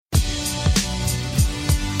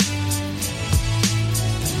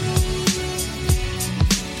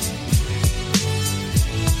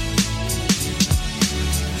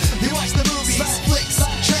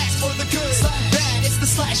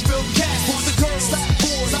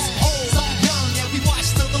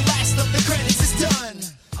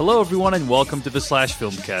Hello, everyone, and welcome to the Slash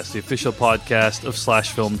Filmcast, the official podcast of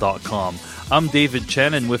SlashFilm.com. I'm David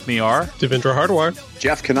Chen, and with me are Devendra Hardwar,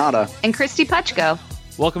 Jeff Kanata, and Christy Puchko.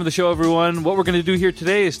 Welcome to the show, everyone. What we're going to do here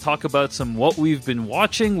today is talk about what we've been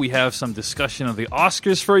watching. We have some discussion of the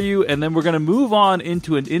Oscars for you, and then we're going to move on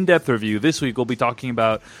into an in-depth review. This week, we'll be talking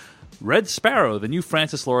about Red Sparrow, the new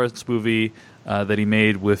Francis Lawrence movie that he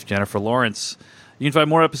made with Jennifer Lawrence. You can find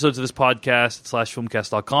more episodes of this podcast at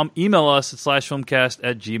slashfilmcast.com. Email us at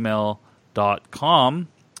slashfilmcast@gmail.com.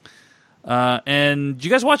 And did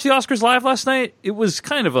you guys watch the Oscars live last night? It was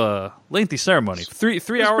kind of a lengthy ceremony. Three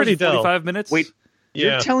hours and 45 minutes. Wait,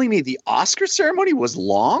 you're telling me the Oscar ceremony was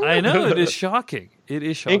long? I know, it is shocking. It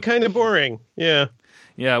is shocking. And kind of boring. Yeah.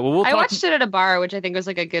 Yeah, well, I watched it at a bar, which I think was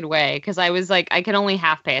like a good way, because I was like, I could only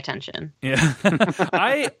half pay attention. Yeah.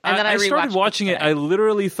 I started watching it. I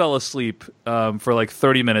literally fell asleep for like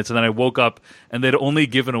 30 minutes, and then I woke up, and they'd only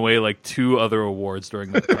given away like 2 other awards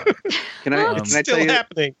during that time. Can I tell you?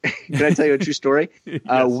 Can I tell you a true story? Yes.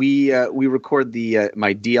 We record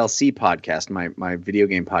my DLC podcast, my video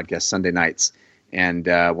game podcast, Sunday nights, and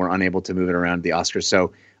we're unable to move it around the Oscars.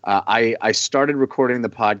 So I started recording the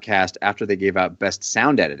podcast after they gave out Best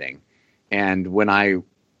Sound Editing. And when I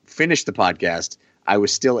finished the podcast, I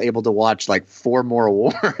was still able to watch like 4 more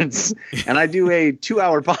awards. And I do a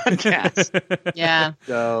 2-hour podcast. Yeah.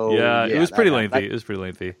 So it was pretty lengthy. It was pretty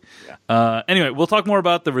lengthy. Yeah. Anyway, we'll talk more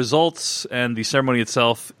about the results and the ceremony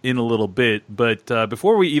itself in a little bit. But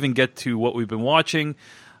before we even get to what we've been watching,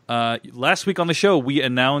 last week on the show, we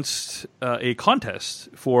announced a contest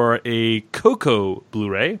for a Coco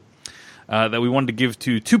Blu-ray that we wanted to give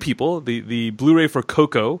to 2 people. The Blu-ray for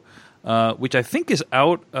Coco, which I think is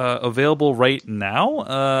out, available right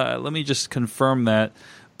now. Let me just confirm that.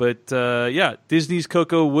 But Disney's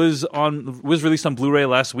Coco was released on Blu-ray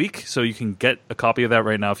last week, so you can get a copy of that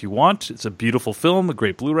right now if you want. It's a beautiful film, a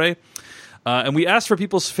great Blu-ray. And we asked for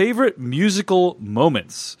people's favorite musical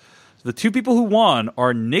moments. The 2 people who won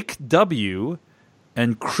are Nick W.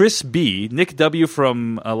 and Chris B. Nick W.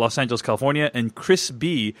 from Los Angeles, California, and Chris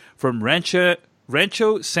B. from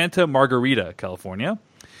Rancho Santa Margarita, California.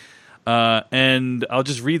 And I'll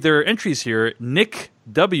just read their entries here. Nick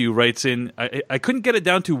W. writes in, I couldn't get it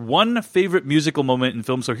down to one favorite musical moment in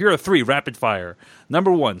film, so here are 3, rapid fire.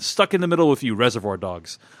 Number 1, Stuck in the Middle with You, Reservoir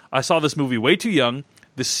Dogs. I saw this movie way too young.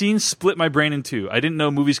 The scene split my brain in 2. I didn't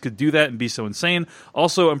know movies could do that and be so insane.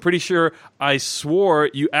 Also, I'm pretty sure I swore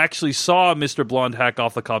you actually saw Mr. Blonde hack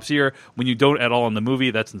off the cop's ear when you don't at all in the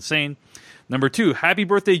movie. That's insane. Number 2, Happy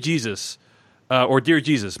Birthday Jesus, or Dear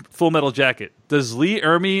Jesus, Full Metal Jacket. Does Lee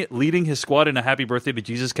Ermey leading his squad in a Happy Birthday to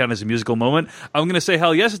Jesus count as a musical moment? I'm going to say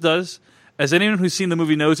hell yes, it does. As anyone who's seen the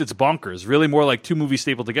movie knows, it's bonkers. Really more like 2 movies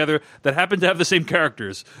stapled together that happen to have the same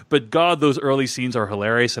characters. But God, those early scenes are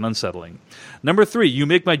hilarious and unsettling. Number 3, You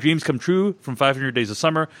Make My Dreams Come True from 500 Days of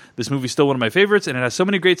Summer. This movie's still one of my favorites, and it has so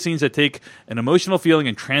many great scenes that take an emotional feeling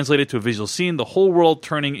and translate it to a visual scene. The whole world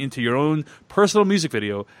turning into your own personal music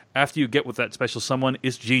video after you get with that special someone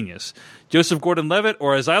is genius. Joseph Gordon-Levitt,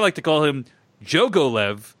 or as I like to call him,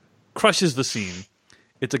 Jogo-Lev, crushes the scene.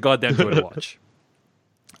 It's a goddamn joy to watch.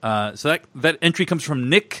 So that entry comes from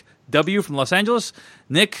Nick W. from Los Angeles.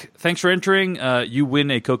 Nick, thanks for entering. You win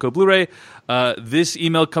a Coco Blu-ray. This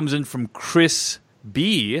email comes in from Chris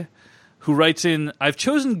B., who writes in, I've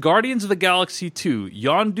chosen Guardians of the Galaxy 2,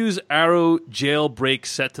 Yondu's arrow jailbreak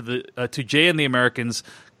set to Jay and the Americans.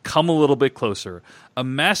 Come a little bit closer. A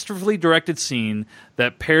masterfully directed scene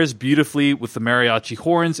that pairs beautifully with the mariachi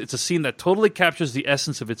horns. It's a scene that totally captures the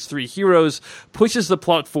essence of its 3 heroes, pushes the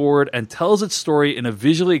plot forward, and tells its story in a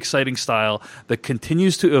visually exciting style that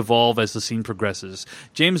continues to evolve as the scene progresses.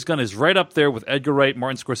 James Gunn is right up there with Edgar Wright,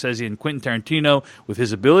 Martin Scorsese, and Quentin Tarantino with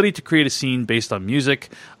his ability to create a scene based on music.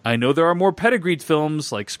 I know there are more pedigreed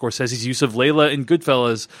films, like Scorsese's use of Layla in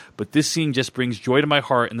Goodfellas, but this scene just brings joy to my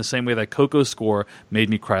heart in the same way that Coco's score made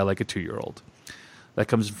me cry like a 2-year-old. That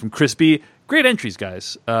comes from Chris B. Great entries,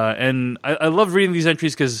 guys. And I love reading these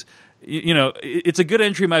entries because, it's a good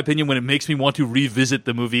entry, in my opinion, when it makes me want to revisit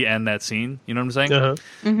the movie and that scene. You know what I'm saying? Uh-huh.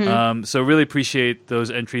 Mm-hmm. So really appreciate those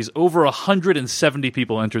entries. Over 170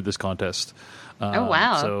 people entered this contest. Oh,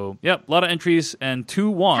 wow. So, a lot of entries, and 2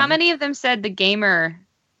 won. How many of them said the gamer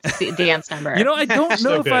dance number? I don't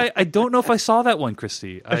know I don't know if I saw that one,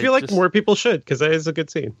 Christy. I feel like more people should, because that is a good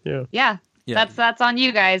scene. Yeah. Yeah. That's on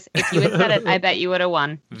you guys. If you had said it, I bet you would have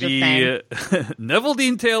won. The Neville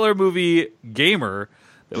Dean Taylor movie Gamer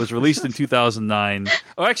that was released in 2009.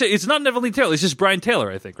 Oh, actually, it's not Neville Dean Taylor. It's just Brian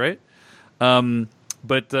Taylor, I think, right?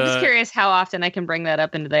 But I'm just curious how often I can bring that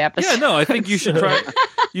up into the episode. Yeah, no, I think you should try.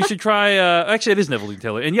 You should try. Actually, it is Neville Dean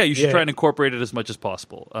Taylor, and you should try and incorporate it as much as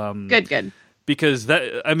possible. Good. because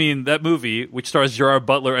that movie, which stars Gerard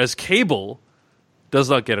Butler as Cable, does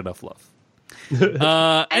not get enough love.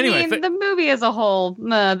 Anyway, the movie as a whole,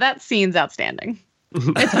 that scene's outstanding.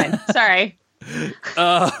 It's fine. Sorry.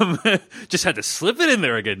 Just had to slip it in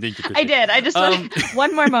there again, didn't you, Christine? I did. I just wanted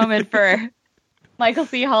one more moment for Michael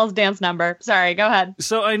C. Hall's dance number. Sorry, go ahead.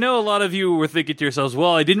 So I know a lot of you were thinking to yourselves,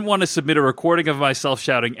 well, I didn't want to submit a recording of myself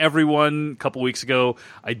shouting everyone a couple weeks ago.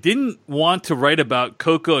 I didn't want to write about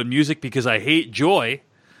Coco and music because I hate joy.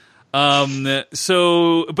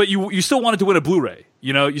 But you still wanted to win a Blu-ray.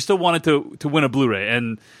 You still wanted to win a Blu-ray.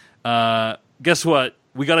 And guess what?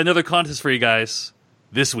 We got another contest for you guys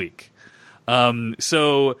this week.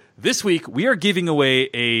 So this week we are giving away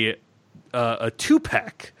a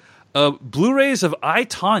 2-pack of Blu-rays of I,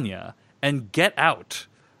 Tonya and Get Out.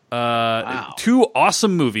 Wow. 2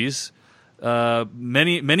 awesome movies.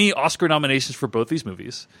 Many Oscar nominations for both these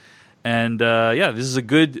movies. And this is a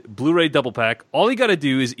good Blu-ray double pack. All you got to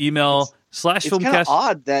do is email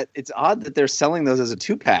 /filmcast. It's odd that they're selling those as a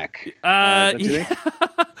 2-pack. I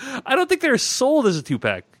don't think they're sold as a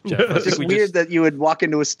 2-pack, Jeff. It's just weird that you would walk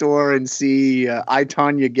into a store and see I,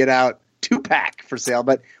 Tonya, Get Out 2-pack for sale.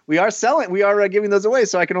 But we are giving those away,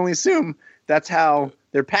 so I can only assume that's how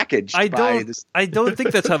they're packaged. I don't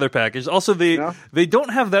think that's how they're packaged. Also, they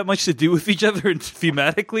don't have that much to do with each other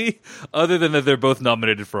thematically, other than that they're both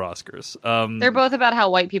nominated for Oscars. They're both about how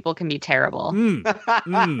white people can be terrible.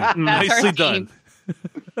 Nicely done.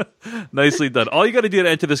 Nicely done. All you got to do to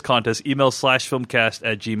enter this contest, email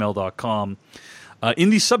 /filmcast@gmail.com. In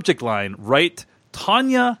the subject line, write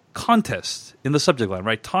Tonya Contest in the subject line,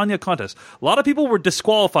 right? Tonya Contest. A lot of people were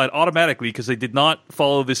disqualified automatically because they did not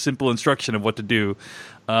follow this simple instruction of what to do.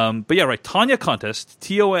 But yeah, right. Tonya Contest,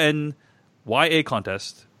 TONYA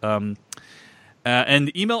Contest.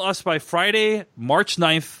 And email us by Friday, March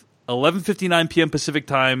 9th, 11:59 p.m. Pacific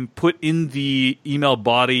time. Put in the email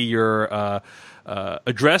body your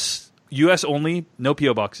address, U.S. only, no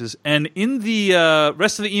P.O. boxes. And in the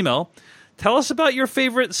rest of the email, tell us about your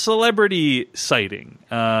favorite celebrity sighting.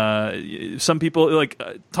 Some people, like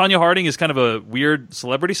Tonya Harding is kind of a weird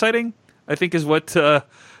celebrity sighting, I think is what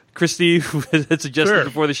Christy had suggested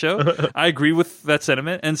before the show. I agree with that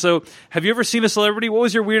sentiment. And so, have you ever seen a celebrity? What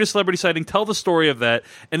was your weirdest celebrity sighting? Tell the story of that.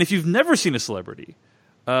 And if you've never seen a celebrity,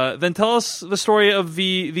 then tell us the story of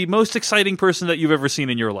the most exciting person that you've ever seen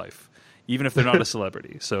in your life, even if they're not a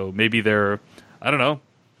celebrity. So maybe they're, I don't know,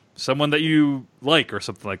 someone that you like or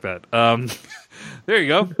something like that. There you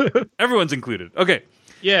go. Everyone's included. Okay.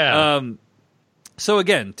 Yeah. So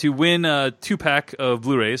again, to win a 2-pack of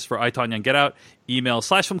Blu-rays for I, Tonya and Get Out, email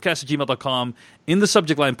 /filmcast@gmail.com. In the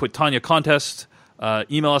subject line, put Tonya Contest.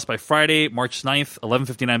 Email us by Friday, March 9th,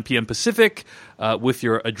 11:59 p.m. Pacific, with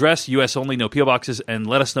your address, U.S. only, no P.O. boxes, and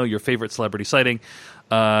let us know your favorite celebrity sighting.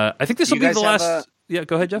 I think this will be the last... Yeah,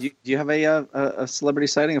 go ahead, Jeff. Do you have a celebrity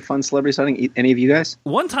sighting, a fun celebrity sighting? Any of you guys?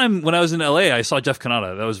 One time when I was in LA, I saw Jeff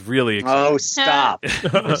Kanata. That was really exciting. Oh, stop.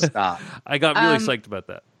 Stop. I got really psyched about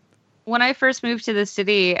that. When I first moved to the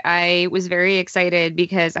city, I was very excited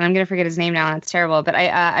because, and I'm going to forget his name now, and it's terrible, but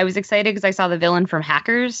I was excited because I saw the villain from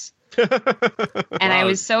Hackers. And I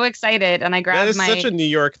was so excited, and I grabbed my... That is such a New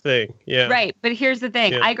York thing. Yeah. Right, but here's the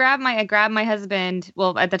thing. Yeah. I grabbed my husband,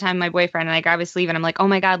 well, at the time, my boyfriend, and I grabbed his sleeve, and I'm like, oh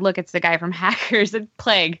my God, look, it's the guy from Hackers. It's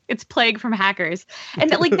Plague. It's Plague from Hackers. And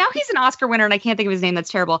like now he's an Oscar winner, and I can't think of his name. That's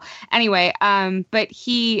terrible. Anyway, but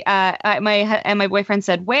he, my boyfriend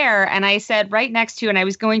said, where? And I said, right next to, and I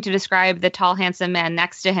was going to describe the tall, handsome man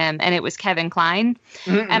next to him, and it was Kevin Kline.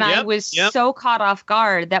 And I was so caught off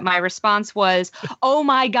guard that my response was, oh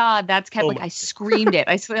my God, that's Kevin. I screamed it.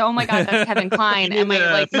 I said, "Oh my God, that's Kevin Kline!" And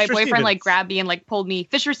my boyfriend Stevens. Grabbed me and pulled me.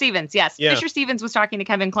 Fisher Stevens, yes, yeah. Fisher Stevens was talking to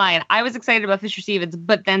Kevin Kline. I was excited about Fisher Stevens,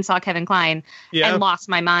 but then saw Kevin Kline and lost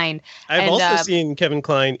my mind. I've also seen Kevin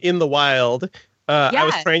Kline in the wild. I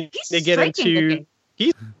was trying to get into.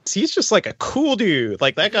 He's just like a cool dude.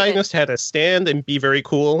 Like that guy knows how to stand and be very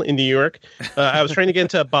cool in New York. I was trying to get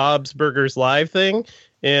into Bob's Burgers Live thing.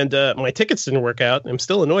 And my tickets didn't work out. I'm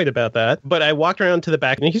still annoyed about that. But I walked around to the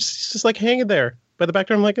back, and he's just like hanging there by the back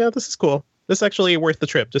door. I'm like, oh, this is cool. This is actually worth the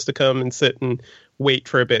trip just to come and sit and wait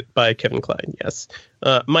for a bit by Kevin Kline. Yes.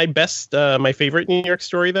 My favorite New York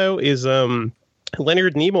story, though, is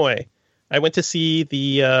Leonard Nimoy. I went to see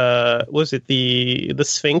the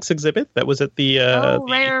Sphinx exhibit that was at the...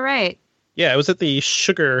 right. Yeah, it was at the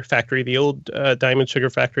sugar factory, the old diamond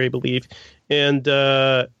sugar factory, I believe. And...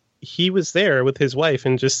 he was there with his wife,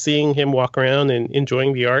 and just seeing him walk around and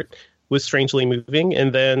enjoying the art was strangely moving.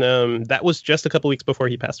 And then that was just a couple weeks before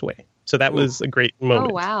he passed away. So that was a great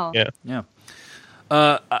moment. Oh, wow. Yeah.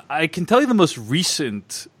 I can tell you the most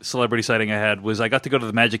recent celebrity sighting I had was I got to go to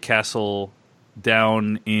the Magic Castle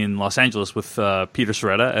down in Los Angeles with Peter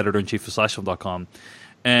Soretta, editor-in-chief of SlashFilm.com.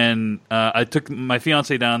 And I took my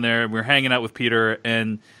fiance down there, and we were hanging out with Peter,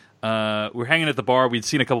 and we were hanging at the bar. We'd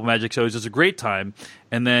seen a couple magic shows. It was a great time.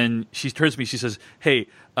 And then she turns to me, she says, "Hey,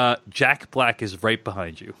 Jack Black is right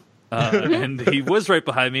behind you." And he was right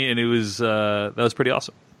behind me, and it was that was pretty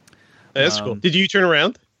awesome. That's cool. Did you turn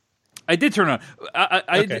around? I did turn around.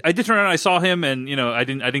 I did turn around. I saw him, and I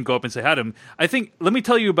didn't go up and say hi to him. I think. Let me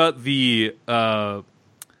tell you about the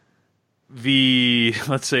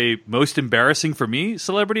let's say most embarrassing for me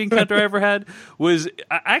celebrity encounter I ever had was.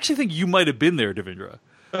 I actually think you might have been there, Devindra.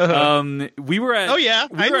 We were at. Oh yeah,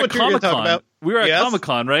 we were at Comic-Con. We were at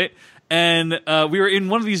Comic-Con, right? And we were in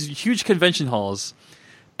one of these huge convention halls,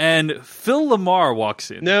 and Phil Lamar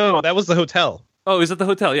walks in. No, that was the hotel. Oh, is it the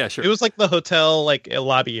hotel? Yeah, sure. It was like the hotel, like a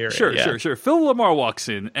lobby area. Sure. Phil Lamar walks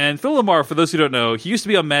in, and Phil Lamar, for those who don't know, he used to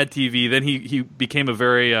be on Mad TV. Then he became a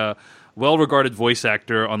very well-regarded voice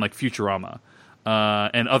actor on like Futurama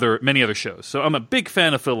and many other shows. So I'm a big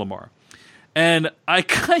fan of Phil Lamar, and I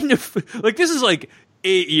kind of like this is like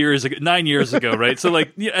 9 years ago, right? So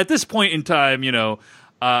like at this point in time,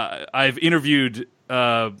 I've interviewed.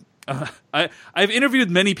 I've interviewed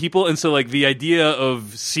many people, and so like the idea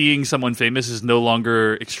of seeing someone famous is no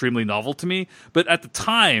longer extremely novel to me. But at the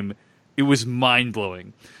time, it was mind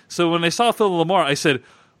blowing. So when I saw Phil Lamar, I said,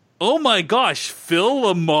 "Oh my gosh, Phil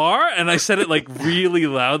Lamar!" And I said it like really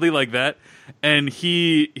loudly, like that. And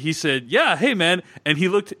he said, "Yeah, hey man," and he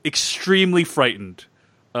looked extremely frightened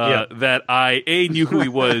that I knew who he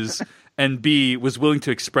was. And B, was willing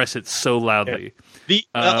to express it so loudly. Yeah.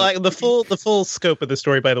 The full scope of the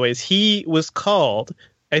story, by the way, is he was called,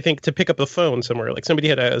 I think, to pick up a phone somewhere. Like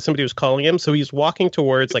somebody was calling him, so he's walking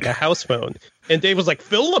towards like a house phone, and Dave was like,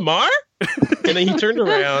 "Phil Lamar," and then he turned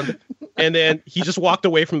around, and then he just walked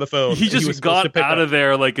away from the phone. He just got out of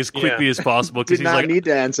there like as quickly as possible. Did not need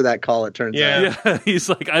to answer that call. It turns out. Yeah, he's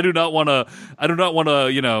like, I do not want to,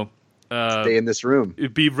 stay in this room.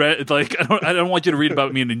 Be read like I don't want you to read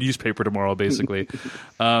about me in the newspaper tomorrow, basically.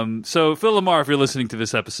 So Phil Lamar, if you're listening to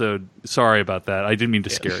this episode, sorry about that. I didn't mean to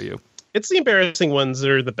scare you. It's the embarrassing ones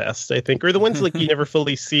that are the best, I think, or the ones like you never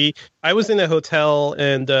fully see. I was in a hotel,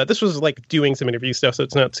 and this was like doing some interview stuff, so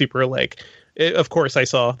it's not super like. Of course, I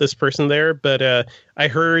saw this person there, but I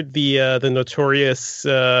heard the notorious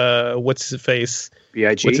what's his face?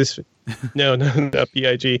 B.I.G. No, not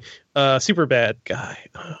B.I.G. Super bad guy.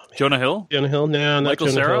 Oh, Jonah Hill? Jonah Hill? No, not Michael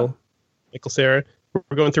Jonah Cera? Hill. Michael Cera.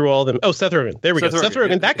 We're going through all of them. Oh, Seth Rogen. There we go. Seth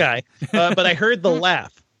Rogen, that guy. But I heard the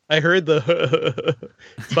laugh. I heard the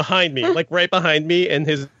behind me, like right behind me, and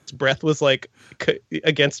his breath was like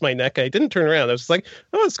against my neck. I didn't turn around. I was just like,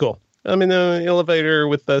 oh, that's cool. I'm in the elevator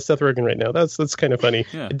with Seth Rogen right now. That's kind of funny.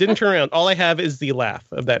 Yeah. I didn't turn around. All I have is the laugh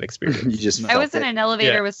of that experience. I was in an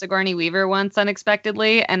elevator with Sigourney Weaver once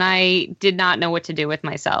unexpectedly, and I did not know what to do with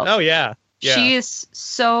myself. Oh, yeah. She is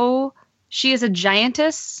a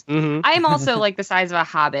giantess. Mm-hmm. I am also like the size of a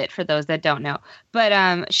hobbit, for those that don't know.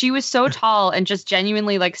 But she was so tall and just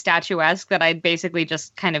genuinely like statuesque that I basically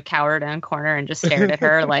just kind of cowered in a corner and just stared at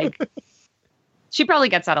her like... She probably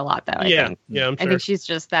gets that a lot, though. I think. Yeah, I'm sure. I think she's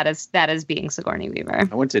just that is being Sigourney Weaver.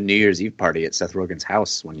 I went to New Year's Eve party at Seth Rogen's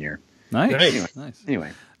house one year. Nice.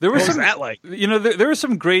 Anyway, there was what was that like? There were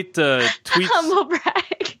some great tweets. Humble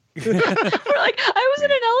brag. We're like, I was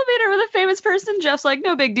in an elevator with a famous person. Jeff's like,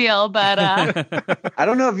 no big deal, but I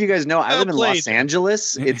don't know if you guys know. I live in Los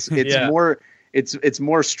Angeles. It's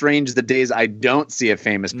more strange the days I don't see a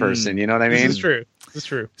famous person. You know what I mean? This is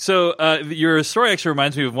true. So your story actually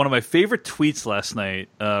reminds me of one of my favorite tweets last night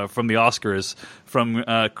from the Oscars from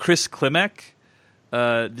Chris Klimek.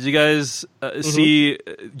 Did you guys see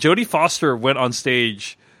Jodie Foster went on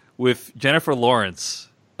stage with Jennifer Lawrence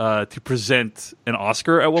to present an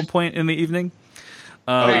Oscar at one point in the evening?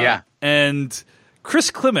 And Chris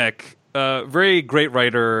Klimek, very great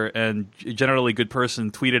writer and generally good person,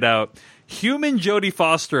 tweeted out, "Human Jodie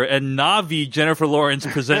Foster and Navi Jennifer Lawrence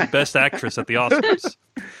present Best Actress at the Oscars."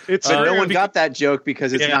 No one got that joke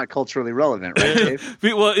because it's not culturally relevant, right, Dave?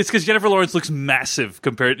 Well, it's because Jennifer Lawrence looks massive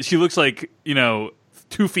compared. She looks like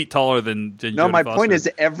 2 feet taller than Jodie Foster. My point is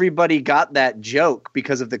everybody got that joke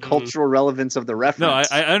because of the cultural relevance of the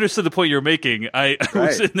reference. No, I understood the point you're making. I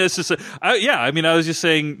wasn't necessarily. I was just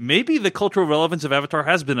saying maybe the cultural relevance of Avatar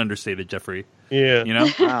has been understated, Jeffrey. Yeah.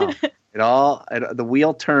 Wow. The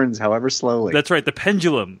wheel turns, however slowly. That's right. The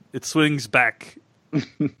pendulum, it swings back.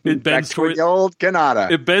 It bends towards the old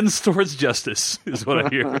Kanata. It bends towards justice, is what I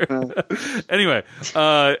hear. Anyway,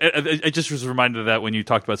 I just was reminded of that when you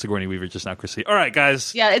talked about Sigourney Weaver just now, Chrissy. All right,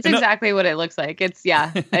 guys. Yeah, it's exactly what it looks like. It's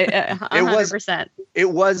 100%. It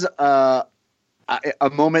was a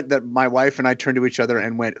moment that my wife and I turned to each other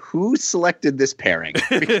and went, "Who selected this pairing?"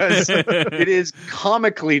 Because it is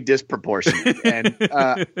comically disproportionate,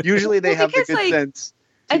 and usually they have the good sense.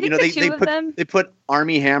 I think they put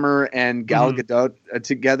Armie Hammer and Gal Gadot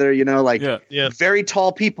together. Very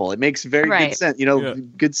tall people. It makes very good sense.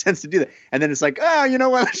 Good sense to do that. And then it's like, you know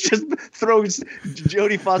what? Let's just throw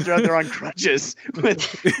Jodie Foster out there on crutches. It's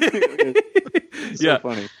so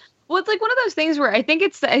funny. Well, it's like one of those things where I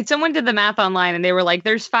think someone did the math online and they were like,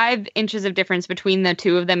 there's 5 inches of difference between the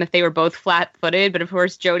two of them if they were both flat-footed. But of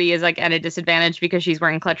course, Jodie is like at a disadvantage because she's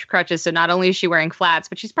wearing crutches. So not only is she wearing flats,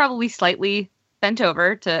 but she's probably slightly bent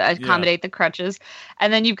over to accommodate the crutches.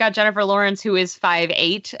 And then you've got Jennifer Lawrence, who is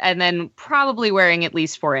 5'8", and then probably wearing at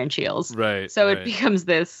least 4-inch heels. Right. So it becomes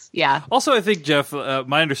this, Also, I think, Jeff,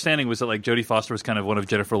 my understanding was that like Jodie Foster was kind of one of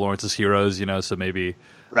Jennifer Lawrence's heroes, so maybe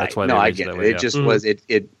that's why they I get that it. way. It just was, it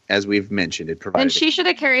as we've mentioned, it provided. And she should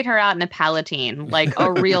have carried her out in a Palatine, like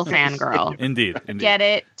a real fangirl. Indeed. Get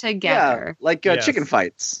it together. Yeah, like chicken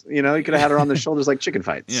fights. You could have had her on the shoulders like chicken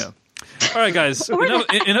fights. Yeah. All right, guys.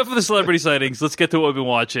 Enough of the celebrity sightings. Let's get to what we've been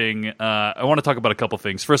watching. I want to talk about a couple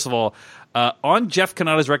things. First of all, on Jeff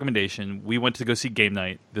Kanata's recommendation, we went to go see Game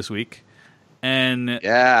Night this week. And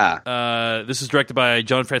this is directed by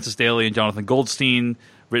John Francis Daley and Jonathan Goldstein,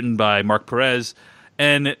 written by Mark Perez.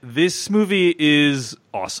 And this movie is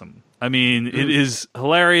awesome. I mean, it is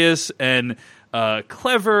hilarious and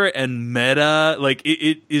clever and meta. Like,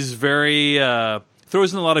 it is very...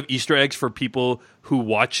 throws in a lot of Easter eggs for people who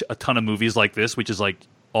watch a ton of movies like this, which is like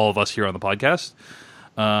all of us here on the podcast.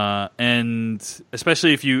 And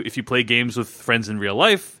especially if you play games with friends in real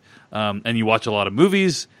life, and you watch a lot of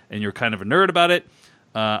movies and you're kind of a nerd about it,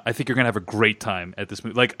 I think you're going to have a great time at this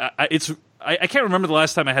movie. Like I can't remember the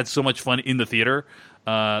last time I had so much fun in the theater.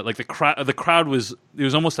 Like the crowd was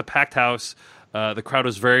almost a packed house. The crowd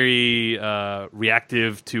was very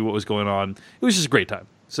reactive to what was going on. It was just a great time.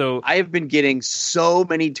 So I have been getting so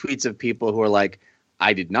many tweets of people who are like,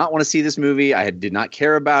 I did not want to see this movie. I did not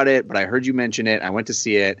care about it, but I heard you mention it. I went to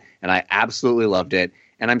see it, and I absolutely loved it.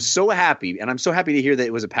 And I'm so happy. And I'm so happy to hear that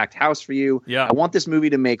it was a packed house for you. Yeah. I want this movie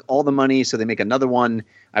to make all the money so they make another one.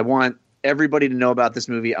 I want everybody to know about this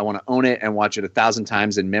movie. I want to own it and watch it 1,000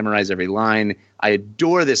 times and memorize every line. I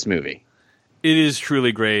adore this movie. It is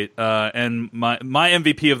truly great. And my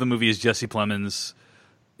MVP of the movie is Jesse Plemons.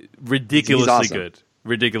 Ridiculously good.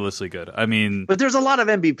 Ridiculously good. I mean, but there's a lot of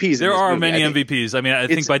MVPs. There are many MVPs. I mean, I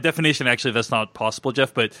think by definition, actually, that's not possible,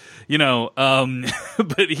 Jeff. But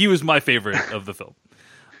but he was my favorite of the film.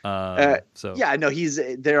 There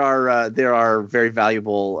are very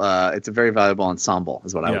valuable. It's a very valuable ensemble,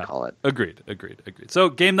 is what I would call it. Agreed. So,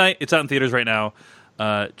 Game Night. It's out in theaters right now.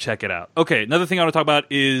 Check it out. Okay, another thing I want to talk about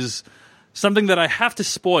is something that I have to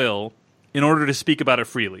spoil in order to speak about it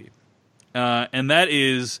freely, and that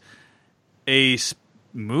is a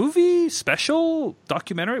movie, special,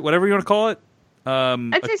 documentary, whatever you want to call it.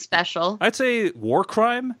 I'd say special. I'd say war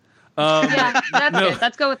crime. That's good.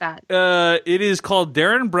 Let's go with that. It is called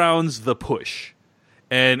Darren Brown's The Push,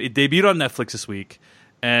 and it debuted on Netflix this week,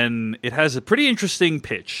 and it has a pretty interesting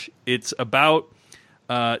pitch. It's about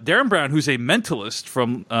Darren Brown, who's a mentalist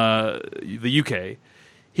from the UK.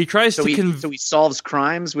 He tries so he solves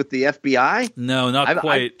crimes with the FBI? No, not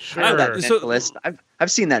quite. I've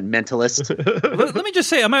seen that Mentalist. Let me just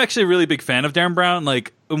say, I'm actually a really big fan of Darren Brown.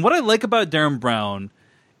 Like, and what I like about Darren Brown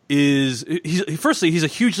is he's a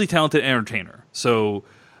hugely talented entertainer. So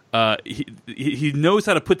he knows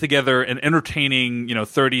how to put together an entertaining,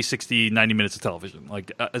 30, 60, 90 minutes of television.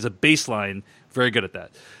 Like, as a baseline, very good at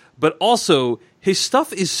that. But also, his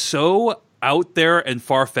stuff is so out there and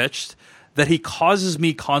far-fetched that he causes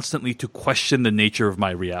me constantly to question the nature of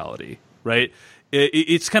my reality, right?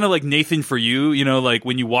 It's kind of like Nathan For You, like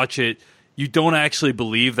when you watch it, you don't actually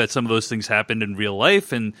believe that some of those things happened in real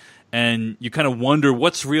life, and you kind of wonder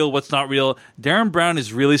what's real, what's not real. Darren Brown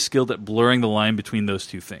is really skilled at blurring the line between those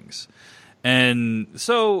two things. And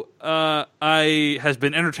so I has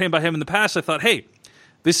been entertained by him in the past. I thought, hey,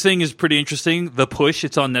 this thing is pretty interesting. The Push,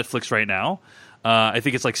 it's on Netflix right now. I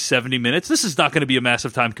think it's like 70 minutes. This is not going to be a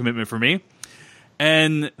massive time commitment for me.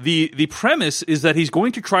 And the premise is that he's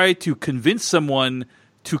going to try to convince someone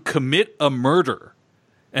to commit a murder.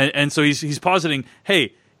 And so he's positing,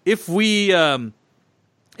 hey, if we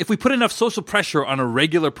put enough social pressure on a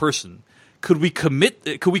regular person, could we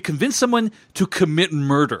convince someone to commit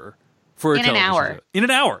murder for a television show? In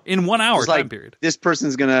an hour. In 1 hour time period. This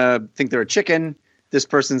person's going to think they're a chicken. This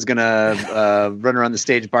person's going to run around the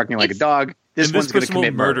stage barking like a dog. This one's going to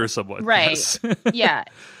commit murder someone. Right. Yes. Yeah.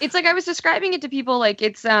 It's like I was describing it to people like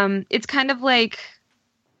it's kind of like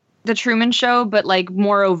The Truman Show, but like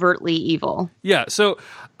more overtly evil. Yeah. So,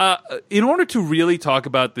 in order to really talk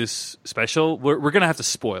about this special, we're going to have to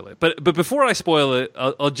spoil it. But before I spoil it,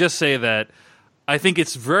 I'll just say that I think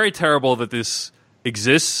it's very terrible that this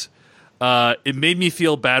exists. It made me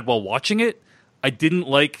feel bad while watching it. I didn't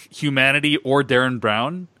like humanity or Darren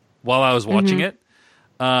Brown while I was watching it.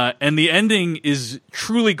 And the ending is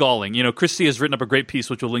truly galling. You know, Christy has written up a great piece,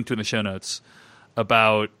 which we'll link to in the show notes,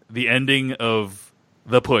 about the ending of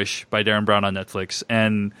The Push by Darren Brown on Netflix,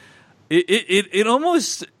 and it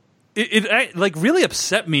almost like really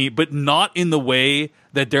upset me, but not in the way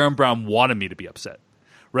that Darren Brown wanted me to be upset.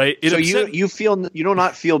 Right? So you do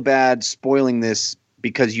not feel bad spoiling this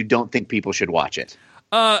because you don't think people should watch it.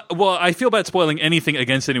 Well, I feel bad spoiling anything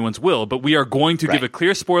against anyone's will, but we are going to give a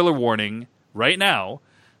clear spoiler warning right now.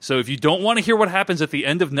 So if you don't want to hear what happens at the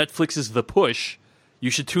end of Netflix's The Push, you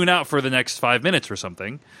should tune out for the next 5 minutes or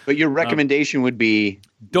something. But your recommendation would be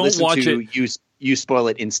don't watch it. You spoil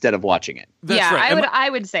it instead of watching it. That's right. I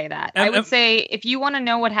would say that. I would say if you want to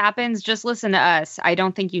know what happens, just listen to us. I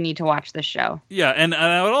don't think you need to watch this show. Yeah, and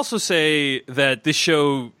I would also say that this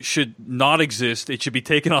show should not exist. It should be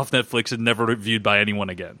taken off Netflix and never reviewed by anyone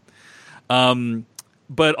again.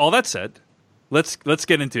 But all that said, let's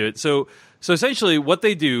get into it. So essentially, what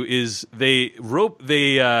they do is they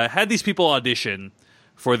had these people audition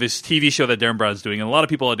for this TV show that Darren Brown's doing, and a lot of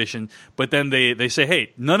people audition, but then they say,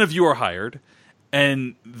 hey, none of you are hired,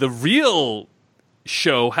 and the real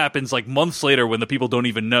show happens like months later when the people don't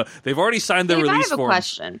even know. They've already signed their release forms. I have a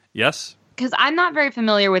question. Yes? Because I'm not very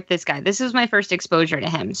familiar with this guy. This is my first exposure to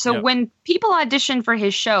him. So when people audition for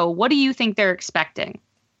his show, what do you think they're expecting?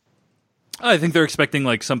 I think they're expecting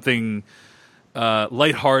like something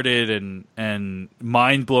lighthearted and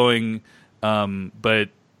mind-blowing, but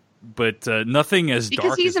nothing as dark.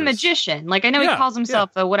 Because he's a magician. Like, I know he calls himself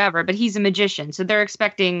a whatever, but he's a magician. So they're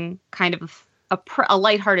expecting kind of a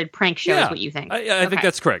lighthearted prank show is what you think. I think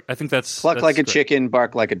that's correct. I think that's... Cluck like correct. A chicken,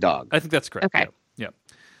 bark like a dog. I think that's correct. Okay. Yeah.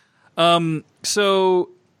 So,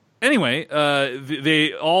 anyway,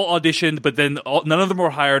 they all auditioned, but then none of them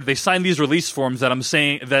were hired. They signed these release forms that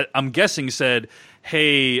I'm guessing said,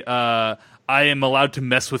 hey, I am allowed to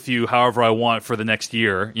mess with you however I want for the next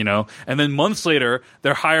year, you know? And then months later,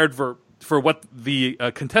 they're hired for what the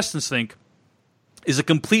contestants think is a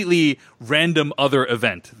completely random other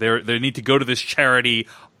event. They need to go to this charity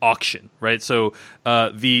auction, right? So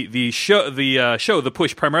the show, The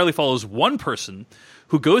Push, primarily follows one person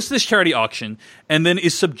who goes to this charity auction and then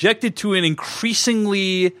is subjected to an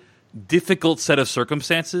increasingly difficult set of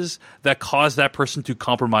circumstances that cause that person to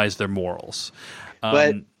compromise their morals.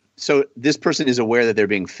 So this person is aware that they're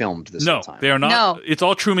being filmed this whole time? No, they are not. No. It's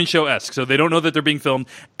all Truman Show-esque, so they don't know that they're being filmed.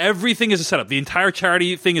 Everything is a setup. The entire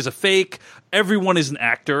charity thing is a fake. Everyone is an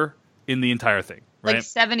actor in the entire thing, right? Like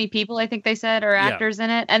 70 people, I think they said, are actors in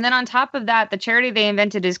it. And then on top of that, the charity they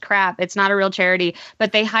invented is crap. It's not a real charity,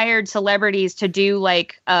 but they hired celebrities to do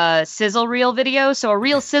like a sizzle reel video. So a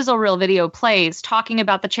real sizzle reel video plays talking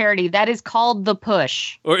about the charity. That is called The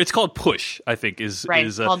Push. Or it's called Push, I think, is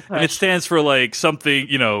called Push. And it stands for like something,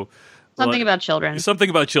 you know, something about children. Something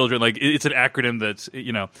about children. Like it's an acronym that's,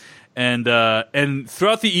 you know, and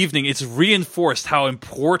throughout the evening, it's reinforced how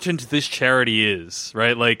important this charity is,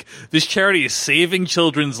 right? Like this charity is saving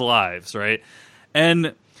children's lives, right?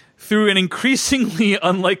 And through an increasingly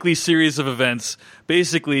unlikely series of events,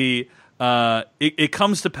 basically, it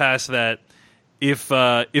comes to pass that if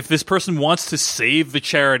this person wants to save the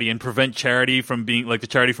charity and prevent charity from being like the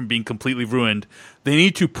charity from being completely ruined, they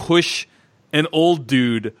need to push an old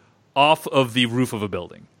dude off of the roof of a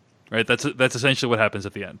building, right? That's essentially what happens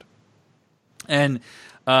at the end. And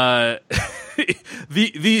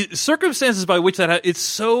the circumstances by which that it's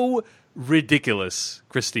so ridiculous,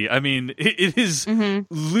 Christy. I mean, it is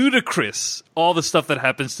ludicrous. All the stuff that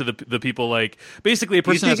happens to the people. Like basically, a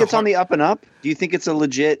person. Do you think it's on the up and up? Do you think it's a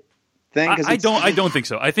legit thing? I don't think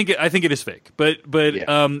so. I think it is fake. But basically,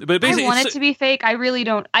 I want it to be fake. I really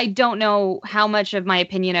don't. I don't know how much of my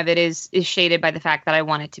opinion of it is shaded by the fact that I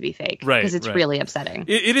want it to be fake, right? Because it's really upsetting.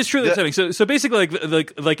 It is truly upsetting. So basically,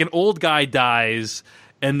 like an old guy dies,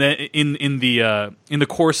 and then in the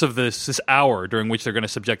course of this hour during which they're going to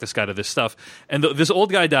subject this guy to this stuff, and this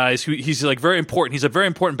old guy dies. He's like very important. He's a very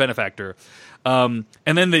important benefactor. And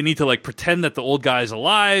then they need to like pretend that the old guy's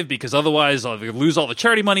alive because otherwise they lose all the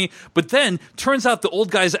charity money. But then turns out the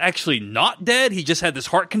old guy's actually not dead. He just had this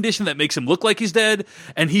heart condition that makes him look like he's dead.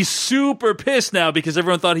 And he's super pissed now because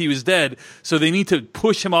everyone thought he was dead. So they need to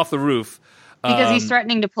push him off the roof. Because he's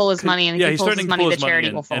threatening to pull his money, and if he pulls his money, the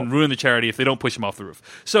charity will fall and ruin the charity if they don't push him off the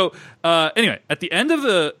roof. So anyway, at the end of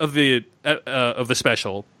the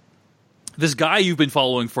special, this guy you've been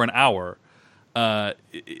following for an hour.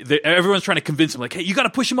 Everyone's trying to convince him, like, hey, you got to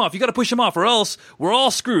push him off. You got to push him off, or else we're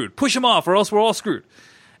all screwed. Push him off, or else we're all screwed.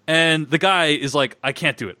 And the guy is like, I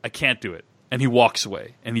can't do it. I can't do it. And he walks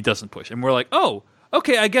away, and he doesn't push. And we're like, oh,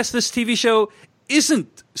 okay, I guess this TV show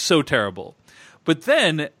isn't so terrible. But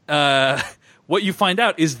then what you find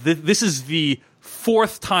out is that this is the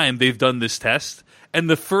 4th time they've done this test, and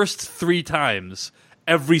the first 3 times,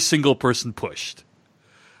 every single person pushed.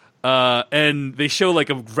 And they show like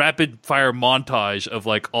a rapid fire montage of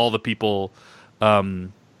like all the people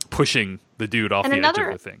pushing the dude off the edge of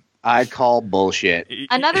the thing. I call bullshit.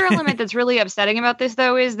 Another element that's really upsetting about this,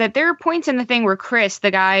 though, is that there are points in the thing where Chris,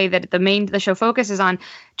 the guy that the show focuses on,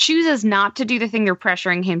 chooses not to do the thing they're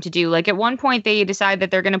pressuring him to do. Like at one point, they decide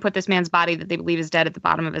that they're going to put this man's body that they believe is dead at the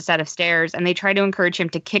bottom of a set of stairs, and they try to encourage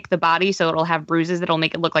him to kick the body so it'll have bruises that'll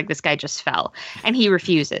make it look like this guy just fell, and he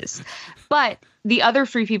refuses. But the other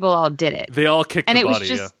 3 people all did it. They all kicked the body,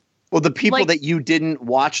 yeah. Well, the people that you didn't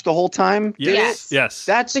watch the whole time? Yes.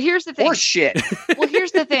 That's so here's the thing. Horseshit. Well,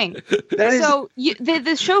 here's the thing.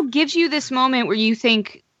 The show gives you this moment where you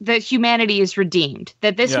think that humanity is redeemed,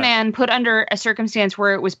 that this man put under a circumstance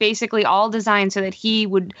where it was basically all designed so that he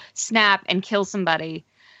would snap and kill somebody,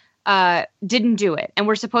 didn't do it. And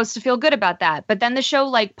we're supposed to feel good about that. But then the show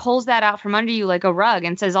like pulls that out from under you like a rug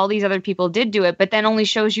and says all these other people did do it, but then only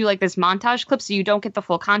shows you like this montage clip so you don't get the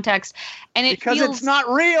full context. And because it's not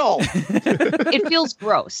real. It feels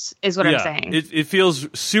gross is what I'm saying. It feels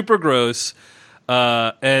super gross.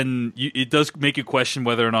 And it does make you question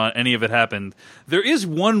whether or not any of it happened. There is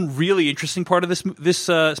one really interesting part of this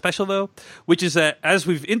special, though, which is that, as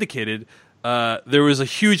we've indicated, there was a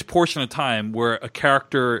huge portion of time where a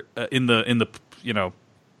character in the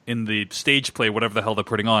stage play, whatever the hell they're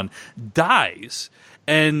putting on, dies,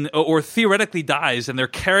 or theoretically dies, and they're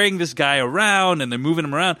carrying this guy around and they're moving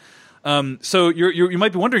him around. So you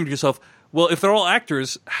might be wondering to yourself, well, if they're all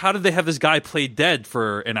actors, how did they have this guy play dead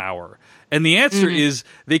for an hour? And the answer is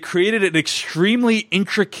they created an extremely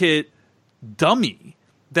intricate dummy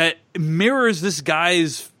that mirrors this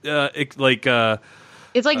guy's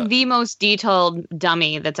it's like the most detailed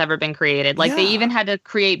dummy that's ever been created. Like they even had to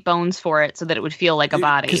create bones for it so that it would feel like a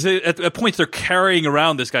body. Because at points they're carrying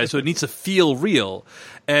around this guy, so it needs to feel real.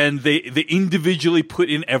 And they individually put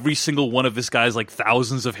in every single one of this guy's like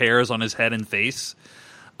thousands of hairs on his head and face.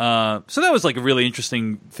 So that was like a really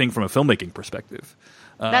interesting thing from a filmmaking perspective.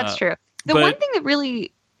 That's true. The one thing that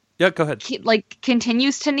really go ahead.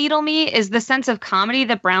 Continues to needle me is the sense of comedy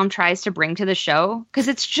that Brown tries to bring to the show, because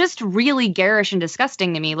it's just really garish and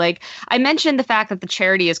disgusting to me. Like, I mentioned the fact that the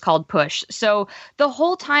charity is called Push. So the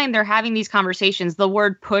whole time they're having these conversations, the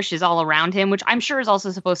word push is all around him, which I'm sure is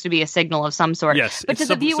also supposed to be a signal of some sort. Yes, but to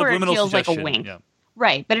the viewer, it feels like a wink. Yeah.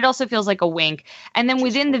 Right, but it also feels like a wink. And then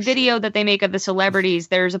within the video that they make of the celebrities,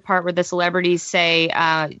 there's a part where the celebrities say,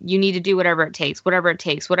 you need to do whatever it takes, whatever it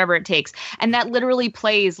takes, whatever it takes. And that literally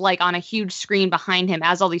plays like on a huge screen behind him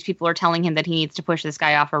as all these people are telling him that he needs to push this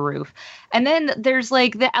guy off a roof. And then there's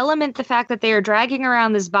like the fact that they are dragging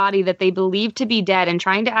around this body that they believe to be dead and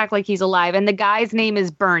trying to act like he's alive. And the guy's name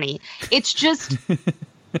is Bernie. It's just...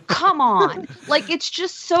 Come on. Like, it's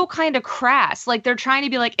just so kind of crass. Like, they're trying to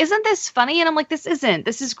be like, isn't this funny? And I'm like, this isn't.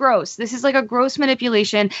 This is gross. This is like a gross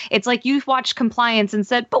manipulation. It's like you've watched Compliance and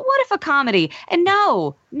said, but what if a comedy? And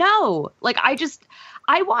no. Like,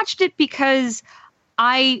 I watched it because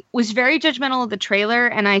I was very judgmental of the trailer,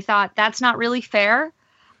 and I thought that's not really fair.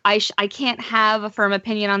 I can't have a firm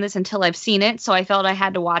opinion on this until I've seen it, so I felt I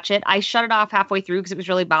had to watch it. I shut it off halfway through because it was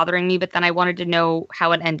really bothering me, but then I wanted to know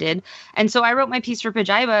how it ended. And so I wrote my piece for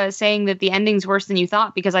Pajiba saying that the ending's worse than you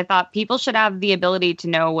thought, because I thought people should have the ability to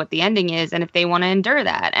know what the ending is and if they want to endure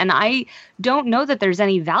that. And I don't know that there's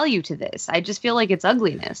any value to this. I just feel like it's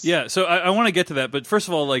ugliness. Yeah, so I want to get to that, but first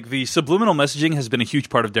of all, like, the subliminal messaging has been a huge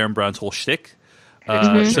part of Darren Brown's whole shtick.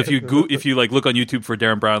 So if you like look on YouTube for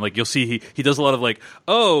Darren Brown, like, you'll see he does a lot of like,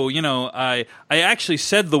 oh, I actually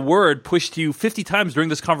said the word push to you 50 times during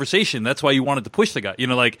this conversation. That's why you wanted to push the guy.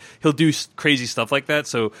 Like, he'll do crazy stuff like that.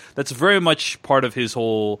 So that's very much part of his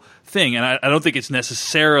whole thing. And I don't think it's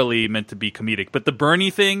necessarily meant to be comedic. But the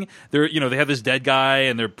Bernie thing, they have this dead guy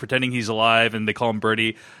and they're pretending he's alive and they call him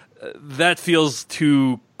Bertie. That feels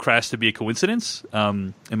too crass to be a coincidence,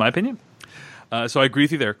 in my opinion. So I agree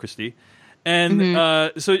with you there, Christy. And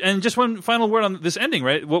and just one final word on this ending,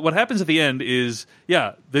 right? What happens at the end is,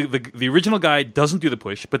 the original guy doesn't do the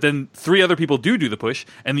push, but then 3 other people do the push,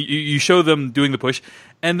 and you show them doing the push,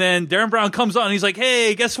 and then Darren Brown comes on and he's like,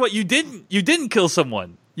 "Hey, guess what? You didn't kill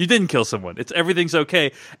someone. You didn't kill someone. Everything's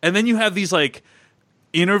okay." And then you have these like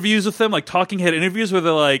interviews with them, like talking head interviews, where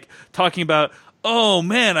they're like talking about, oh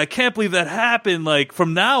man, I can't believe that happened. Like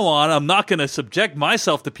from now on, I'm not going to subject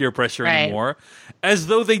myself to peer pressure anymore, as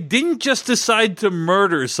though they didn't just decide to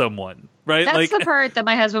murder someone. Right? That's the part that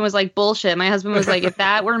my husband was like, bullshit. My husband was like, if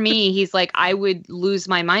that were me, he's like, I would lose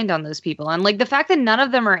my mind on those people. And like the fact that none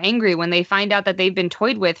of them are angry when they find out that they've been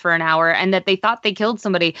toyed with for an hour and that they thought they killed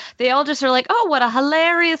somebody, they all just are like, oh, what a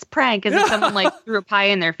hilarious prank, as if someone like threw a pie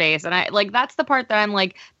in their face. And I like, that's the part that I'm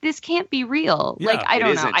like, this can't be real. Yeah, like, I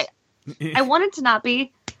don't know. I want it to not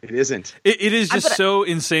be. It isn't. It is just so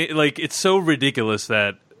insane. Like, it's so ridiculous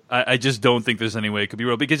that I just don't think there's any way it could be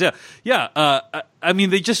real. Because, I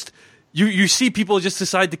mean, they just... You see people just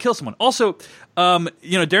decide to kill someone. Also,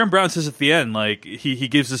 Darren Brown says at the end, like, he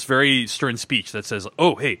gives this very stern speech that says,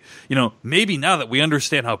 oh, hey, maybe now that we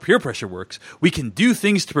understand how peer pressure works, we can do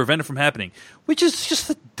things to prevent it from happening, which is just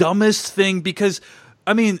the dumbest thing because,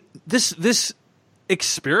 I mean, this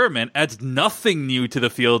experiment adds nothing new to the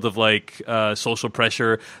field of like social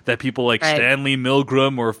pressure that people like Stanley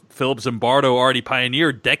Milgram or Philip Zimbardo already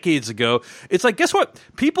pioneered decades ago. It's like, guess what?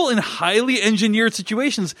 People in highly engineered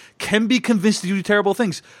situations can be convinced to do terrible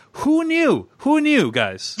things. Who knew? Who knew,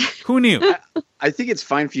 guys? Who knew? I think it's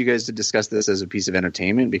fine for you guys to discuss this as a piece of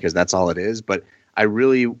entertainment because that's all it is. But I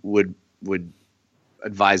really would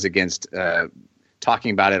advise against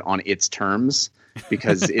talking about it on its terms.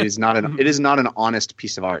 Because it is not an honest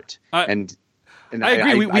piece of art. And I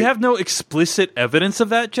agree. We have no explicit evidence of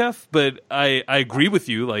that, Jeff. But I agree with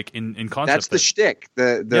you, like in concept. That's the shtick.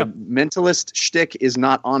 The mentalist shtick is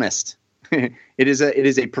not honest. It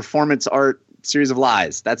is a performance art series of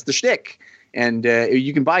lies. That's the shtick, and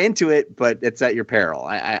you can buy into it, but it's at your peril.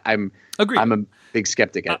 I'm agreed. I'm a big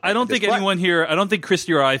skeptic. I don't think anyone here. I don't think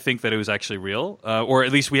Christy or I think that it was actually real, or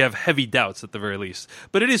at least we have heavy doubts at the very least.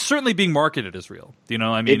 But it is certainly being marketed as real.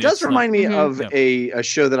 I mean, it does remind me of a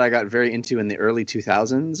show that I got very into in the early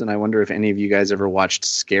 2000s, and I wonder if any of you guys ever watched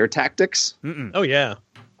Scare Tactics. Mm-mm. Oh yeah.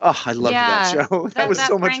 Oh, I loved that show. That was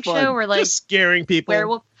so much fun. Show where, like, just scaring people.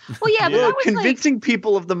 Well, yeah, but that was convincing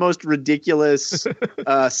people of the most ridiculous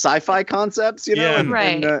sci-fi concepts.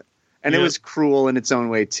 And it was cruel in its own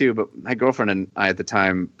way, too. But my girlfriend and I at the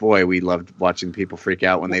time, boy, we loved watching people freak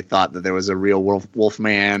out when they thought that there was a real wolf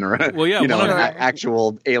man or an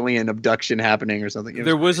actual alien abduction happening or something.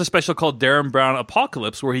 There was a special called Darren Brown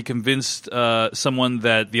Apocalypse where he convinced someone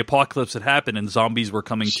that the apocalypse had happened and zombies were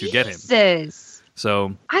coming to get him.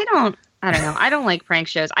 So I don't know. I don't like prank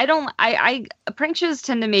shows. Prank shows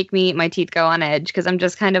tend to make my teeth go on edge because I'm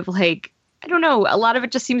just kind of like, I don't know. A lot of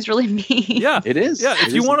it just seems really mean. Yeah, it is. Yeah,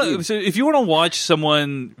 if you want to watch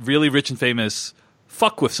someone really rich and famous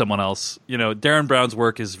fuck with someone else, Darren Brown's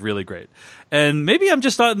work is really great. And maybe I'm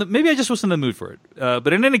just not. Maybe I just wasn't in the mood for it.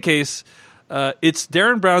 But in any case, it's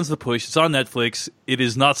Darren Brown's The Push. It's on Netflix. It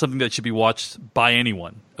is not something that should be watched by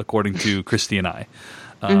anyone, according to Christy and I.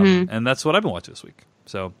 And that's what I've been watching this week.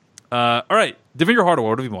 So, all right, Divine Your Heart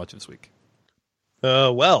Award. What have you been watching this week?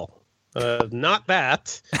 Not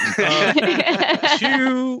that.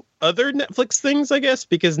 Two other Netflix things, I guess,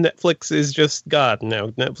 because Netflix is just God now.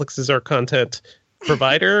 Netflix is our content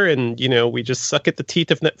provider, and we just suck at the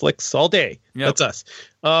teeth of Netflix all day. Yep. That's us.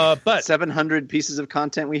 But 700 pieces of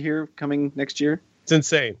content we hear coming next year. It's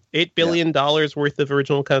insane. $8 billion worth of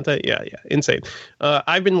original content. Yeah, insane.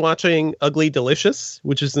 I've been watching Ugly Delicious,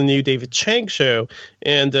 which is the new David Chang show.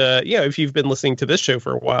 And if you've been listening to this show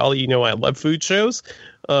for a while, I love food shows.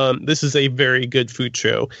 This is a very good food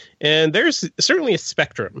show. And there's certainly a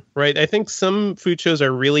spectrum, right? I think some food shows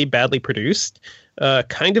are really badly produced,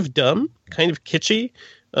 kind of dumb, kind of kitschy.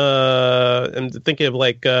 I'm thinking of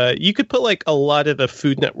like you could put like a lot of the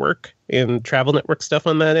Food Network and Travel Network stuff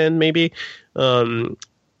on that end, maybe.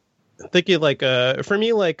 Thinking like for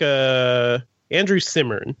me, like Andrew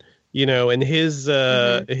Zimmern, and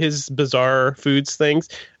his bizarre foods things.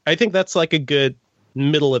 I think that's like a good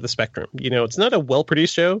middle of the spectrum. It's not a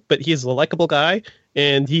well-produced show, but he's a likable guy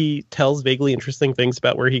and he tells vaguely interesting things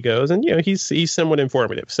about where he goes, and he's somewhat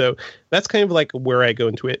informative. So that's kind of like where I go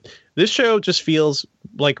into it. This show just feels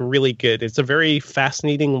like really good. It's a very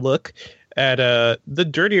fascinating look at the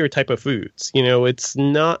dirtier type of foods. It's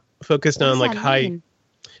not focused on like high.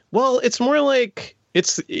 Well, it's more like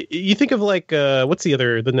you think of like what's the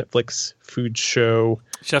Netflix food show?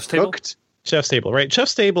 Chef's Table. Cooked. Chef's Table, right?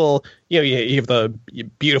 Chef's Table, you have the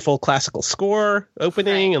beautiful classical score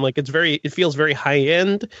opening, and like it feels very high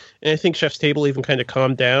end. And I think Chef's Table even kind of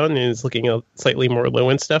calmed down and is looking at slightly more low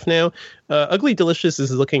end stuff now. Ugly Delicious is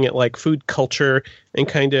looking at like food culture and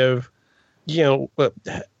kind of,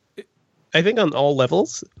 I think on all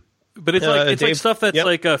levels. But it's like stuff that's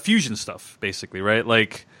like fusion stuff, basically, right?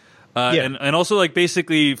 Like And also like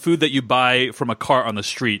basically food that you buy from a cart on the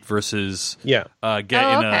street versus in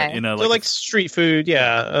a so like street food,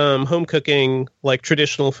 home cooking, like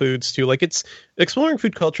traditional foods too. Like it's exploring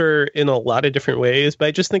food culture in a lot of different ways, but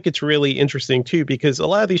I just think it's really interesting too because a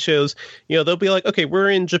lot of these shows, they'll be like, okay, we're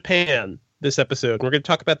in Japan this episode and we're going to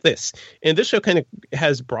talk about this, and this show kind of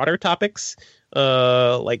has broader topics.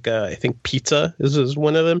 I think pizza is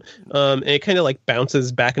one of them. And it kind of like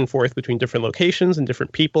bounces back and forth between different locations and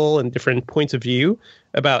different people and different points of view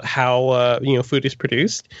about how, food is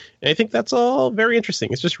produced. And I think that's all very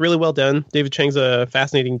interesting. It's just really well done. David Chang's a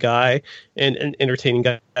fascinating guy and an entertaining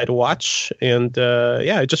guy to watch. And,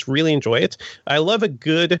 I just really enjoy it. I love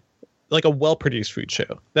a well-produced food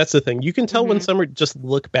show. That's the thing. You can tell when some are just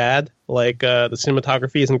look bad, like the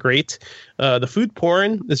cinematography isn't great. The food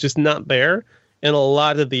porn is just not there. And a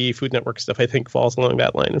lot of the Food Network stuff, I think, falls along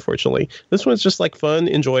that line, unfortunately. This one's just like fun,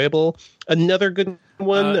 enjoyable. Another good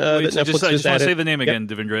one that Netflix I just want to say the name again,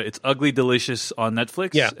 Yep. Devindra. It's Ugly Delicious on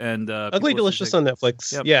Netflix. Yeah. And Ugly Delicious on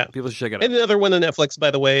Netflix. Yep, yeah. People should check it out. And another one on Netflix, by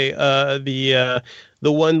the way, the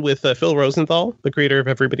one with Phil Rosenthal, the creator of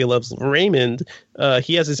Everybody Loves Raymond.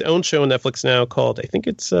 He has his own show on Netflix now called, I think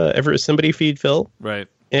it's Ever Somebody Feed Phil. Right.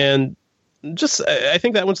 And I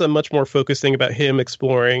think that one's a much more focused thing about him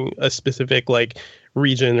exploring a specific like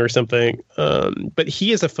region or something. But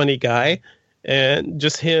he is a funny guy, and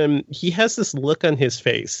just he has this look on his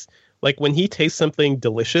face. Like when he tastes something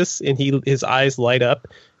delicious and his eyes light up,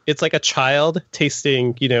 it's like a child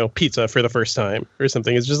tasting, pizza for the first time or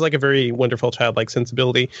something. It's just like a very wonderful childlike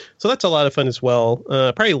sensibility. So that's a lot of fun as well.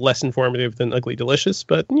 Probably less informative than Ugly Delicious,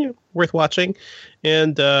 but worth watching.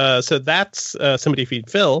 And so that's Somebody Feed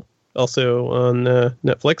Phil, also on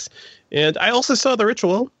Netflix. And I also saw The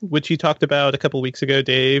Ritual, which you talked about a couple weeks ago,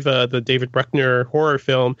 Dave, the David Bruckner horror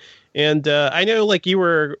film. And I know like you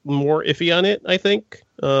were more iffy on it, I think.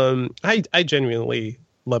 I genuinely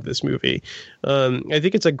love this movie. I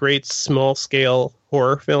think it's a great small scale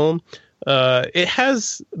horror film. It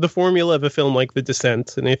has the formula of a film like The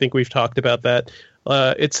Descent, and I think we've talked about that.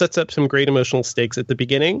 It sets up some great emotional stakes at the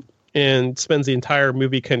beginning and spends the entire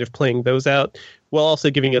movie kind of playing those out while also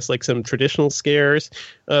giving us like some traditional scares.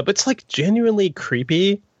 But it's like genuinely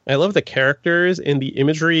creepy. I love the characters, and the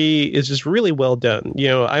imagery is just really well done.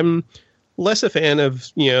 I'm less a fan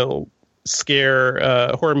of, scare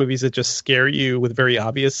horror movies that just scare you with very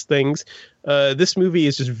obvious things. This movie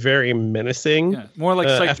is just very menacing. Yeah, more like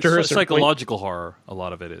psychological horror. A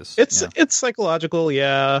lot of it is. It's psychological.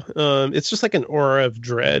 Yeah. It's just like an aura of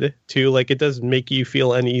dread too. Like it does make you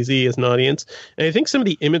feel uneasy as an audience. And I think some of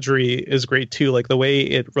the imagery is great too. Like the way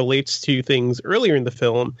it relates to things earlier in the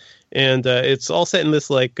film. And it's all set in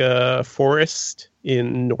this like forest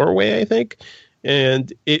in Norway, I think.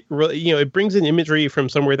 And it really, it brings in imagery from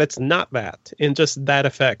somewhere that's not that. And just that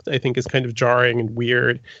effect, I think, is kind of jarring and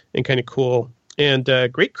weird and kind of cool. And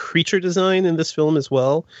great creature design in this film as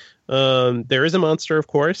well. There is a monster, of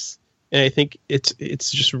course. And I think it's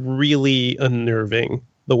just really unnerving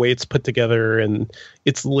the way it's put together, and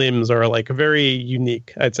its limbs are like very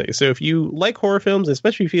unique, I'd say. So if you like horror films,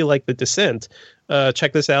 especially if you like The Descent,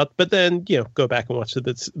 check this out. But then, go back and watch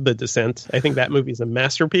The Descent. I think that movie is a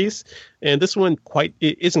masterpiece, and this one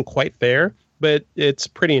isn't quite there, but it's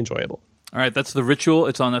pretty enjoyable. All right, that's The Ritual.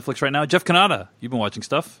 It's on Netflix right now. Jeff Kanata, you've been watching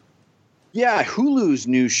stuff. Yeah, Hulu's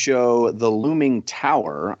new show, The Looming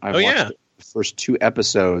Tower. I've watched the first 2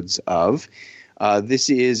 episodes of. This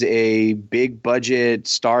is a big budget,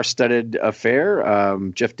 star-studded affair.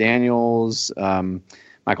 Jeff Daniels,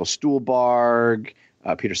 Michael Stuhlbarg,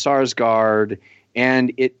 Peter Sarsgaard,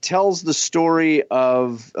 and it tells the story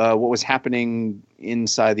of what was happening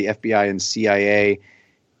inside the FBI and CIA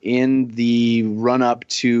in the run-up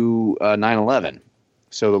to 9/11.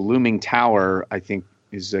 So the Looming Tower, I think,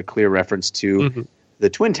 is a clear reference to the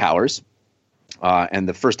Twin Towers. And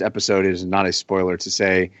the first episode is not a spoiler to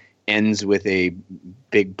say ends with a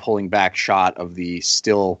big pulling back shot of the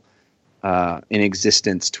still in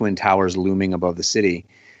existence Twin Towers looming above the city.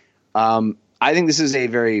 I think this is a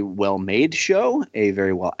very well-made show, a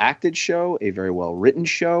very well-acted show, a very well-written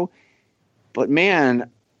show. But man,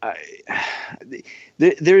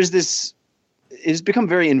 there's this. It's become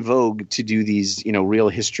very in vogue to do these, real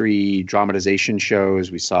history dramatization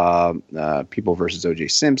shows. We saw People versus O.J.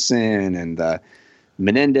 Simpson and the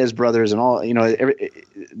Menendez brothers and all, these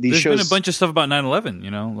There's shows. Been a bunch of stuff about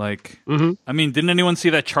 9/11, I mean, didn't anyone see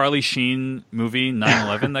that Charlie Sheen movie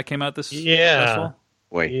 9/11 that came out this festival?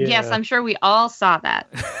 Wait. Yeah. Yes, I'm sure we all saw that.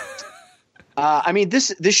 I mean,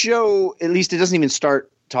 this show, at least it doesn't even start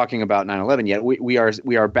talking about 9/11 yet. We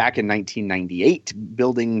are back in 1998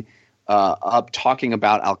 building up, talking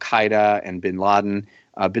about Al-Qaeda and bin Laden.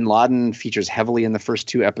 Bin Laden features heavily in the first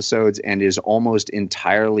 2 episodes and is almost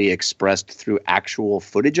entirely expressed through actual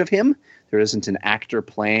footage of him. There isn't an actor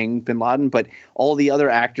playing Bin Laden, but all the other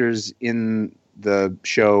actors in the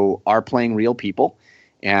show are playing real people.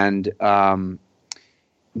 And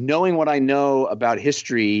knowing what I know about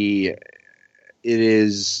history,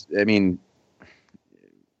 it's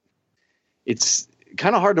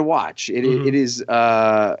kind of hard to watch. It is.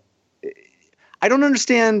 I don't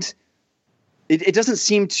understand. It doesn't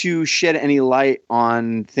seem to shed any light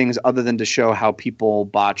on things other than to show how people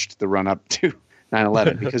botched the run up to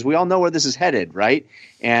 9/11, because we all know where this is headed, right?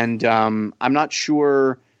 And I'm not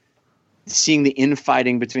sure. Seeing the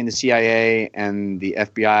infighting between the CIA and the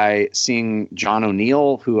FBI, seeing John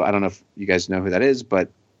O'Neill, who I don't know if you guys know who that is,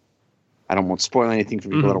 but I don't want to spoil anything for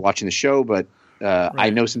people that are watching the show, but right.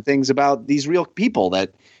 I know some things about these real people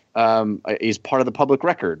that is part of the public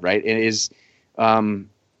record, right? It is,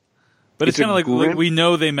 but it's kind of like we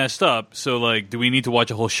know they messed up, so like, do we need to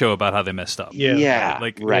watch a whole show about how they messed up? Yeah.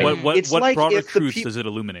 Like, right. What like broader truths does it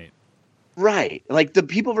illuminate? Right. Like the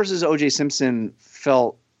People versus O.J. Simpson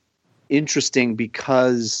felt interesting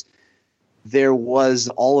because there was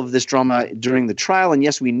all of this drama during the trial, and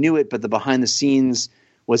yes, we knew it, but the behind the scenes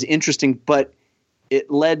was interesting, but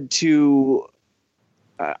it led to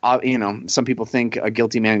some people think a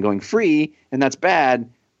guilty man going free, and that's bad,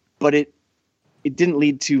 but it didn't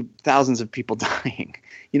lead to thousands of people dying.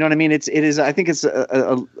 You know what I mean? It is I think it's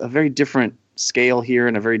a very different scale here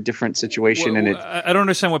and a very different situation. Well, and I don't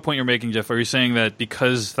understand what point you're making, Jeff. Are you saying that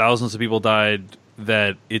because thousands of people died,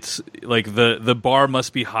 that it's like the bar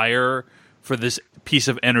must be higher for this piece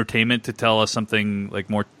of entertainment to tell us something like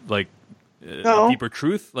more like deeper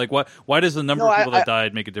truth? Like why does the number of people that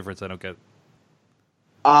died make a difference? I don't get it.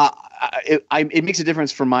 It makes a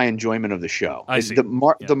difference for my enjoyment of the show. I see.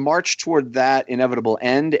 The march toward that inevitable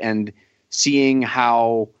end, and seeing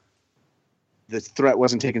how the threat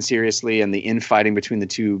wasn't taken seriously and the infighting between the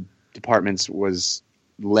two departments was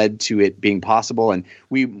led to it being possible. And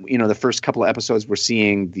we, the first couple of episodes, we're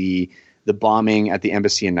seeing the bombing at the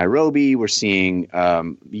embassy in Nairobi. We're seeing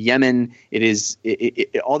Yemen. It is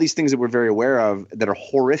all these things that we're very aware of that are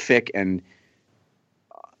horrific. And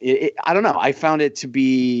I don't know. I found it to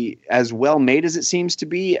be as well made as it seems to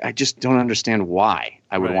be. I just don't understand why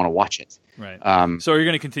I would want to watch it. Right. So are you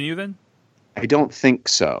going to continue then? I don't think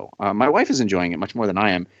so. My wife is enjoying it much more than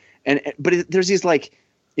I am. But there's these like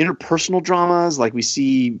interpersonal dramas, like we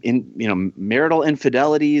see in marital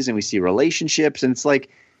infidelities, and we see relationships, and it's like,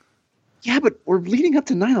 yeah, but we're leading up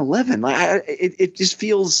to 9/11. Like it just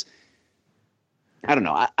feels, I don't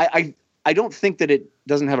know. I don't think that it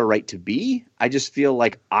doesn't have a right to be. I just feel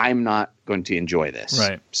like I'm not going to enjoy this.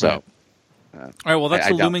 Right. So. Right. All right, well, that's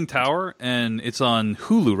The Looming Tower, and it's on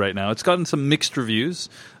Hulu right now. It's gotten some mixed reviews,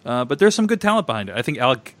 but there's some good talent behind it. I think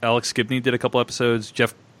Alex Gibney did a couple episodes.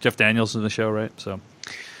 Jeff Daniels in the show, right? So,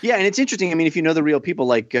 yeah, and it's interesting. I mean, if you know the real people,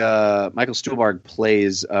 like Michael Stuhlbarg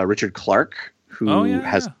plays Richard Clark, who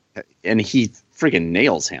has, and he freaking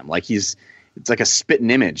nails him. Like it's like a spitting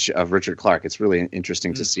image of Richard Clark. It's really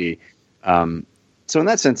interesting to see. So in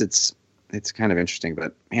that sense, it's kind of interesting,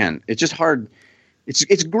 but man, it's just hard. It's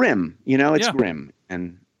grim, it's grim.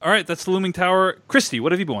 And all right, that's The Looming Tower. Christy,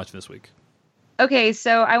 what have you been watching this week? Okay,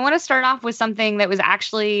 so I want to start off with something that was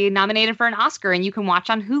actually nominated for an Oscar, and you can watch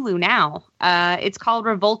on Hulu now. It's called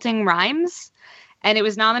Revolting Rhymes, and it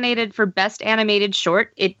was nominated for Best Animated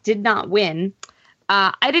Short. It did not win.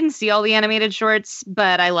 I didn't see all the animated shorts,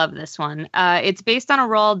 but I love this one. It's based on a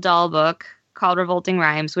Roald Dahl book called Revolting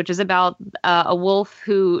Rhymes, which is about a wolf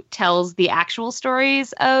who tells the actual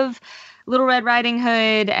stories of Little Red Riding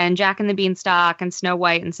Hood and Jack and the Beanstalk and Snow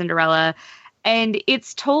White and Cinderella. And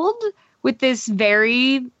it's told with this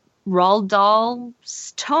very Roald Dahl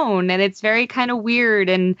tone, and it's very kind of weird.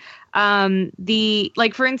 And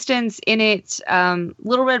for instance, in it,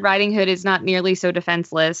 Little Red Riding Hood is not nearly so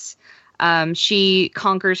defenseless. She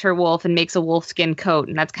conquers her wolf and makes a wolfskin coat,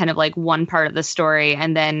 and that's kind of like one part of the story.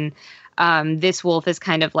 And then this wolf is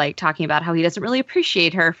kind of like talking about how he doesn't really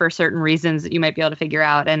appreciate her for certain reasons that you might be able to figure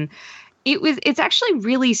out. And it's actually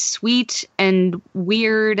really sweet and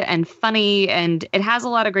weird and funny, and it has a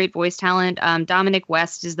lot of great voice talent. Dominic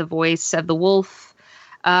West is the voice of the wolf.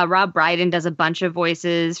 Rob Brydon does a bunch of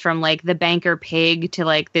voices, from like the banker pig to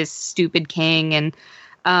like this stupid king.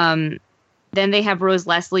 And then they have Rose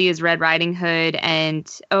Leslie as Red Riding Hood, and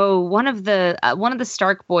one of the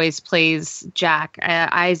Stark boys plays Jack,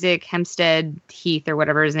 Isaac Hempstead Heath or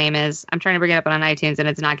whatever his name is. I'm trying to bring it up on iTunes, and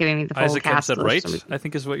it's not giving me the full Isaac cast. Hempstead Wright, I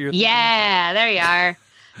think is what you're. Yeah, there you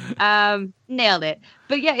are. Nailed it.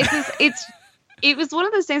 But yeah, It was one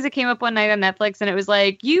of those things that came up one night on Netflix, and it was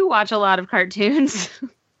like, you watch a lot of cartoons.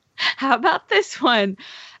 How about this one?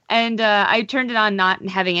 And I turned it on not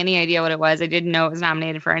having any idea what it was. I didn't know it was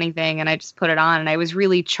nominated for anything, and I just put it on, and I was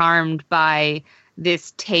really charmed by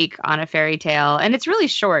this take on a fairy tale. And it's really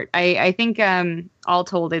short. I think all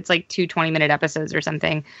told, it's like 2 20-minute episodes or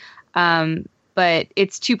something. But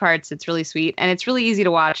it's 2 parts. It's really sweet, and it's really easy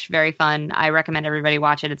to watch. Very fun. I recommend everybody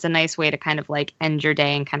watch it. It's a nice way to kind of like end your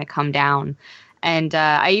day and kind of come down. And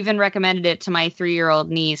I even recommended it to my 3-year-old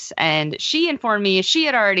niece, and she informed me she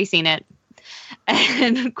had already seen it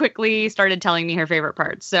and quickly started telling me her favorite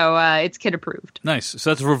parts. So it's kid approved. Nice. So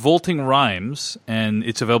that's Revolting Rhymes, and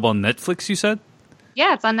it's available on Netflix, you said?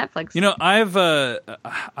 Yeah, it's on Netflix. You know,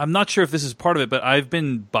 I'm not sure if this is part of it, but I've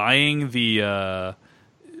been buying the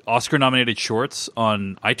Oscar-nominated shorts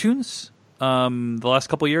on iTunes the last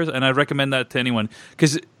couple of years, and I recommend that to anyone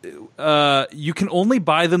because you can only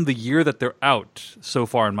buy them the year that they're out so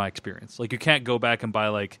far in my experience. Like, you can't go back and buy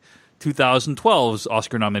like 2012's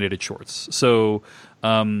Oscar-nominated shorts. So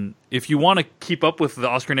if you want to keep up with the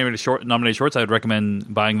Oscar-nominated shorts, I would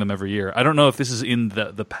recommend buying them every year. I don't know if this is in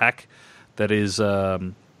the pack that is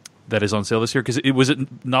on sale this year, because was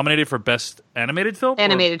it nominated for Best Animated Film?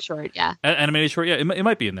 Animated short, yeah. Animated short, yeah. It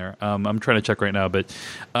might be in there. I'm trying to check right now, but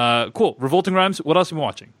cool. Revolting Rhymes. What else have you been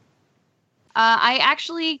watching? I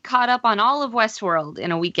actually caught up on all of Westworld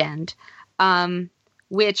in a weekend,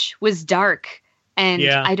 which was dark. And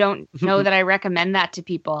I don't know that I recommend that to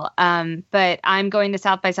people. But I'm going to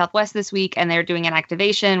South by Southwest this week, and they're doing an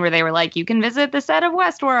activation where they were like, you can visit the set of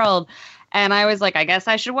Westworld. And I was like, I guess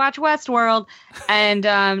I should watch Westworld. And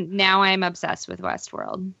now I'm obsessed with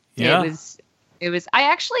Westworld. Yeah.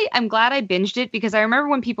 I'm glad I binged it, because I remember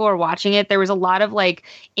when people were watching it, there was a lot of like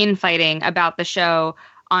infighting about the show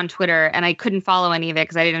on Twitter, and I couldn't follow any of it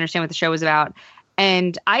because I didn't understand what the show was about.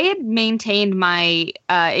 And I had maintained my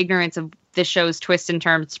ignorance of the show's twists and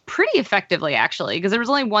turns pretty effectively, actually, because there was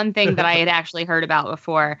only one thing that I had actually heard about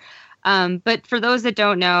before. But for those that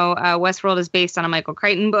don't know, Westworld is based on a Michael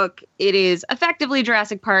Crichton book. It is effectively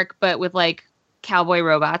Jurassic Park, but with like cowboy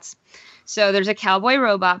robots. So there's a cowboy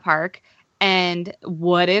robot park. And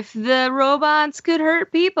what if the robots could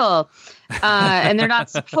hurt people? And they're not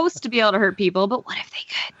supposed to be able to hurt people, but what if they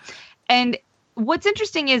could? And what's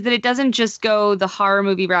interesting is that it doesn't just go the horror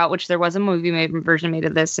movie route, which there was a version made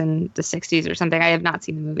of this in the 60s or something. I have not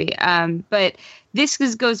seen the movie. But this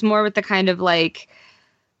goes more with the kind of like,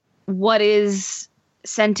 what is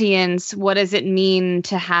sentience? What does it mean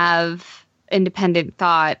to have independent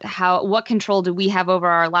thought? What control do we have over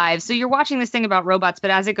our lives? So you're watching this thing about robots,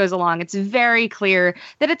 but as it goes along, it's very clear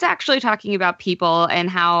that it's actually talking about people and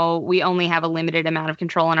how we only have a limited amount of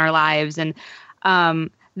control in our lives. And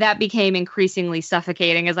that became increasingly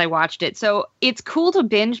suffocating as I watched it. So it's cool to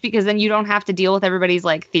binge, because then you don't have to deal with everybody's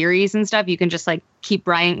like theories and stuff. You can just like keep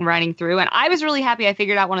writing through. And I was really happy I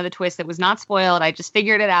figured out one of the twists that was not spoiled. I just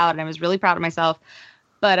figured it out, and I was really proud of myself.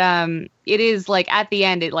 But it is like at the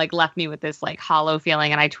end, it like left me with this like hollow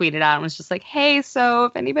feeling, and I tweeted out and was just like, hey, so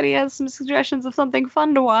if anybody has some suggestions of something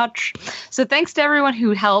fun to watch. So thanks to everyone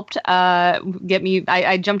who helped get me.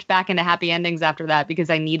 I jumped back into happy endings after that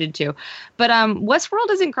because I needed to. But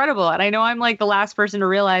Westworld is incredible. And I know I'm like the last person to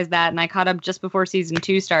realize that. And I caught up just before season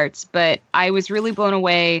 2 starts. But I was really blown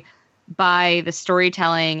away by the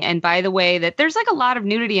storytelling and by the way that there's like a lot of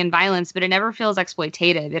nudity and violence, but it never feels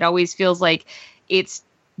exploitative. It always feels like it's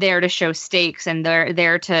there to show stakes, and they're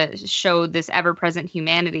there to show this ever-present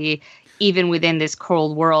humanity, even within this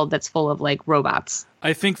cold world that's full of like robots.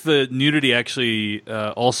 I think the nudity actually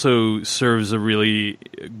also serves a really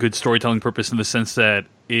good storytelling purpose, in the sense that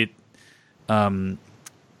it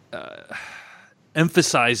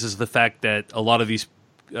emphasizes the fact that a lot of these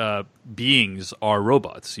beings are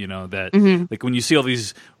robots. You know, that like when you see all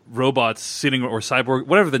these robots sitting, or cyborg,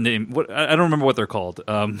 whatever the name, I don't remember what they're called,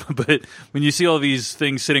 but when you see all these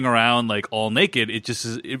things sitting around like all naked, it just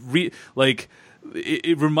is,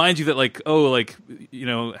 it reminds you that like, oh, like, you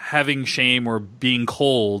know, having shame or being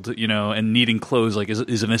cold, you know, and needing clothes like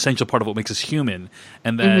is an essential part of what makes us human,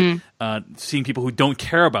 and that seeing people who don't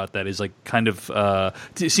care about that is like kind of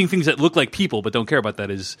seeing things that look like people but don't care about that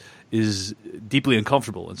is deeply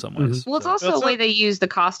uncomfortable in some ways. Well, it's also a way they use the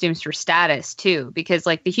costumes for status too, because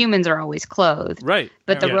like the humans are always clothed, right?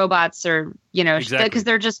 But the robots are, you know, because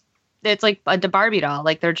they're just, it's like a Barbie doll,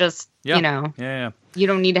 like they're just, you know, you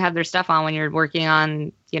don't need to have their stuff on when you're working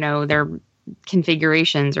on, you know, their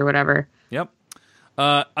configurations or whatever. Yep.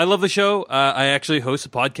 I love the show. I actually host a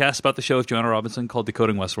podcast about the show with Joanna Robinson called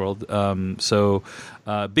Decoding Westworld. So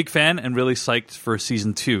big fan and really psyched for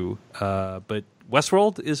season 2. But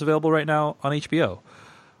Westworld is available right now on HBO.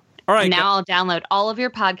 All right. And now I'll download all of your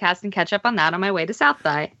podcasts and catch up on that on my way to South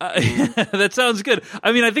by. That sounds good.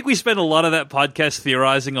 I mean, I think we spent a lot of that podcast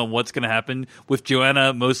theorizing on what's going to happen, with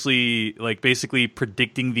Joanna mostly like basically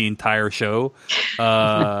predicting the entire show.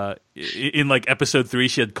 In like episode 3,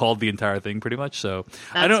 she had called the entire thing pretty much. So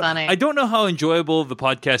That's funny. I don't know how enjoyable the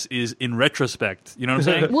podcast is in retrospect. You know what I'm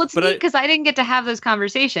saying? Well, it's neat because I didn't get to have those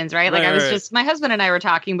conversations, right? Like I was just, my husband and I were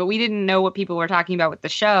talking, but we didn't know what people were talking about with the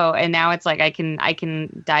show. And now it's like I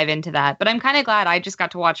can dive into that. But I'm kind of glad I just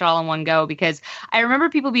got to watch it all in one go, because I remember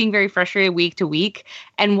people being very frustrated week to week.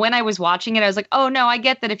 And when I was watching it, I was like, oh no, I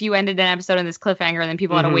get that if you ended an episode on this cliffhanger and then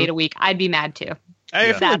people had to wait a week, I'd be mad too.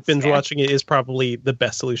 I feel like binge watching it is probably the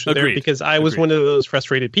best solution there, because I was one of those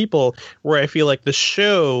frustrated people where I feel like the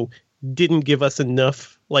show didn't give us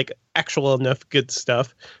enough, like enough good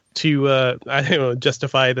stuff to I don't know,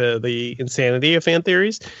 justify the insanity of fan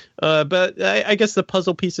theories. But I guess the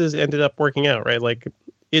puzzle pieces ended up working out, right? Like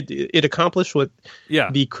it accomplished what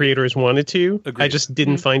the creators wanted to. Agreed. I just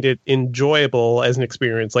didn't find it enjoyable as an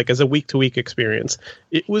experience, like as a week-to-week experience.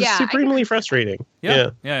 It was supremely frustrating.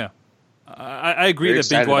 Yeah. I agree that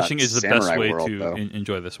binge watching is the best way to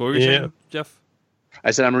enjoy this. What were you saying, Jeff?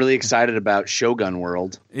 I said I'm really excited about Shogun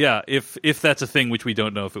World. Yeah, if that's a thing, which we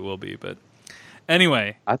don't know if it will be, but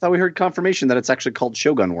anyway. I thought we heard confirmation that it's actually called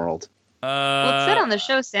Shogun World. Well, it said on the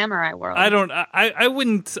show Samurai World. I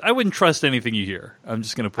wouldn't trust anything you hear. I'm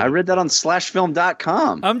just gonna put. I read that on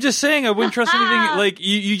slashfilm.com. I'm just saying I wouldn't trust anything. Like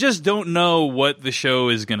you just don't know what the show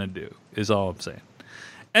is gonna do. Is all I'm saying.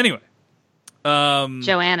 Anyway.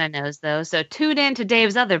 Joanna knows though, so tune in to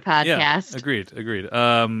Dave's other podcast. Yeah, agreed.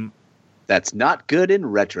 That's not good in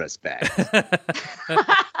retrospect.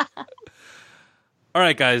 All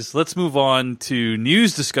right, guys, let's move on to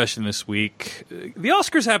news discussion this week. The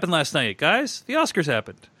Oscars happened last night, guys. The Oscars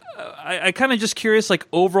happened. I kind of just curious, like,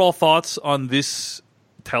 overall thoughts on this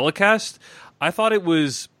telecast. I thought it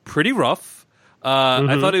was pretty rough.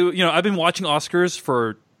 I thought I've been watching Oscars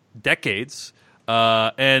for decades.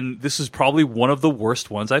 And this is probably one of the worst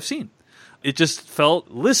ones I've seen. It just felt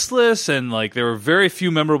listless, and like there were very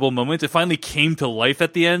few memorable moments. It finally came to life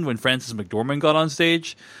at the end when Frances McDormand got on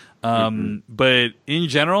stage. But in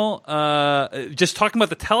general, just talking about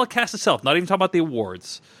the telecast itself, not even talking about the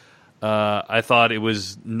awards, I thought it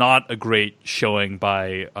was not a great showing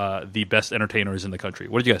by the best entertainers in the country.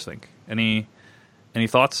 What did you guys think? Any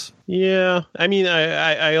thoughts? Yeah, I mean,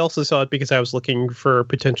 I also saw it because I was looking for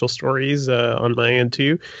potential stories on my end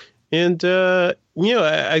too, and I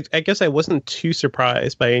guess I wasn't too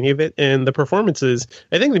surprised by any of it. And the performances,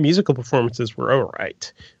 I think the musical performances were all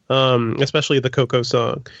right, especially the Coco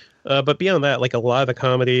song. But beyond that, like a lot of the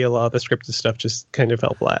comedy, a lot of the scripted stuff just kind of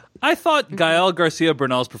fell flat. I thought Gael Garcia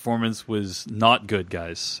Bernal's performance was not good,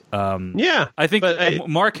 guys. I think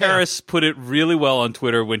Mark Harris put it really well on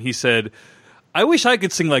Twitter when he said, I wish I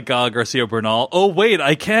could sing like Gael Garcia Bernal. Oh, wait,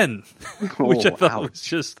 I can. Which I thought was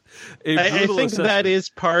just a brutal I think assessment. that is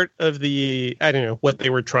part of the, I don't know, what they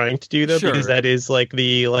were trying to do, though, because that is like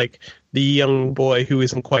the young boy who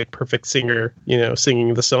isn't quite perfect singer,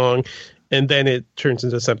 singing the song. And then it turns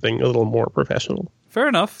into something a little more professional. Fair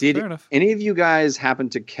enough. Did Fair enough. Any of you guys happen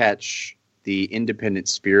to catch the Independent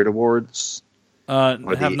Spirit Awards? Have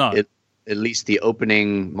not. At least the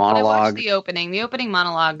opening monologue. I watched the opening. The opening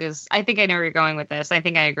monologue is, I think I know where you're going with this. I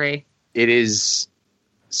think I agree. It is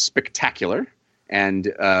spectacular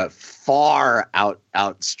and far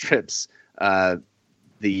outstrips anything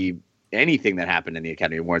that happened in the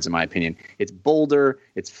Academy Awards, in my opinion. It's bolder,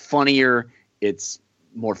 it's funnier, it's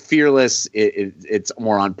more fearless, it's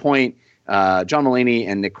more on point. John Mulaney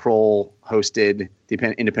and Nick Kroll hosted the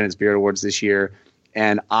Independent Spirit Awards this year.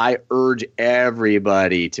 And I urge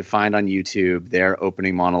everybody to find on YouTube their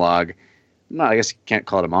opening monologue. I guess you can't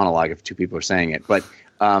call it a monologue if two people are saying it, but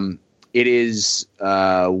it is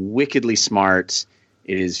wickedly smart.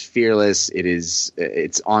 It is fearless.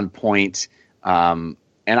 It's on point. And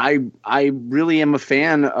I really am a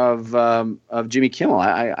fan of Jimmy Kimmel.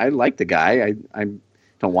 I like the guy. I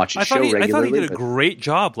don't watch his show regularly. I thought he did a great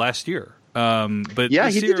job last year. But yeah,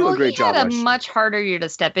 he did do a great job. He had a much harder year to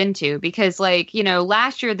step into because,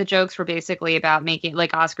 last year the jokes were basically about making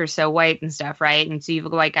Oscar's so white and stuff, right? And so you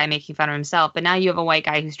have a white guy making fun of himself, but now you have a white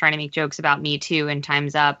guy who's trying to make jokes about Me Too and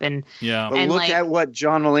Time's Up, and But look at what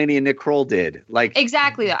John Mulaney and Nick Kroll did.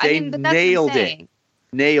 Exactly, they nailed it.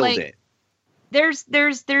 Nailed it. There's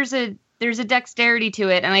a dexterity to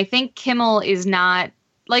it, and I think Kimmel is not.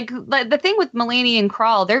 The thing with Mulaney and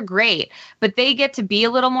Kroll, they're great, but they get to be a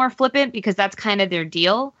little more flippant because that's kind of their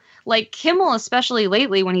deal. Kimmel, especially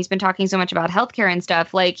lately when he's been talking so much about healthcare and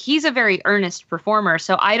stuff, he's a very earnest performer.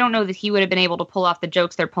 So I don't know that he would have been able to pull off the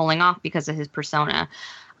jokes they're pulling off because of his persona.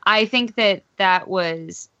 I think that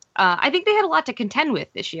was I think they had a lot to contend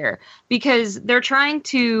with this year because they're trying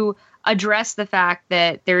to address the fact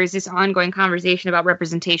that there is this ongoing conversation about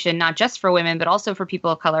representation, not just for women, but also for people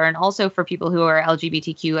of color and also for people who are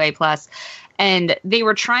LGBTQA+. And they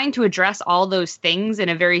were trying to address all those things in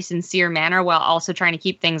a very sincere manner while also trying to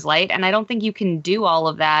keep things light. And I don't think you can do all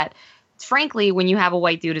of that, frankly, when you have a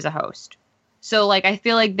white dude as a host. So, like, I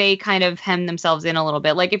feel like they kind of hem themselves in a little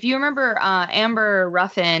bit. Like, if you remember Amber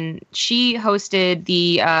Ruffin, she hosted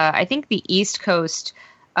the, I think, the East Coast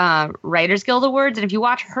Writers Guild Awards. And if you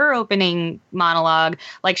watch her opening monologue,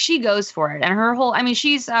 like, she goes for it. And her whole, I mean,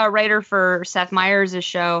 she's a writer for Seth Meyers'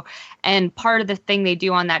 show. And part of the thing they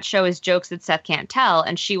do on that show is jokes that Seth can't tell.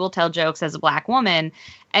 And she will tell jokes as a Black woman.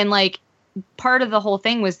 And, like, part of the whole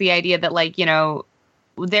thing was the idea that, like, you know,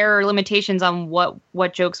 there are limitations on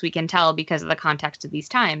what jokes we can tell because of the context of these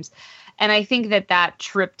times. And I think that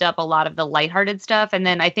tripped up a lot of the lighthearted stuff. And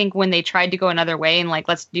then I think when they tried to go another way and like,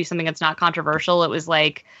 let's do something that's not controversial, it was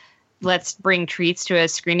like, let's bring treats to a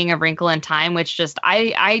screening of Wrinkle in Time, which just,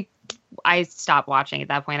 I stopped watching at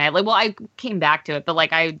that point. I came back to it, but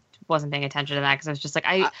like, I wasn't paying attention to that because I was just like,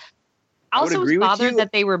 I also was bothered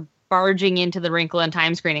that they were barging into the Wrinkle in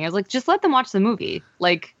Time screening. I was like, just let them watch the movie.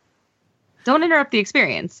 Like, don't interrupt the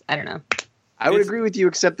experience. I don't know. I would agree with you,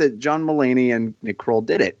 except that John Mulaney and Nick Kroll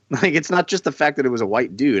did it. Like, it's not just the fact that it was a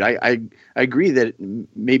white dude. I agree that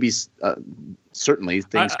maybe certainly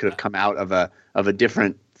things could have come out of a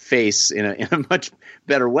different face in a much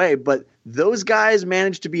better way. But those guys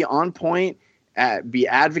managed to be on point, be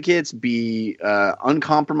advocates, be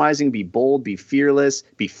uncompromising, be bold, be fearless,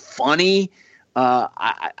 be funny.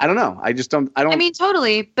 I don't know. I mean,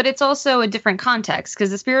 totally, but it's also a different context because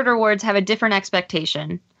the Spirit Awards have a different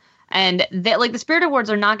expectation, and the Spirit Awards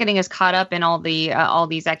are not getting as caught up in all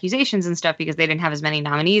these accusations and stuff because they didn't have as many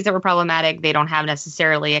nominees that were problematic. They don't have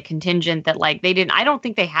necessarily a contingent that like they didn't. I don't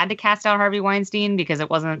think they had to cast out Harvey Weinstein because it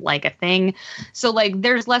wasn't like a thing. So like,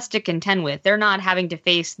 there's less to contend with. They're not having to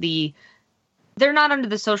face they're not under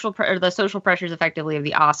the social pressures effectively of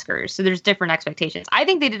the Oscars. So there's different expectations. I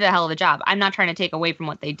think they did a hell of a job. I'm not trying to take away from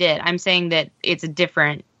what they did. I'm saying that it's a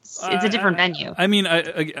different venue. I mean,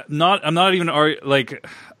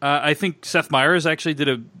 I think Seth Meyers actually did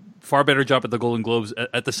a far better job at the Golden Globes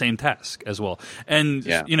at the same task as well. And,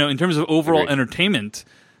 you know, in terms of overall entertainment,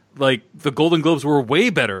 like the Golden Globes were way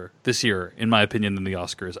better this year, in my opinion, than the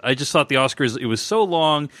Oscars. I just thought the Oscars, it was so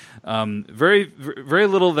long. Very, very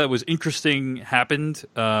little that was interesting happened.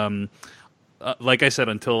 Like I said,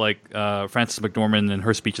 until like Frances McDormand and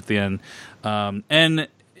her speech at the end. And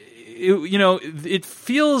it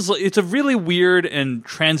feels it's a really weird and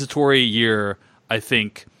transitory year, I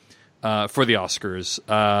think, for the Oscars.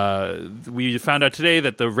 We found out today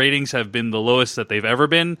that the ratings have been the lowest that they've ever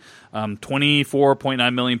been.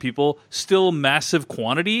 24.9 million people. Still massive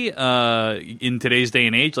quantity in today's day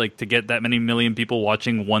and age, like to get that many million people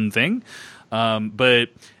watching one thing. But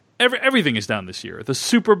everything is down this year. The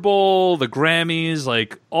Super Bowl, the Grammys,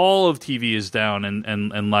 like all of TV is down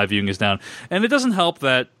and live viewing is down. And it doesn't help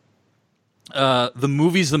that the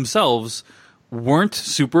movies themselves weren't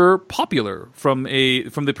super popular from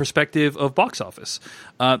the perspective of box office.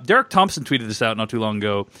 Derek Thompson tweeted this out not too long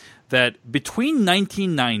ago that between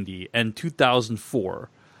 1990 and 2004,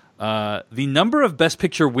 the number of Best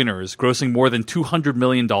Picture winners grossing more than $200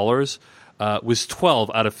 million was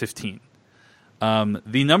 12 out of 15.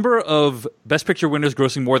 The number of Best Picture winners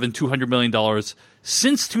grossing more than $200 million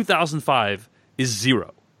since 2005 is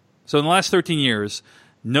 0. So in the last 13 years,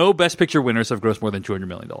 no Best Picture winners have grossed more than $200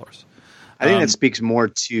 million. I think that speaks more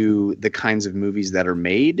to the kinds of movies that are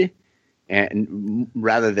made, and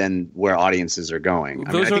rather than where audiences are going.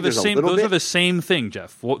 Those are the same thing,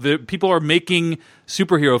 Jeff. People are making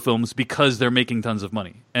superhero films because they're making tons of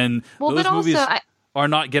money, and those movies are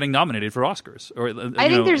not getting nominated for Oscars or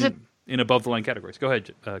in above the line categories. Go ahead,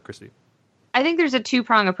 Christy. I think there's a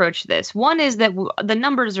two-prong approach to this. One is that the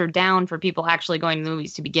numbers are down for people actually going to the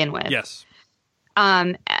movies to begin with. Yes.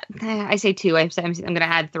 I say two. I'm going to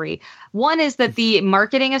add three. One is that the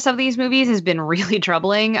marketing of some of these movies has been really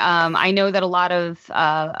troubling. I know that a lot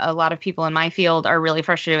of people in my field are really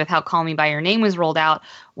frustrated with how Call Me by Your Name was rolled out,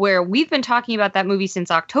 where we've been talking about that movie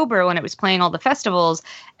since October when it was playing all the festivals,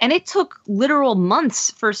 and it took literal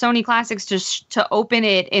months for Sony Classics to open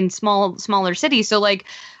it in smaller cities. So like,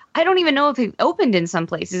 I don't even know if it opened in some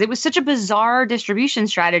places. It was such a bizarre distribution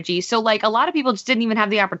strategy. So like, a lot of people just didn't even have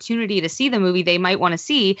the opportunity to see the movie they might want to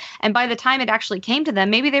see. And by the time it actually came to them,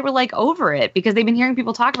 maybe they were like over it because they've been hearing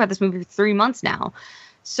people talk about this movie for 3 months now.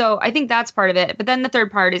 So I think that's part of it. But then the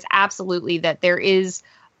third part is absolutely that there is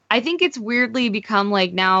I think it's weirdly become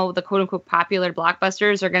like now the quote unquote popular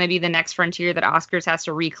blockbusters are going to be the next frontier that Oscars has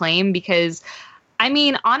to reclaim because, I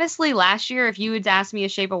mean, honestly, last year, if you had asked me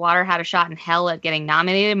if Shape of Water had a shot in hell at getting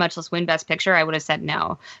nominated, much less win Best Picture, I would have said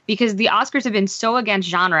no. Because the Oscars have been so against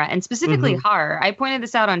genre, and specifically horror. I pointed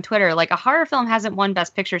this out on Twitter. Like, a horror film hasn't won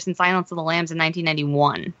Best Picture since Silence of the Lambs in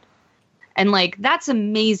 1991. And, like, that's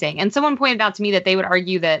amazing. And someone pointed out to me that they would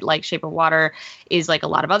argue that, like, Shape of Water is, like, a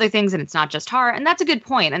lot of other things and it's not just horror. And that's a good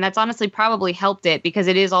point. And that's honestly probably helped it because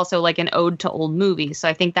it is also, like, an ode to old movies. So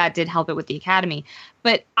I think that did help it with the Academy.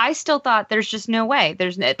 But I still thought there's just no way.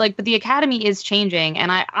 But the Academy is changing. And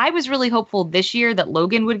I was really hopeful this year that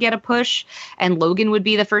Logan would get a push and Logan would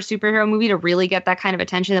be the first superhero movie to really get that kind of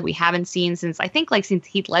attention that we haven't seen since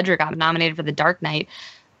Heath Ledger got nominated for The Dark Knight.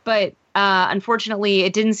 But unfortunately,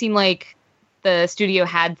 it didn't seem like the studio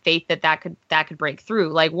had faith that could break through.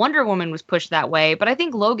 Like Wonder Woman was pushed that way, but I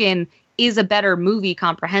think Logan is a better movie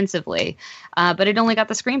comprehensively. But it only got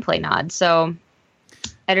the screenplay nod, so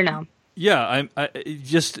I don't know. Yeah, I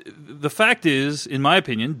just the fact is, in my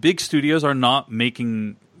opinion, big studios are not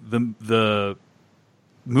making the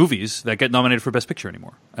movies that get nominated for Best Picture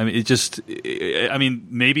anymore. I mean,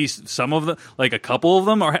 maybe some of them, like a couple of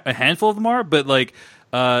them, or a handful of them are, but like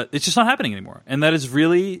it's just not happening anymore, and that is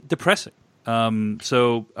really depressing.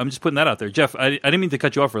 So I'm just putting that out there. Jeff, I didn't mean to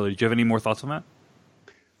cut you off earlier. Do you have any more thoughts on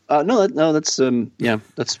that? No, that's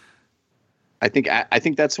that's. I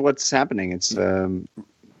think that's what's happening. It's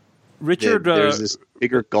Richard. There's this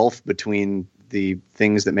bigger gulf between the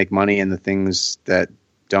things that make money and the things that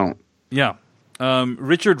don't. Yeah.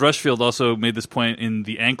 Richard Rushfield also made this point in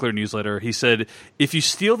the Ankler newsletter. He said, if you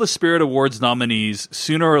steal the Spirit Awards nominees,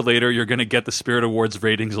 sooner or later you're going to get the Spirit Awards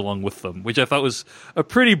ratings along with them, which I thought was a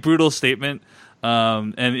pretty brutal statement.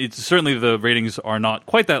 And it's certainly the ratings are not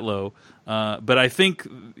quite that low. But I think,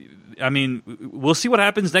 we'll see what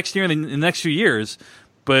happens next year and in the next few years.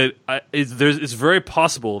 But it's very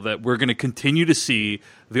possible that we're going to continue to see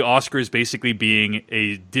the Oscars basically being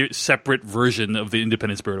a separate version of the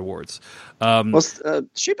Independent Spirit Awards.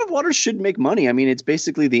 Shape of Water should make money. I mean, it's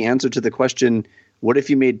basically the answer to the question, what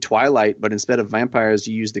if you made Twilight, but instead of vampires,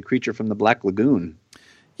 you used the creature from the Black Lagoon?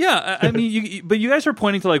 Yeah, I mean, but you guys are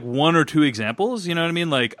pointing to like one or two examples. You know what I mean?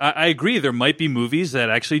 Like, I agree. There might be movies that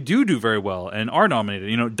actually do very well and are nominated.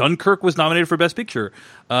 You know, Dunkirk was nominated for Best Picture.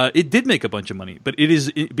 It did make a bunch of money, but it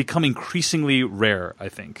is become increasingly rare, I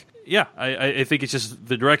think. Yeah, I think it's just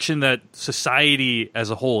the direction that society as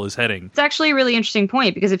a whole is heading. It's actually a really interesting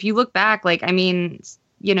point because if you look back, like, I mean,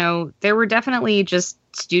 you know, there were definitely just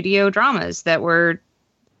studio dramas that were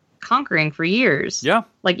conquering for years. Yeah.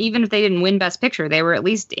 Like, even if they didn't win Best Picture, they were at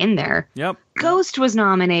least in there. Yep. Ghost was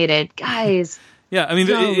nominated, guys. Yeah, I mean,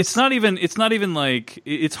 it's not even like,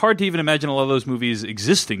 it's hard to even imagine a lot of those movies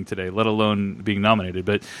existing today, let alone being nominated.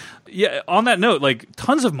 But yeah, on that note, like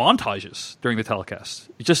tons of montages during the telecast.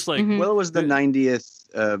 Just like, well, it was the 90th.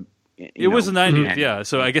 It was the 90th, yeah.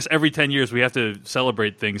 So I guess every 10 years we have to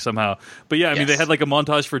celebrate things somehow. But yeah, I mean, they had like a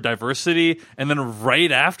montage for diversity, and then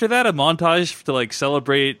right after that, a montage to like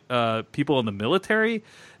celebrate people in the military.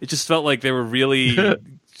 It just felt like they were really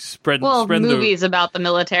spread movies about the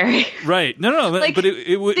military. Right. No, like, but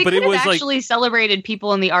it was actually like, celebrated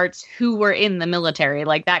people in the arts who were in the military.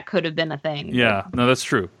 Like that could have been a thing. Yeah, no, that's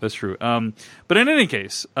true. That's true. But in any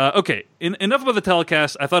case, okay, enough about the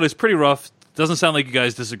telecast. I thought it was pretty rough. Doesn't sound like you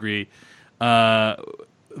guys disagree.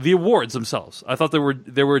 The awards themselves, I thought there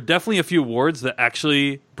were definitely a few awards that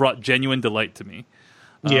actually brought genuine delight to me.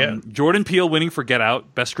 Jordan Peele winning for Get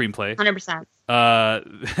Out, Best Screenplay. 100%.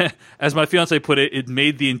 As my fiance put it, it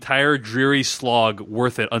made the entire dreary slog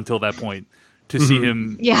worth it until that point to see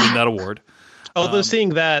him win that award. Although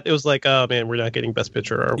seeing that, it was like, oh man, we're not getting Best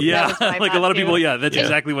Picture, are we? Yeah, like a lot of people. Yeah, that's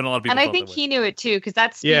exactly when a lot of people. And I think he knew it too because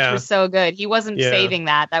that speech was so good. He wasn't saving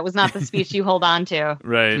that. That was not the speech you hold on to.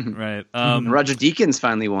 Right. Roger Deakins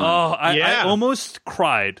finally won. Oh, I almost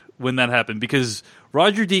cried when that happened because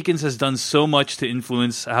Roger Deakins has done so much to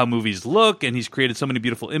influence how movies look, and he's created so many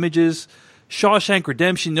beautiful images. Shawshank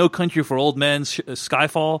Redemption, No Country for Old Men,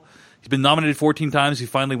 Skyfall. He's been nominated 14 times. He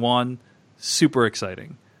finally won. Super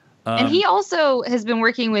exciting. And he also has been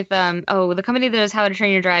working with the company that does How to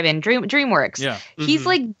Train Your Dragon, DreamWorks. Yeah. He's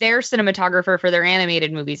like their cinematographer for their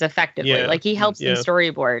animated movies, effectively. Yeah. Like he helps them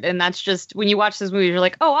storyboard, and that's just when you watch those movies, you're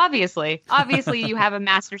like, oh, obviously, you have a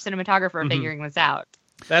master cinematographer figuring this out.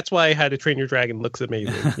 That's why How to Train Your Dragon looks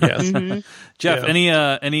amazing. Yes. Jeff,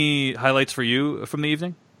 any highlights for you from the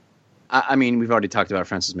evening? I mean, we've already talked about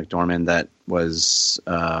Frances McDormand. That was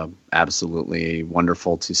absolutely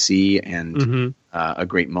wonderful to see, and a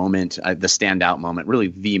great moment, the standout moment, really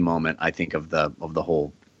the moment I think of the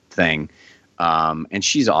whole thing. And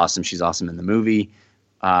she's awesome. She's awesome in the movie.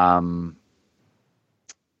 I mean,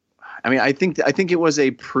 I think it was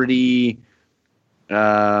a pretty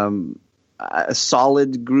a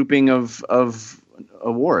solid grouping of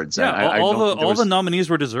awards. Yeah, all the nominees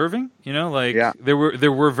were deserving. You know, like there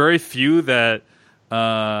were very few that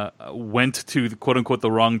went to the, quote unquote,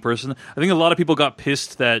 the wrong person. I think a lot of people got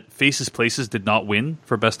pissed that Faces Places did not win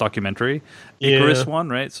for best documentary. Icarus won,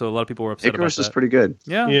 right? So a lot of people were upset. Icarus about that. was pretty good.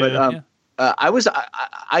 Yeah.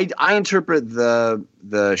 I interpret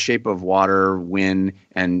the Shape of Water win,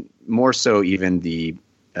 and more so even the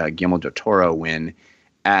Guillermo del Toro win,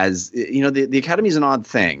 as the Academy is an odd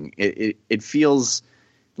thing. It feels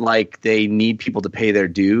like they need people to pay their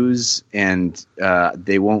dues, and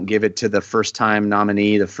they won't give it to the first time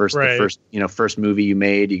nominee, the first movie you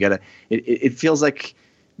made. You gotta. It feels like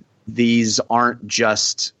these aren't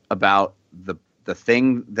just about the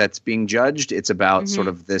thing that's being judged. It's about sort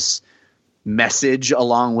of this message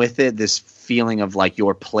along with it, this feeling of like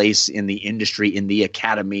your place in the industry, in the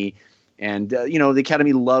Academy. And the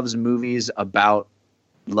Academy loves movies about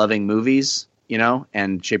loving movies,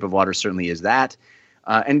 and Shape of Water certainly is that.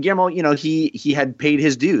 And Guillermo, he had paid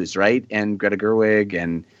his dues, right? And Greta Gerwig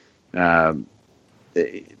and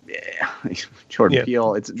Jordan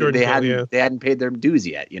Peele. They hadn't paid their dues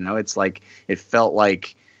yet. It's like it felt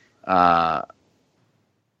like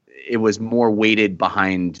it was more weighted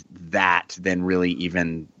behind that than really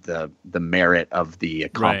even the merit of the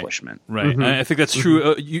accomplishment. Right. Mm-hmm. I think that's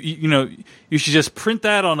true. You should just print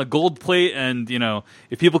that on a gold plate, and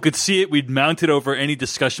if people could see it, we'd mount it over any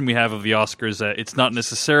discussion we have of the Oscars. It's not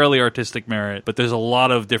necessarily artistic merit, but there's a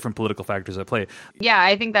lot of different political factors at play. Yeah,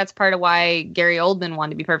 I think that's part of why Gary Oldman won,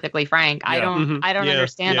 to be perfectly frank. Yeah. I don't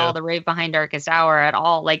understand all the rave behind Darkest Hour at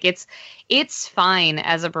all. Like it's fine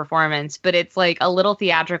as a performance, but it's like a little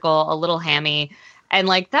theatrical, a little hammy. And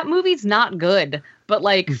like that movie's not good, but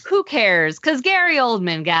like who cares? Because Gary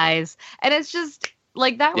Oldman, guys. And it's just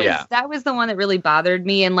like that was the one that really bothered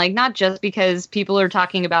me. And like not just because people are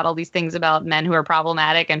talking about all these things about men who are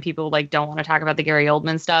problematic and people like don't want to talk about the Gary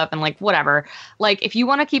Oldman stuff and like whatever. Like if you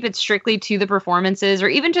want to keep it strictly to the performances or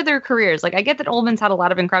even to their careers, like I get that Oldman's had a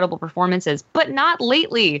lot of incredible performances, but not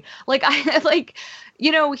lately. Like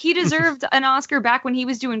he deserved an Oscar back when he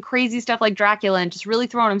was doing crazy stuff like Dracula and just really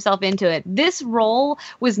throwing himself into it. This role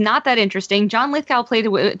was not that interesting. John Lithgow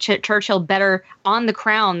played Churchill better on The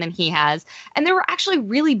Crown than he has. And there were actually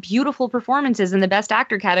really beautiful performances in the Best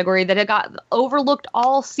Actor category that had got overlooked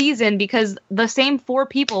all season because the same 4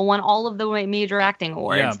 people won all of the major acting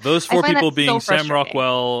awards. Yeah, those 4 people being Sam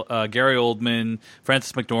Rockwell, Gary Oldman,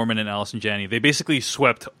 Frances McDormand, and Allison Janney. They basically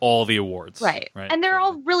swept all the awards. Right. And they're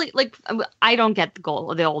all really, like, I don't get the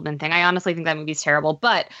Oldman thing. I honestly think that movie's terrible.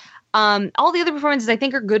 But all the other performances I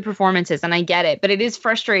think are good performances, and I get it. But it is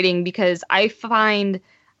frustrating because I find,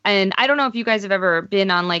 and I don't know if you guys have ever been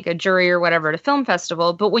on like a jury or whatever at a film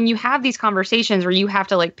festival, but when you have these conversations where you have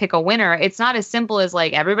to like pick a winner, it's not as simple as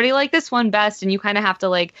like everybody liked this one best, and you kind of have to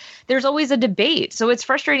like, there's always a debate. So it's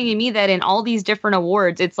frustrating to me that in all these different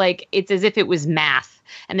awards, it's like, it's as if it was math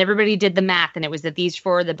and everybody did the math and it was that these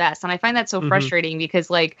 4 are the best. And I find that so frustrating because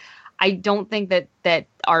like, I don't think that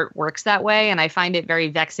art works that way, and I find it very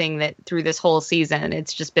vexing that through this whole season,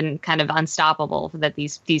 it's just been kind of unstoppable that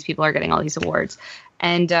these people are getting all these awards.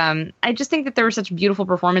 And I just think that there were such beautiful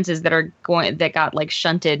performances that got like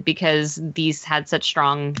shunted because these had such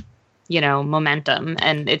strong, momentum,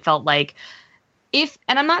 and it felt like and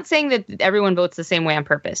I'm not saying that everyone votes the same way on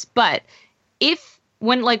purpose, but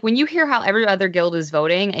when you hear how every other guild is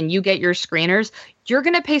voting and you get your screeners, you're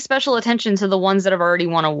going to pay special attention to the ones that have already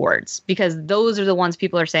won awards because those are the ones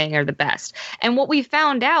people are saying are the best. And what we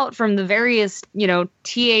found out from the various,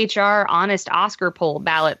 THR honest Oscar poll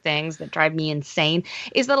ballot things that drive me insane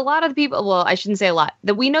is that a lot of the people, well, I shouldn't say a lot,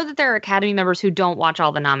 that we know that there are Academy members who don't watch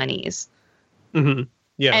all the nominees. Mm-hmm.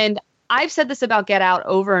 Yeah. And I've said this about Get Out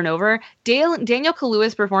over and over. Daniel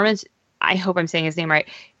Kaluuya's performance, I hope I'm saying his name right,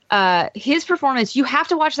 his performance, you have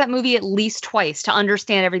to watch that movie at least twice to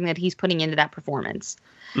understand everything that he's putting into that performance.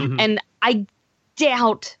 Mm-hmm. And I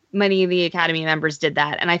doubt many of the Academy members did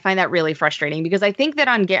that. And I find that really frustrating because I think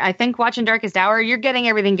that watching Darkest Hour, you're getting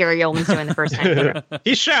everything Gary Oldman's doing the first time through.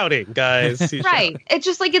 He's shouting, guys. He's right. Shouting. It's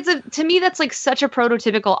just like, to me, that's like such a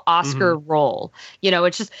prototypical Oscar role.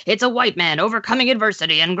 It's a white man overcoming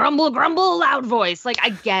adversity and grumble, loud voice. Like, I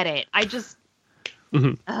get it. I just,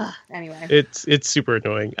 anyway, it's super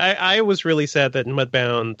annoying. I was really sad that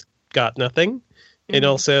Mudbound got nothing, and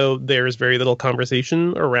also there's very little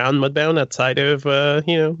conversation around Mudbound outside of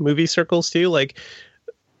movie circles too. Like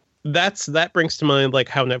that brings to mind like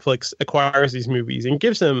how Netflix acquires these movies and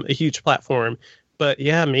gives them a huge platform, but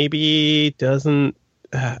yeah, maybe doesn't.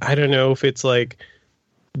 I don't know if it's like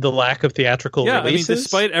the lack of theatrical releases. I mean,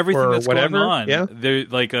 despite everything that's going on, there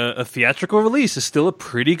like a theatrical release is still a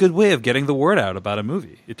pretty good way of getting the word out about a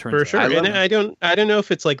movie. It turns for sure. out. And I don't know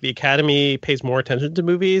if it's like the Academy pays more attention to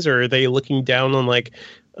movies, or are they looking down on like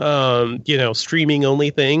streaming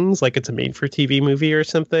only things, like it's a made for TV movie or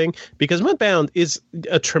something. Because Mudbound is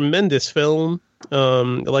a tremendous film.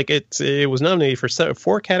 It was nominated for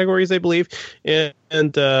 4 categories, I believe, and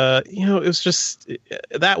it was just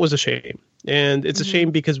that was a shame. And it's a shame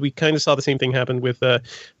because we kind of saw the same thing happen with Beast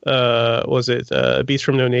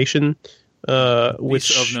from No Nation, Beast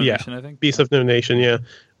of No Nation, I think. Beast of No Nation, yeah,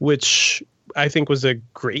 which I think was a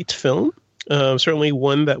great film. Certainly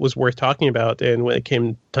one that was worth talking about. And when it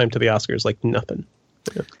came time to the Oscars, like nothing.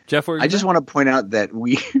 Yeah. Jeff, I just want to point out that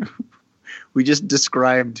we just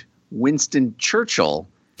described Winston Churchill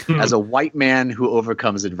as a white man who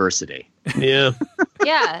overcomes adversity. Yeah.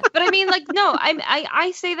 Yeah. But I mean, like, no,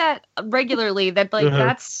 I say that regularly, that like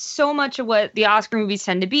that's so much of what the Oscar movies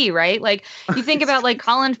tend to be, right? Like you think about like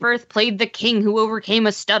Colin Firth played the king who overcame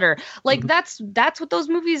a stutter. Like that's what those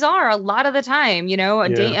movies are a lot of the time,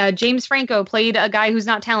 James Franco played a guy who's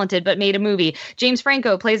not talented but made a movie. James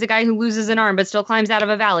Franco plays a guy who loses an arm but still climbs out of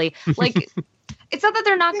a valley. Like it's not that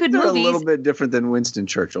they're not good movies. A little bit different than Winston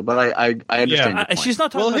Churchill, but I understand. Yeah. She's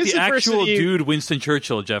not talking about the actual dude Winston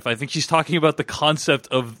Churchill, Jeff. I think she's talking about the concept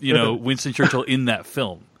of Winston Churchill in that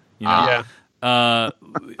film. Like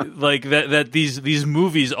that these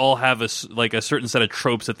movies all have a certain set of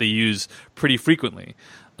tropes that they use pretty frequently.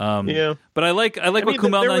 But I like what Kumail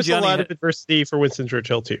Nanjiani. There was a lot of adversity for Winston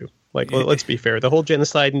Churchill too. Like, let's be fair. The whole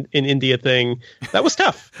genocide in India thing, that was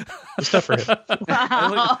tough. It was tough for him.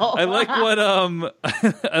 I like what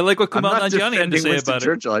Kumail Nanjiani had to say Winston about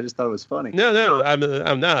Churchill. I just thought it was funny. No,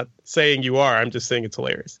 I'm not saying you are. I'm just saying it's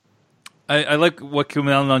hilarious. I like what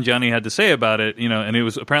Kumail Nanjiani had to say about it, and it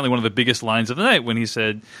was apparently one of the biggest lines of the night when he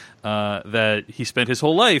said that he spent his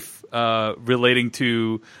whole life relating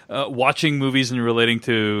to watching movies and relating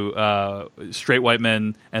to straight white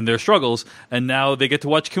men and their struggles, and now they get to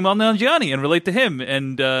watch Kumail Nanjiani and relate to him,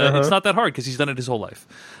 and it's not that hard because he's done it his whole life.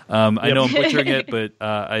 I know I'm butchering it, but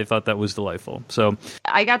I thought that was delightful. So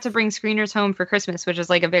I got to bring screeners home for Christmas, which is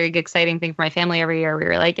like a very exciting thing for my family every year. We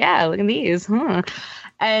were like, yeah, look at these.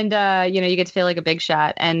 And, you get to feel like a big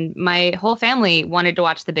shot. And my whole family wanted to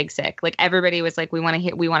watch The Big Sick. Like everybody was like, we want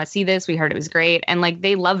to see this. We heard it was great. And like,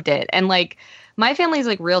 they loved it. And like, my family's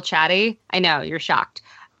like real chatty. I know you're shocked.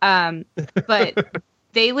 But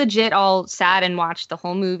they legit all sat and watched the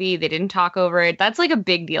whole movie. They didn't talk over it. That's like a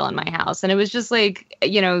big deal in my house. And it was just like,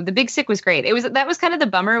 The Big Sick was great. That was kind of the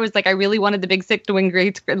bummer. It was like, I really wanted The Big Sick to win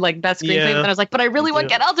best screenplay. Yeah. And I was like, but I really want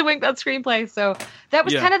Get Out to win best screenplay. So that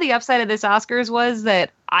was kind of the upside of this Oscars, was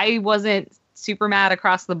that I wasn't super mad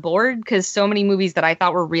across the board because so many movies that I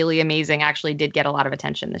thought were really amazing actually did get a lot of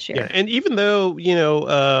attention this year. Yeah, and even though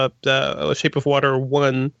Shape of Water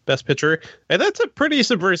won Best Picture, that's a pretty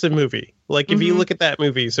subversive movie. Like if you look at that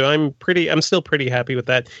movie, so I'm still pretty happy with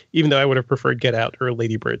that, even though I would have preferred Get Out or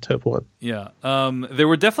Lady Bird to have won. Yeah, there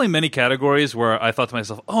were definitely many categories where I thought to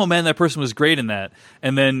myself, "Oh man, that person was great in that,"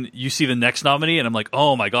 and then you see the next nominee, and I'm like,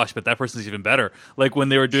 "Oh my gosh, but that person's even better." Like when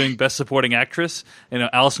they were doing Best Supporting Actress,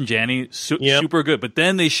 Allison Janney, super good, but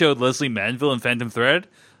then they showed Leslie Manville in Phantom Thread.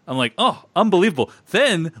 I'm like, "Oh, unbelievable!"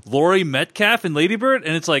 Then Laurie Metcalf in Lady Bird,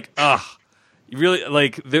 and it's like, really,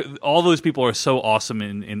 like all those people are so awesome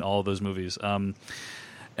in all of those movies.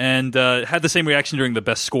 And had the same reaction during the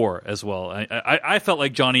Best Score as well. I felt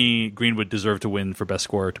like Johnny Greenwood deserved to win for Best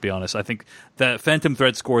Score, to be honest. I think that Phantom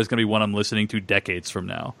Thread score is going to be one I'm listening to decades from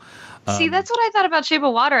now. See, that's what I thought about Shape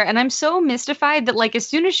of Water, and I'm so mystified that like as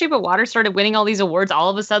soon as Shape of Water started winning all these awards, all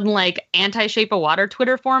of a sudden like anti-Shape of Water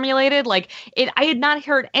Twitter formulated. Like I had not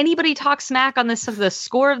heard anybody talk smack on the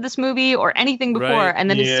score of this movie or anything before, right. And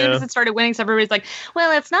then as soon as it started winning, so everybody's like,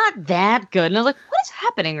 "Well, it's not that good," and I was like, "What is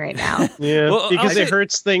happening right now?" Because it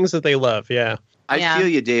hurts things that they love. Yeah, I feel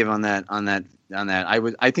you, Dave, on that.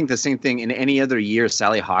 I think the same thing. In any other year,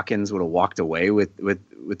 Sally Hawkins would have walked away with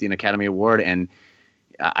an Academy Award, and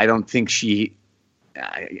I don't think she.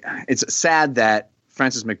 It's sad that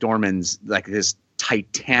Frances McDormand's like this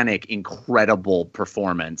titanic, incredible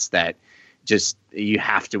performance that just you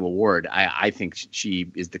have to award. I think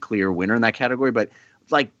she is the clear winner in that category. But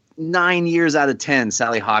like 9 years out of 10,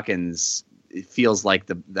 Sally Hawkins, it feels like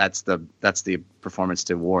that's the performance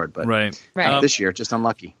to award. But right. This year, just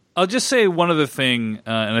unlucky. I'll just say one other thing,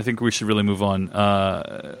 and I think we should really move on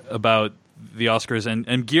about the Oscars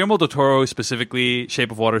and Guillermo del Toro specifically,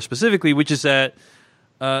 Shape of Water specifically, which is that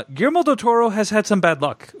Guillermo del Toro has had some bad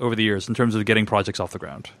luck over the years in terms of getting projects off the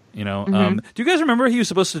ground. You know, do you guys remember he was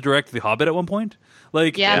supposed to direct The Hobbit at one point?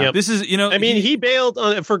 Like, this is, you know, I mean, he bailed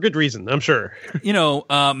on it for good reason, I'm sure. You know,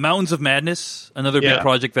 Mountains of Madness, another big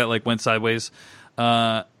project that like went sideways.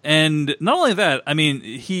 And not only that, I mean,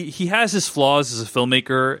 he has his flaws as a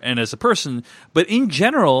filmmaker and as a person, but in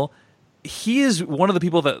general, he is one of the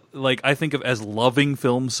people that like I think of as loving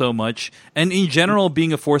film so much, and in general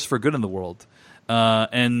being a force for good in the world.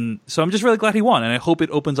 And so I'm just really glad he won, and I hope it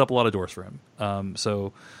opens up a lot of doors for him.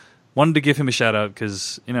 So wanted to give him a shout out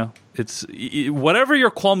because, you know, it's whatever your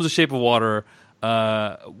qualms of Shape of Water.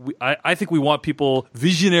 I think we want people,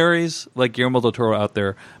 visionaries like Guillermo del Toro out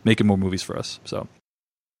there making more movies for us. So,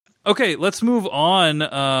 okay, let's move on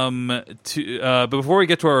but before we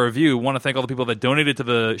get to our review, I want to thank all the people that donated to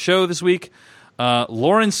the show this week.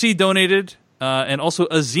 Lauren C. donated, and also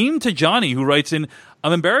Azim Tajani, who writes in,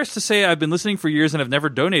 I'm embarrassed to say I've been listening for years and have never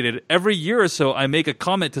donated. Every year or so, I make a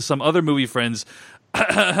comment to some other movie friends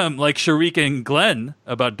like Sharik and Glenn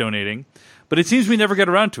about donating, but it seems we never get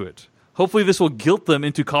around to it. Hopefully this will guilt them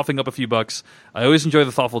into coughing up a few bucks. I always enjoy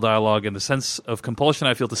the thoughtful dialogue and the sense of compulsion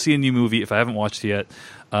I feel to see a new movie if I haven't watched it yet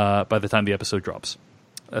by the time the episode drops.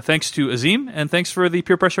 Thanks to Azim, and thanks for the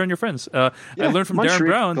peer pressure on your friends. I learned from Darren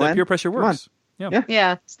Brown that peer pressure works.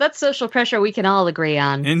 Yeah. So that's social pressure we can all agree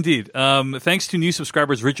on. Indeed. Thanks to new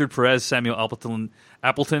subscribers Richard Perez, Samuel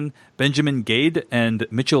Appleton, Benjamin Gade, and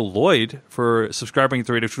Mitchell Lloyd for subscribing at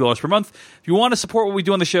the rate of $2 per month. If you want to support what we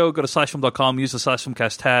do on the show, go to slashfilm.com, use the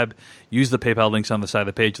 /filmcast tab, use the PayPal links on the side of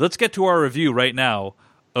the page. Let's get to our review right now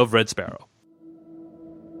of Red Sparrow.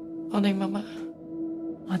 Honey, Mama,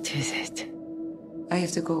 what is it? I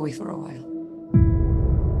have to go away for a while.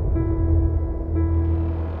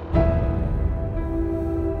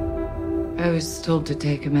 I was told to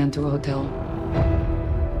take a man to a hotel.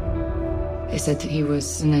 They said he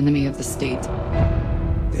was an enemy of the state.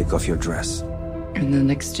 Take off your dress. And in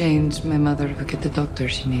exchange, my mother would get the doctor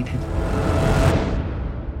she needed.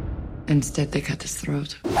 Instead, they cut his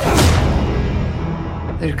throat.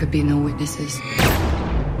 There could be no witnesses.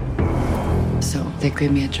 So they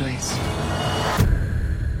gave me a choice.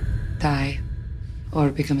 Die or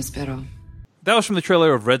become a sparrow. That was from the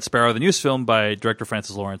trailer of Red Sparrow, the newest film by director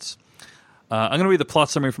Francis Lawrence. I'm going to read the plot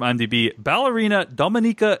summary from IMDb. Ballerina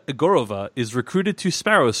Dominika Igorova is recruited to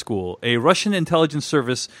Sparrow School, a Russian intelligence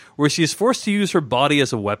service where she is forced to use her body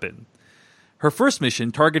as a weapon. Her first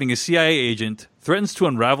mission, targeting a CIA agent, threatens to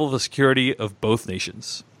unravel the security of both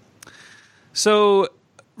nations. So,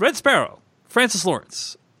 Red Sparrow, Francis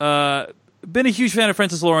Lawrence. Been a huge fan of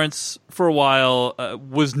Francis Lawrence for a while.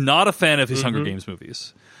 Was not a fan of his Hunger Games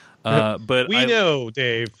movies. But we know,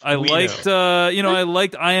 Dave. I liked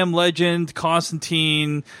I Am Legend,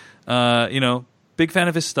 Constantine, big fan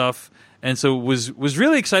of his stuff. And so it was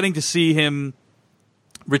really exciting to see him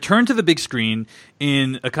return to the big screen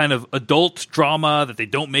in a kind of adult drama that they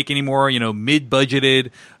don't make anymore,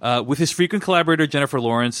 mid-budgeted, with his frequent collaborator, Jennifer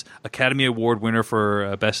Lawrence, Academy Award winner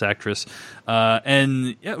for Best Actress.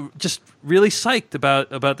 And just really psyched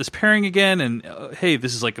about this pairing again. And hey,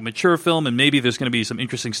 this is like a mature film, and maybe there's going to be some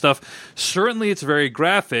interesting stuff. Certainly it's very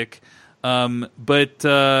graphic.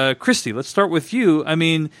 But Christy, let's start with you. I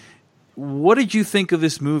mean, what did you think of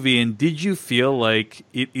this movie, and did you feel like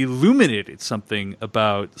it illuminated something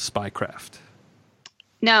about spycraft?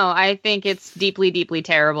 No, I think it's deeply, deeply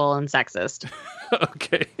terrible and sexist.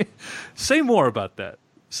 Okay. Say more about that.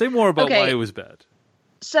 Say more about why it was bad.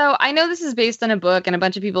 So I know this is based on a book, and a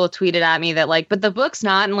bunch of people have tweeted at me that, but the book's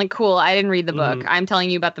not, and cool, I didn't read the book. I'm telling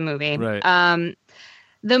you about the movie. Right.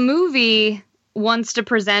 The movie wants to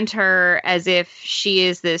present her as if she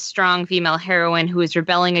is this strong female heroine who is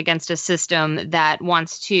rebelling against a system that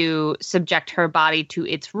wants to subject her body to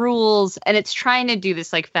its rules. And it's trying to do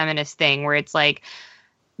this feminist thing where it's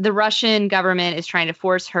the Russian government is trying to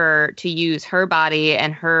force her to use her body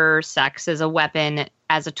and her sex as a weapon,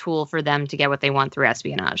 as a tool for them to get what they want through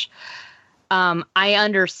espionage. I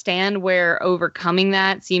understand where overcoming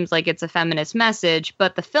that seems like it's a feminist message,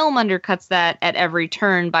 but the film undercuts that at every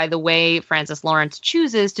turn by the way Francis Lawrence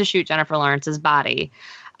chooses to shoot Jennifer Lawrence's body.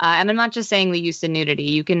 And I'm not just saying the use of nudity.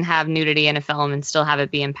 You can have nudity in a film and still have it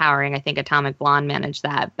be empowering. I think Atomic Blonde managed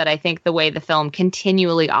that. But I think the way the film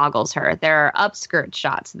continually ogles her. There are upskirt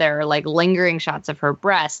shots. There are lingering shots of her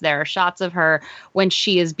breasts. There are shots of her when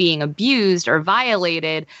she is being abused or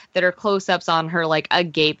violated that are close-ups on her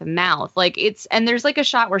agape mouth. And there's a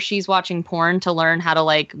shot where she's watching porn to learn how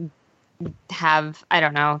to have, I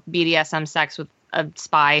don't know, BDSM sex with a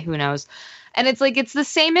spy, who knows. And it's like, it's the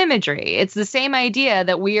same imagery. It's the same idea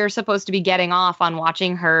that we are supposed to be getting off on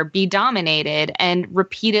watching her be dominated and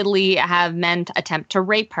repeatedly have men attempt to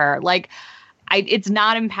rape her. Like, it's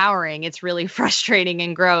not empowering. It's really frustrating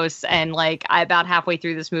and gross. And like, about halfway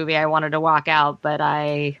through this movie, I wanted to walk out, but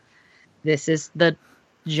this is the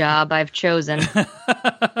job I've chosen.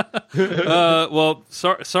 Well,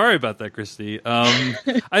 sorry about that, Christy. I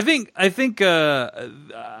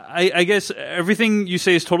guess everything you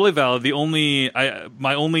say is totally valid.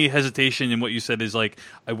 My only hesitation in what you said is like,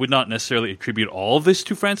 I would not necessarily attribute all of this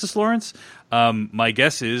to Francis Lawrence. My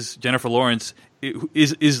guess is Jennifer Lawrence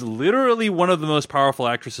is literally one of the most powerful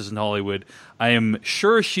actresses in Hollywood. I am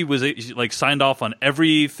sure she was like signed off on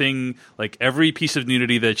everything, like every piece of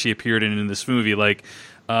nudity that she appeared in this movie. Like,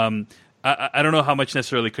 I don't know how much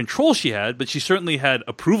necessarily control she had, but she certainly had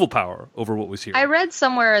approval power over what was here. I read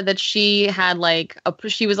somewhere that she had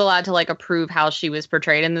she was allowed to like approve how she was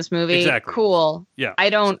portrayed in this movie. Exactly. Cool. Yeah. I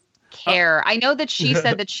don't care. I know that she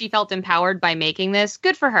said that she felt empowered by making this.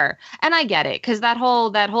 Good for her. And I get it, because that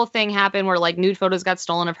whole thing happened where like nude photos got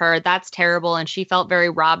stolen of her. That's terrible. And she felt very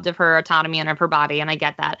robbed of her autonomy and of her body. And I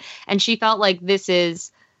get that. And she felt like this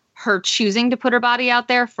is her choosing to put her body out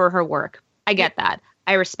there for her work. I get that.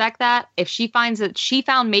 I respect that. If she finds that she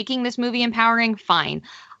found making this movie empowering, fine.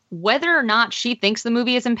 Whether or not she thinks the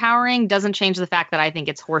movie is empowering doesn't change the fact that I think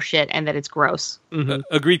it's horseshit and that it's gross. Mm-hmm.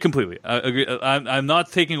 Agreed completely. I'm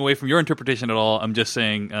not taking away from your interpretation at all. I'm just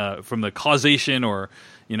saying from the causation or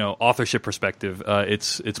authorship perspective,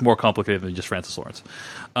 it's more complicated than just Francis Lawrence.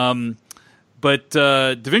 But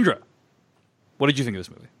Devindra, what did you think of this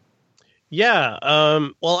movie? Yeah,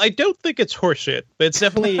 well, I don't think it's horseshit, but it's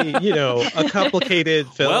definitely, a complicated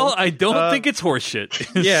film. Well, I don't think it's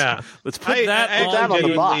horseshit. Yeah. Let's put that on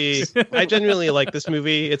the box. I genuinely like this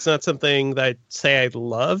movie. It's not something that I'd say I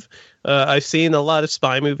love. I've seen a lot of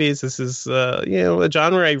spy movies. This is, a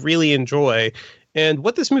genre I really enjoy. And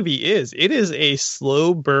what this movie is, it is a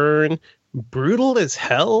slow burn, brutal as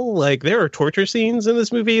hell. Like, there are torture scenes in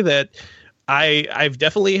this movie that I've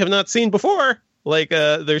definitely have not seen before. Like,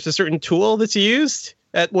 there's a certain tool that's used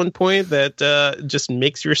at one point that just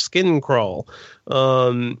makes your skin crawl.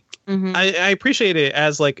 I appreciate it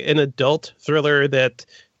as like an adult thriller that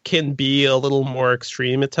can be a little more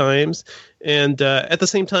extreme at times. And at the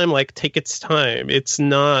same time, like, take its time. It's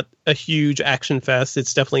not a huge action fest.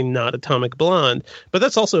 It's definitely not Atomic Blonde. But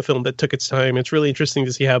that's also a film that took its time. It's really interesting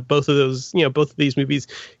to see how both of these movies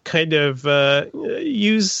kind of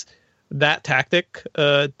use that tactic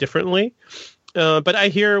differently. But I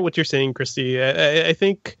hear what you're saying, Christy. I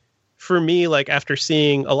think for me, like, after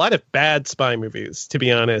seeing a lot of bad spy movies, to be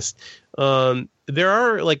honest, there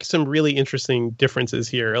are like some really interesting differences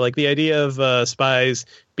here. Like the idea of spies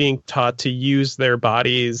being taught to use their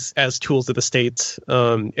bodies as tools of the state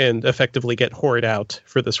and effectively get whored out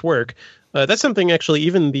for this work. That's something actually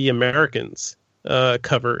even the Americans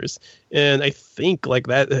covers. And I think like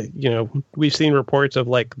that, we've seen reports of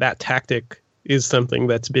like that tactic is something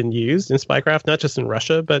that's been used in spycraft, not just in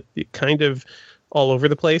Russia, but kind of all over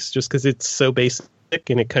the place, just because it's so basic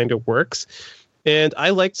and it kind of works. And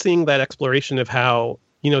I liked seeing that exploration of how,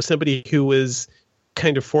 somebody who was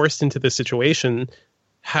kind of forced into this situation,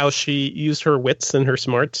 how she used her wits and her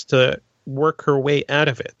smarts to work her way out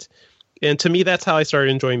of it. And to me, that's how I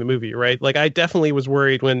started enjoying the movie, right? Like, I definitely was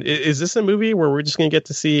worried is this a movie where we're just going to get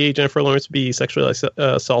to see Jennifer Lawrence be sexually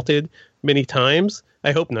assaulted many times?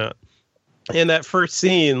 I hope not. And that first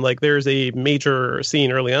scene, like, there's a major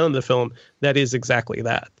scene early on in the film that is exactly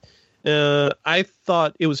that. I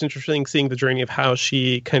thought it was interesting seeing the journey of how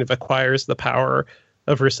she kind of acquires the power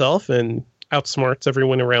of herself and outsmarts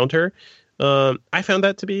everyone around her. I found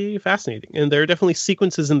that to be fascinating. And there are definitely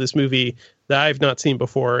sequences in this movie that I've not seen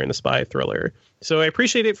before in a spy thriller. So I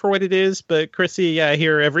appreciate it for what it is. But Chrissy, yeah, I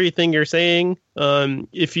hear everything you're saying.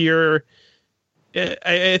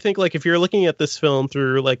 I think like if you're looking at this film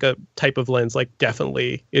through like a type of lens, like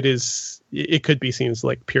definitely it could be seen as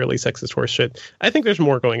like purely sexist horseshit. I think there's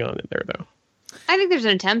more going on in there though. I think there's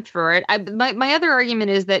an attempt for it. My other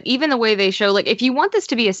argument is that even the way they show, like, if you want this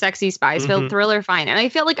to be a sexy spies film thriller, fine. And I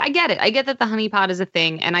feel like I get it. I get that the honeypot is a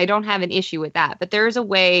thing, and I don't have an issue with that. But there is a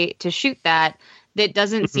way to shoot that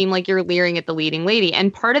doesn't seem like you're leering at the leading lady.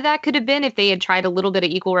 And part of that could have been if they had tried a little bit of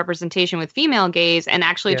equal representation with female gaze and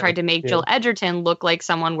actually tried to make Jill Edgerton look like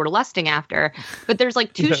someone we're lusting after. But there's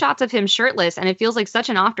like two shots of him shirtless, and it feels like such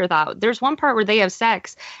an afterthought. There's one part where they have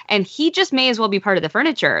sex, and he just may as well be part of the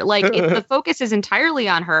furniture. Like, if the focus is entirely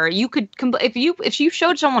on her, you could if you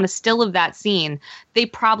showed someone a still of that scene, they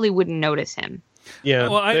probably wouldn't notice him. Yeah,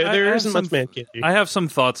 well, there isn't much man can't do. I have some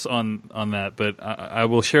thoughts on that, but I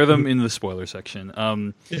will share them in the spoiler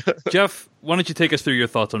section. Jeff, why don't you take us through your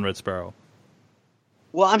thoughts on Red Sparrow?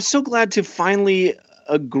 Well, I'm so glad to finally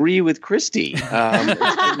agree with Christy. It's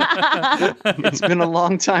been a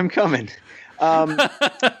long time coming. I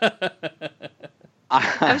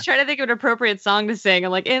was trying to think of an appropriate song to sing.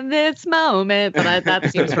 I'm like, in this moment, but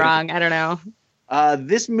that seems wrong. I don't know.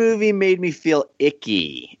 This movie made me feel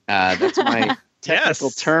icky. That's my technical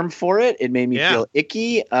term for it. It made me feel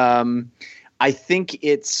icky. I think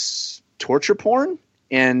it's torture porn,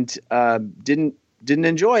 and didn't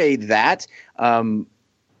enjoy that.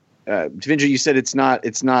 Devindra, you said it's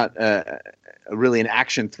not really an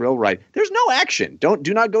action thrill ride. There's no action.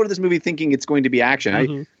 Do not go to this movie thinking it's going to be action.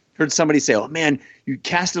 I heard somebody say, "Oh man, you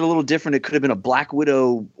cast it a little different. It could have been a Black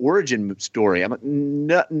Widow origin story." I'm like,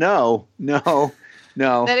 no.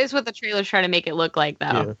 That is what the trailer's trying to make it look like,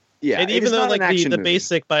 though. Yeah. And even though like the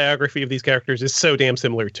basic biography of these characters is so damn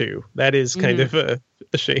similar too, that is kind of a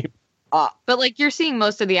shame. But like you're seeing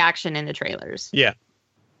most of the action in the trailers. Yeah.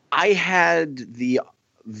 I had the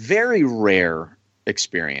very rare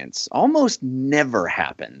experience, almost never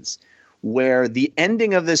happens, where the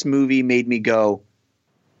ending of this movie made me go,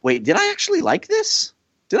 wait, did I actually like this?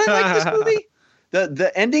 Did I like this movie?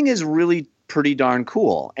 The ending is really pretty darn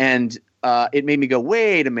cool. And it made me go,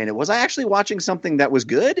 wait a minute, was I actually watching something that was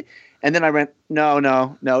good? And then I went,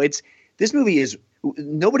 no. This movie is,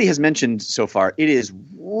 nobody has mentioned so far, it is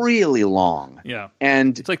really long. Yeah.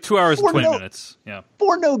 And it's like 2 hours and 20 minutes. Yeah.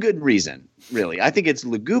 For no good reason, really. I think it's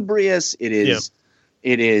lugubrious. It is.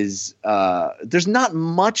 Yeah. It is. There's not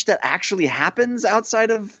much that actually happens outside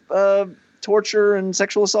of torture and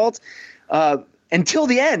sexual assault until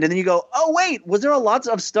the end, and then you go, "Oh wait, was there a lot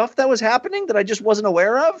of stuff that was happening that I just wasn't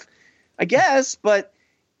aware of?" I guess, but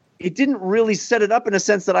it didn't really set it up in a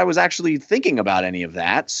sense that I was actually thinking about any of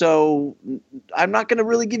that. So I'm not going to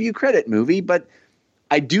really give you credit, movie, but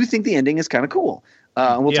I do think the ending is kind of cool,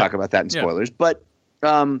 and we'll talk about that in spoilers. But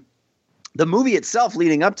the movie itself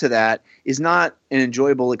leading up to that is not an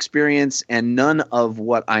enjoyable experience, and none of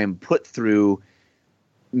what I am put through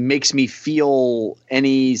makes me feel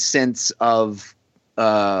any sense of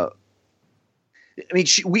I mean,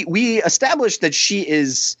 we established that she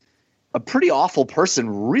is a pretty awful person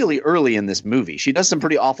really early in this movie. She does some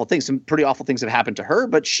pretty awful things. Some pretty awful things have happened to her,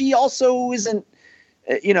 but she also isn't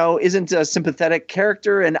a sympathetic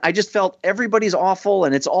character. And I just felt everybody's awful,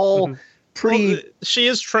 and it's all pretty. Well, she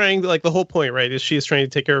is trying, like the whole point, right? Is she is trying to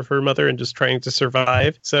take care of her mother and just trying to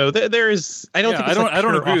survive. So there is. I don't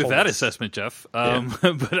agree with that assessment, Jeff.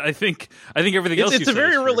 But I think everything else. It's a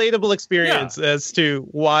very relatable experience as to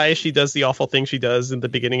why she does the awful thing she does in the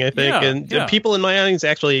beginning. I think, people in my audience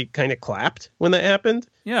actually kind of clapped when that happened.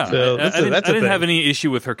 Yeah, so I didn't have any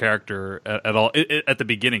issue with her character at all at the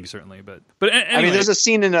beginning, certainly. But anyway. I mean, there's a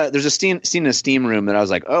scene in a steam room that I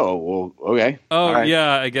was like, oh, well, okay. Oh, right.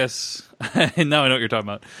 Yeah, I guess. Now I know what you're talking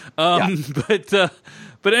about.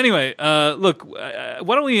 But anyway, look, why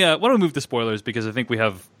don't we move to spoilers, because I think we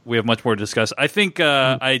have much more to discuss. I think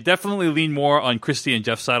I definitely lean more on Christy and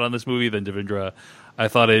Jeff's side on this movie than Devindra. I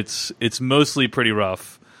thought it's mostly pretty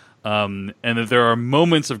rough. And that there are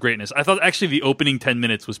moments of greatness. I thought actually the opening 10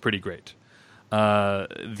 minutes was pretty great. In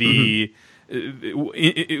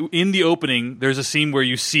the opening, there's a scene where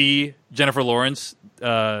you see Jennifer Lawrence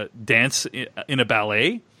dance in a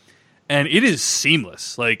ballet, and it is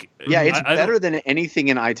seamless. Like, it's better than anything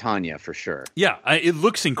in I, Tonya, for sure. Yeah, it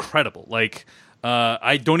looks incredible. Like,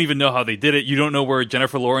 I don't even know how they did it. You don't know where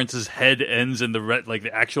Jennifer Lawrence's head ends and the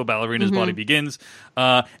actual ballerina's body begins.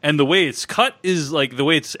 And the way it's cut is like the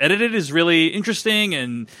way it's edited is really interesting,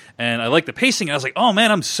 and I like the pacing. I was like, oh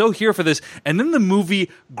man, I'm so here for this. And then the movie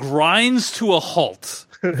grinds to a halt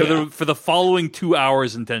for the following 2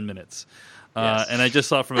 hours and 10 minutes. And I just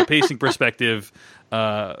thought from a pacing perspective,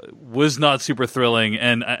 was not super thrilling,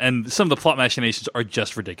 and some of the plot machinations are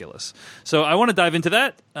just ridiculous. So I want to dive into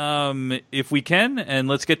that if we can, and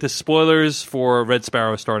let's get to spoilers for Red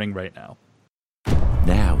Sparrow starting right now.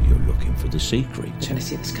 Now you're looking for the secret. You're going to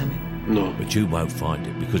see this coming? No. But you won't find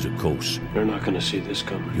it because, of course, you're not going to see this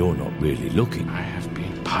coming. You're not really looking. I have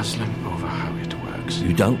been puzzling over how it works.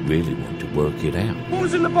 You don't really want to work it out.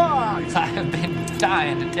 Who's in the box? I have been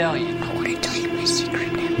dying to tell you. I want to tell you my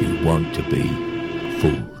secret now. You want to be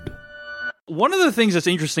fooled. One of the things that's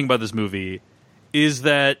interesting about this movie is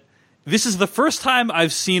that this is the first time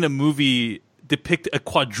I've seen a movie depict a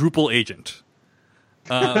quadruple agent.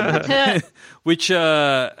 Which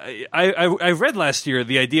I read last year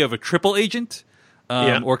the idea of a triple agent,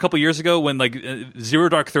 or a couple years ago when Zero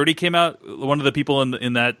Dark 30 came out. One of the people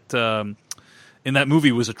in that in that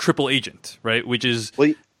movie was a triple agent, right? Which is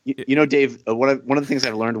You know, Dave, one of the things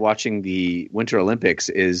I've learned watching the Winter Olympics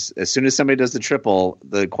is as soon as somebody does the triple,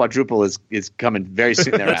 the quadruple is coming very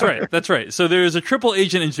soon thereafter. That's right. So there is a triple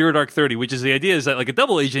agent in Zero Dark 30, which is the idea is that like a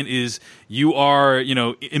double agent is you are, you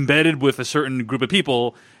know, embedded with a certain group of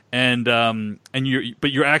people and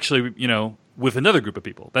you're actually, you know, with another group of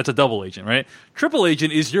people. That's a double agent, right? Triple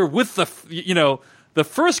agent is you're with the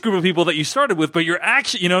first group of people that you started with, but you're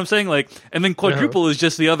actually, you know what I'm saying? Like, and then quadruple is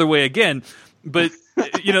just the other way again. But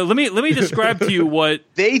you know, let me describe to you what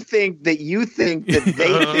they think that you think that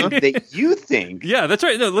they think that you think. Yeah, that's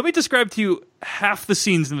right. No, let me describe to you half the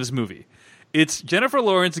scenes in this movie. It's Jennifer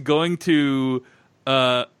Lawrence going to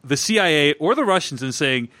the CIA or the Russians and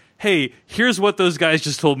saying, "Hey, here's what those guys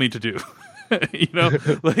just told me to do." You know,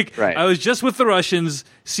 like right. I was just with the Russians,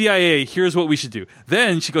 CIA. Here's what we should do.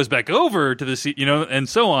 Then she goes back over to the, you know, and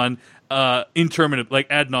so on. Interminable, like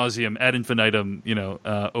ad nauseum, ad infinitum, you know,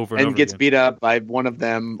 over and over gets again. Beat up by one of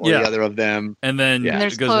them or the other of them, and then and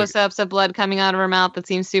there's close-ups of blood coming out of her mouth that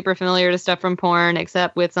seems super familiar to stuff from porn,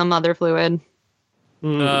 except with some other fluid.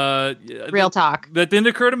 Real talk. That didn't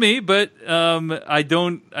occur to me, but I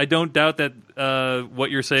don't doubt that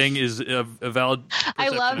what you're saying is a valid perception. I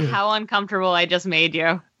love how uncomfortable I just made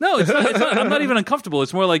you. No, it's not. I'm not even uncomfortable.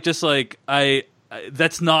 It's more like just like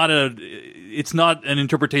it's not an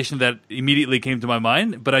interpretation that immediately came to my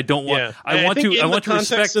mind, but I don't want. Yeah. I want to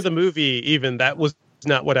context respect of the movie. Even that was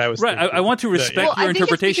not what I was. Right. I want to respect your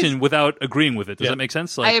interpretation without agreeing with it. Does that make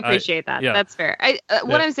sense? Like, I appreciate that. Yeah. That's fair.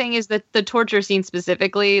 What I'm saying is that the torture scene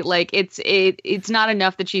specifically, like it's not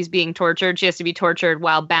enough that she's being tortured. She has to be tortured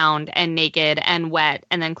while bound and naked and wet,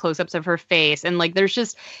 and then close-ups of her face, and like there's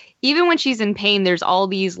just. Even when she's in pain, there's all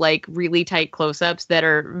these like really tight close-ups that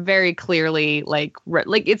are very clearly like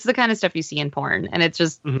it's the kind of stuff you see in porn, and it's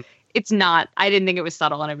just it's not. I didn't think it was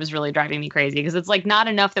subtle, and it was really driving me crazy because it's like not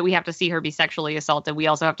enough that we have to see her be sexually assaulted. We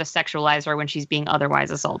also have to sexualize her when she's being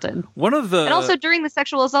otherwise assaulted. And also during the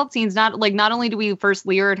sexual assault scenes, not only do we first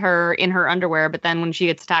leer at her in her underwear, but then when she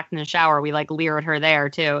gets attacked in the shower, we like leer at her there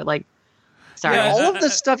too. Like, sorry, all of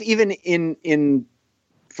the stuff, even in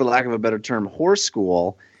for lack of a better term, whore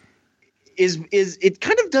school. Is it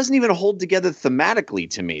kind of doesn't even hold together thematically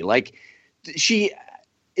to me. Like she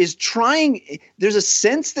is trying. There's a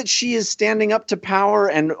sense that she is standing up to power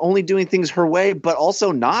and only doing things her way, but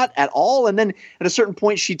also not at all. And then at a certain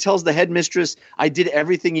point, she tells the headmistress, "I did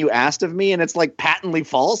everything you asked of me," and it's like patently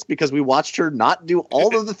false because we watched her not do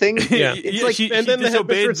all of the things. It's like, and then the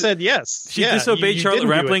headmistress said yes. She disobeyed Charlotte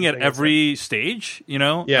Rampling at every stage. You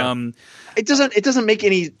know, it doesn't make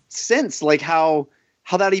any sense. Like how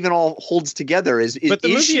that even all holds together. Is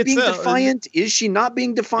she being defiant? Is she not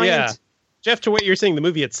being defiant? Yeah. Jeff, to what you're saying, the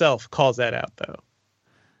movie itself calls that out, though.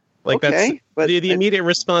 Like that's the immediate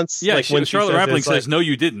response. Yeah, like when Charlotte Rampling says, "No,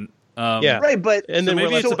 you didn't." Right, but and then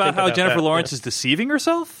maybe it's about how Jennifer Lawrence is deceiving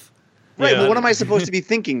herself. Right, but what am I supposed to be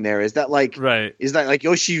thinking there? Is that like, is that like,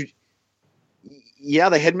 the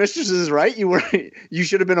headmistress is right. You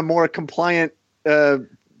should have been a more compliant,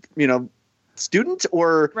 student,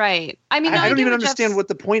 or right. I mean, I don't even understand what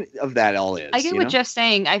the point of that all is. I get what Jeff's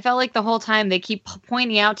saying. I felt like the whole time they keep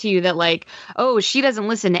pointing out to you that like, oh, she doesn't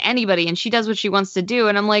listen to anybody and she does what she wants to do.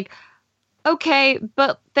 And I'm like, okay,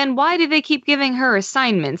 but then why do they keep giving her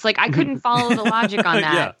assignments? Like I couldn't follow the logic on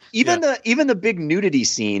that. Even the big nudity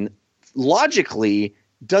scene logically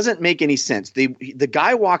doesn't make any sense. The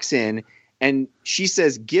guy walks in and she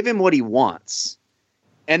says, "Give him what he wants."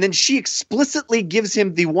 And then she explicitly gives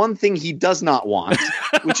him the one thing he does not want,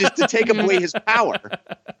 which is to take away his power.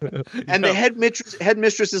 And the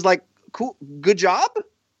headmistress is like, "Cool, good job."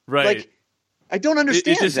 Right. Like, I don't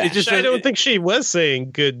understand that. I don't think she was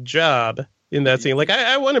saying good job in that scene. Like,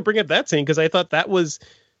 I want to bring up that scene because I thought that was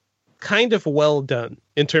kind of well done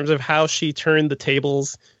in terms of how she turned the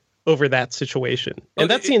tables over that situation. And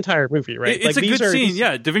that's the entire movie, right? It's a good scene.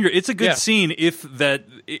 Yeah, Devendra, it's a good scene if that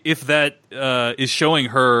is showing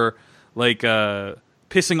her like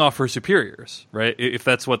pissing off her superiors, right? If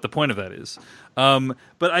that's what the point of that is.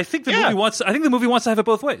 But I think the movie wants to have it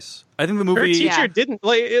both ways. I think the movie her teacher didn't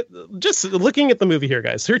like it. Just looking at the movie here,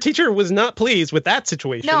 guys. Her teacher was not pleased with that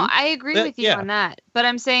situation. No, I agree with you on that. But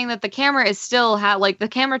I'm saying that the camera is still like the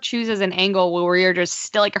camera chooses an angle where you're just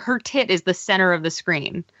still like her tit is the center of the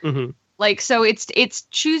screen. Mm-hmm. Like, so it's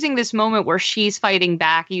choosing this moment where she's fighting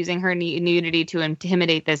back, using her nudity to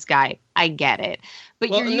intimidate this guy. I get it. But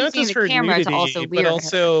you're using the camera nudity, to also leer but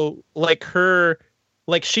also like her,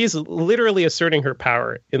 like she's literally asserting her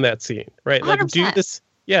power in that scene, right? 100%.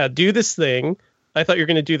 Like do this thing. I thought you were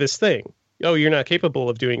going to do this thing. Oh, you're not capable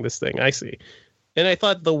of doing this thing. I see. And I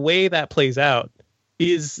thought the way that plays out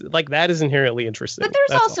is like that is inherently interesting. But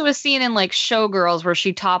there's also a scene in like Showgirls where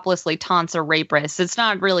she toplessly taunts a rapist. It's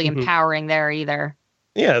not really empowering there either.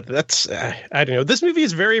 Yeah, that's I don't know. This movie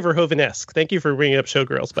is very Verhoeven-esque. Thank you for bringing up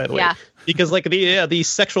Showgirls, by the way, because like the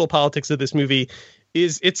sexual politics of this movie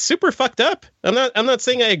it's super fucked up. I'm not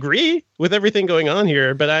saying I agree with everything going on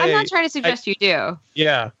here, but I'm not trying to suggest you do.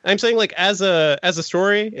 Yeah, I'm saying like as a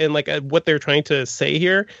story and like what they're trying to say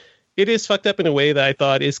here. It is fucked up in a way that I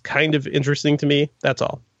thought is kind of interesting to me. That's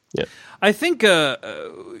all. Yeah. I think,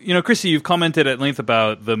 Chrissy, you've commented at length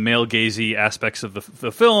about the male gazy aspects of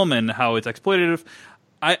the film and how it's exploitative.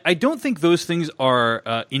 I don't think those things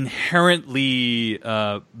are inherently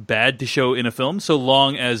bad to show in a film, so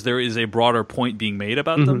long as there is a broader point being made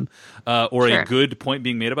about them, or a good point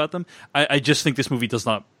being made about them. I just think this movie does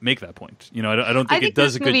not make that point. I don't think it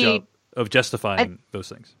does a good job of justifying those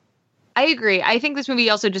things. I agree. I think this movie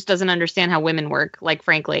also just doesn't understand how women work, like,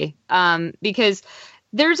 frankly, because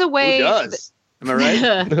there's a way. Who does? Am I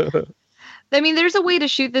right? I mean, there's a way to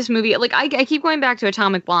shoot this movie. Like, I keep going back to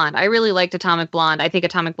Atomic Blonde. I really liked Atomic Blonde. I think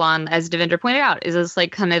Atomic Blonde, as Devendra pointed out, is this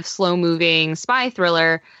like kind of slow-moving spy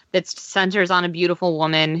thriller that centers on a beautiful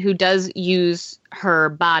woman who does use her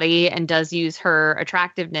body and does use her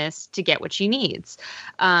attractiveness to get what she needs.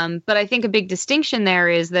 But I think a big distinction there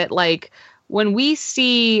is that, like, when we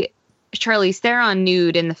see Charlize Theron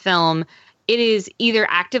nude in the film, it is either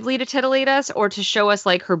actively to titillate us or to show us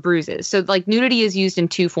like her bruises. So like nudity is used in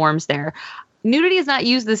two forms there. Nudity is not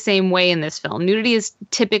used the same way in this film. Nudity is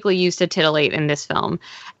typically used to titillate in this film.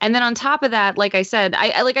 And then on top of that, like I said, I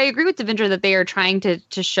agree with Devendra that they are trying to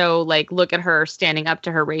show, like, look at her standing up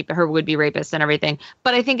to her would-be rapist and everything.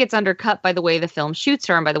 But I think it's undercut by the way the film shoots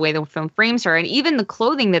her and by the way the film frames her and even the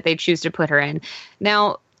clothing that they choose to put her in.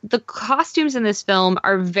 Now, the costumes in this film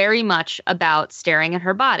are very much about staring at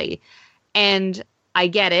her body. And I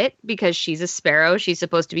get it because she's a sparrow. She's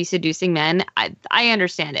supposed to be seducing men. I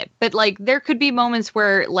understand it. But, like, there could be moments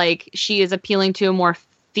where, like, she is appealing to a more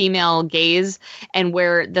female gaze and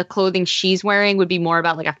where the clothing she's wearing would be more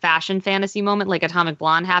about, like, a fashion fantasy moment, like Atomic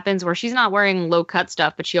Blonde happens, where she's not wearing low-cut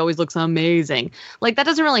stuff, but she always looks amazing. Like, that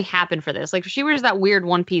doesn't really happen for this. Like, if she wears that weird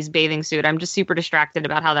one-piece bathing suit, I'm just super distracted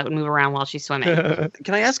about how that would move around while she's swimming.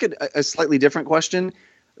 Can I ask a slightly different question?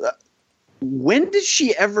 When did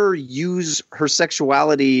she ever use her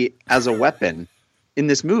sexuality as a weapon in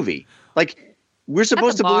this movie? Like, we're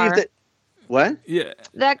supposed to believe that. What? Yeah,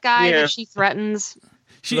 that guy that she threatens.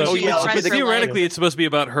 Theoretically, it's supposed to be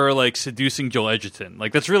about her, like, seducing Joel Edgerton.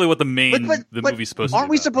 Like, that's really what the movie's supposed to be. Aren't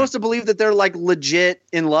we supposed to believe that they're, like, legit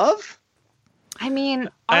in love? I mean,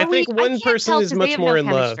 I think one person is much more in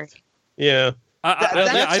love. Yeah.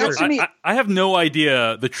 I have no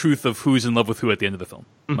idea the truth of who's in love with who at the end of the film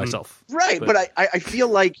myself. Right, but I feel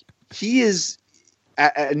like he is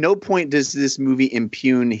at no point does this movie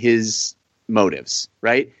impugn his motives.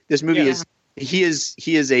 Right, this movie is he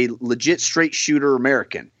is a legit straight shooter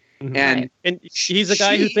American, and he's a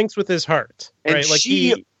guy who thinks with his heart. Right, like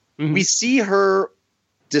we see her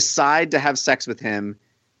decide to have sex with him,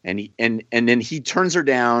 and then he turns her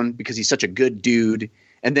down because he's such a good dude,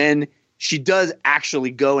 and then she does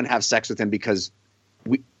actually go and have sex with him because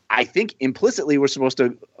I think implicitly we're supposed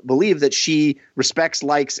to believe that she respects,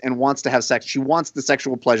 likes, and wants to have sex. She wants the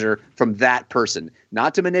sexual pleasure from that person,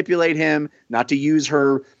 not to manipulate him, not to use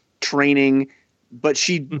her training, but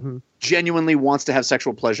she genuinely wants to have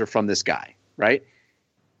sexual pleasure from this guy, right?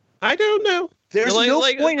 I don't know. There's no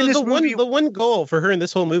point in this movie. The one goal for her in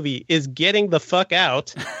this whole movie is getting the fuck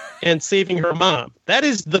out and saving her mom. That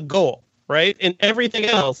is the goal. Right. And everything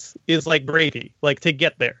else is like gravy, like to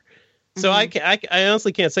get there. So I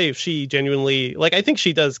honestly can't say if she genuinely, like, I think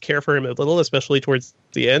she does care for him a little, especially towards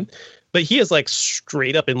the end. But he is like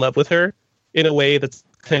straight up in love with her in a way that's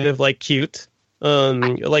kind of like cute.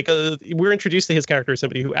 We're introduced to his character as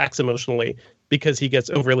somebody who acts emotionally because he gets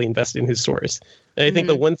overly invested in his stories. And I think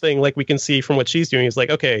the one thing, like, we can see from what she's doing is like,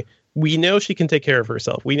 okay, we know she can take care of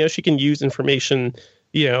herself. We know she can use information,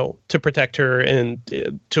 to protect her and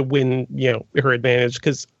to win, her advantage,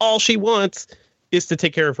 because all she wants is to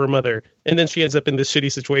take care of her mother. And then she ends up in this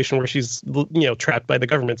shitty situation where she's, trapped by the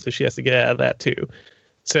government. So she has to get out of that too.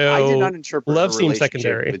 So I did not interpret love seems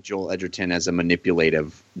secondary with Joel Edgerton as a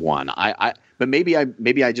manipulative one. But maybe I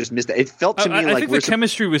just missed it. It felt to me like I think the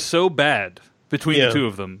chemistry was so bad between the two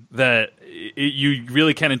of them that you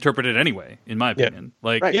really can't interpret it anyway, in my opinion.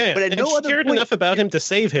 Like, right. But at no other cared point enough about him to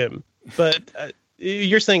save him. But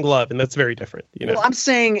you're saying love, and that's very different. Well, I'm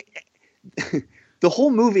saying the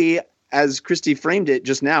whole movie, as Christy framed it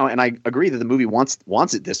just now, and I agree that the movie wants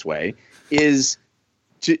it this way, is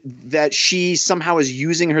that she somehow is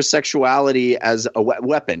using her sexuality as a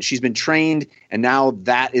weapon. She's been trained, and now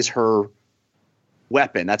that is her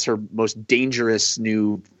weapon. That's her most dangerous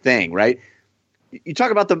new thing, right? You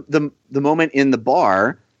talk about the moment in the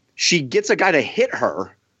bar. She gets a guy to hit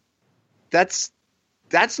her. That's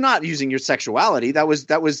not using your sexuality. That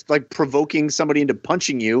was like provoking somebody into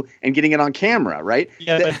punching you and getting it on camera, right?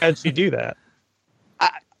 Yeah, but how'd she do that?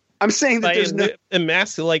 I'm saying that there's no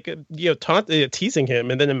teasing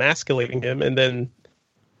him and then emasculating him, and then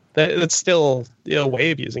that's still a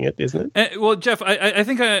way of using it, isn't it? Well, Jeff, I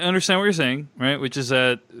think I understand what you're saying, right? Which is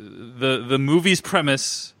that the movie's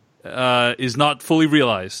premise is not fully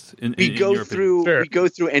realized. We go through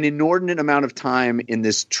an inordinate amount of time in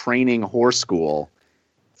this training whore school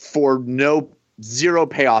for zero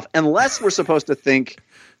payoff, unless we're supposed to think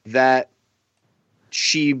that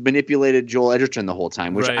she manipulated Joel Edgerton the whole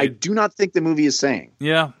time, which I do not think the movie is saying.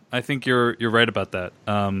 Yeah, I think you're right about that.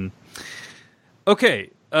 Okay,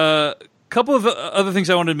 couple of other things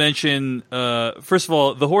I wanted to mention. First of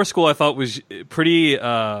all, the horror school I thought was pretty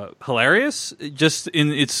hilarious, just in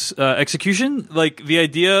its execution. Like the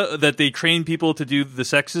idea that they train people to do the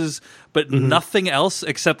sexes, but nothing else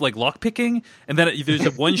except like lockpicking. And then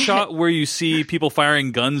there's one shot where you see people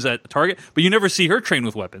firing guns at a target, but you never see her train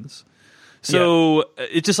with weapons. So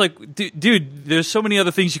it's just like, dude, there's so many other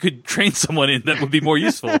things you could train someone in that would be more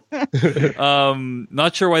useful.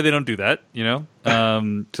 Not sure why they don't do that,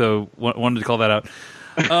 so wanted to call that out.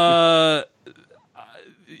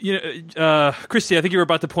 Christy, I think you were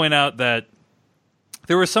about to point out that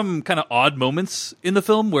there were some kind of odd moments in the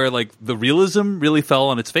film where like the realism really fell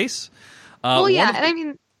on its face.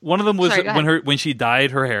 One of them was when she dyed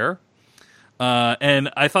her hair.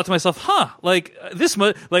 And I thought to myself, this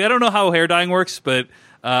I don't know how hair dyeing works, but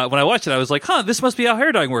when I watched it, I was like, this must be how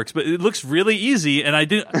hair dyeing works. But it looks really easy, and I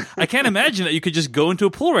can't imagine that you could just go into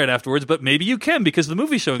a pool right afterwards, but maybe you can because the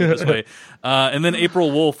movie's showing it this way. And then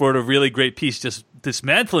April Wolfe wrote a really great piece just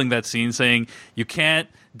dismantling that scene, saying you can't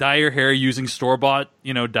dye your hair using store-bought,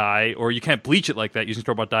 dye, or you can't bleach it like that using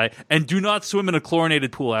store-bought dye, and do not swim in a chlorinated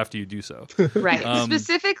pool after you do so. Right.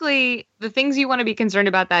 Specifically, the things you want to be concerned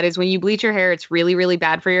about that is when you bleach your hair, it's really, really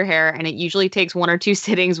bad for your hair, and it usually takes 1 or 2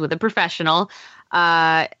 sittings with a professional.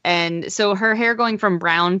 And so her hair going from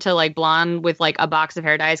brown to like blonde with like a box of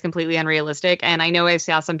hair dye is completely unrealistic. And I know I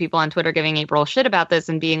saw some people on Twitter giving April shit about this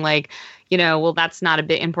and being like, well, that's not a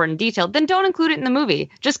bit important detail. Then don't include it in the movie.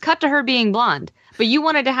 Just cut to her being blonde. But you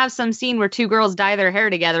wanted to have some scene where 2 girls dye their hair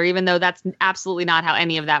together, even though that's absolutely not how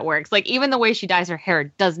any of that works. Like even the way she dyes her hair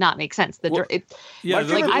does not make sense. My favorite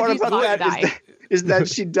part about that is that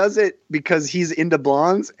she does it because he's into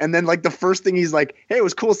blondes, and then like the first thing he's like, "Hey, it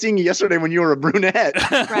was cool seeing you yesterday when you were a brunette."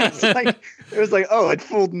 Right? It was like, oh, it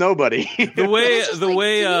fooled nobody. The way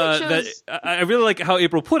that I really like how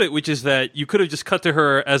April put it, which is that you could have just cut to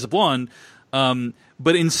her as a blonde,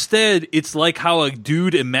 but instead it's like how a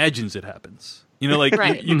dude imagines it happens. You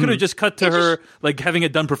could have just cut to her like having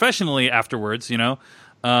it done professionally afterwards.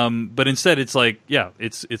 But instead it's like,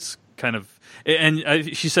 it's kind of.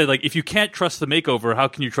 And she said, like, if you can't trust the makeover, how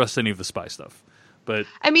can you trust any of the spy stuff? But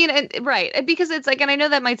I mean, right, because it's like, and I know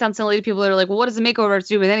that might sound silly to people that are like, well, what does a makeover have to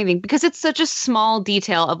do with anything? Because it's such a small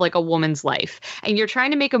detail of like a woman's life, and you're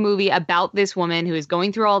trying to make a movie about this woman who is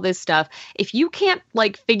going through all this stuff. If you can't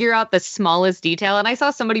like figure out the smallest detail, and I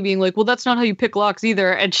saw somebody being like, well, that's not how you pick locks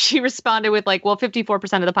either, and she responded with like, well,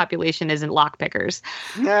 54% of the population isn't lock pickers.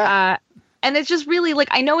 Yeah. And it's just really like,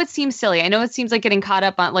 I know it seems silly. I know it seems like getting caught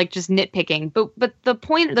up on like just nitpicking, but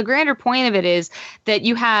the grander point of it is that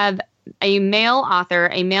you have a male author,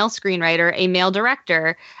 a male screenwriter, a male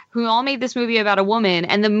director who all made this movie about a woman,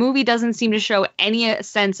 and the movie doesn't seem to show any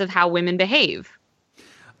sense of how women behave.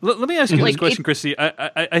 Let me ask you this question, Christy.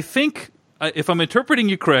 I think, if I'm interpreting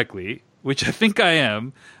you correctly, which I think I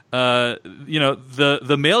am,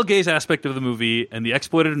 the male gaze aspect of the movie and the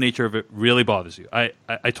exploitative nature of it really bothers you. I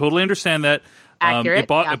totally understand that. Accurate.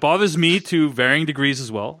 It bothers me to varying degrees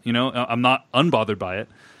as well. I'm not unbothered by it.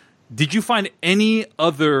 Did you find any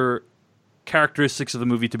other characteristics of the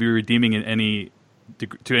movie to be redeeming in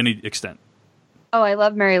to any extent? Oh, I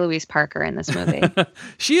love Mary Louise Parker in this movie.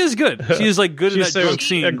 She is good. She is like good in that drunk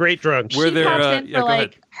scene. A great drunk. Where she pops in for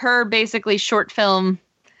like her basically short film.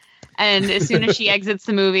 And as soon as she exits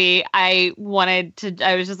the movie, I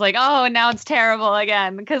was just like, oh, and now it's terrible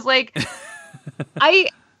again. Because like,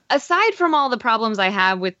 aside from all the problems I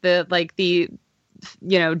have with the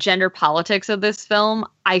gender politics of this film,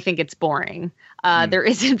 I think it's boring. There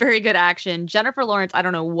isn't very good action. Jennifer Lawrence, I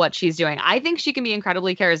don't know what she's doing. I think she can be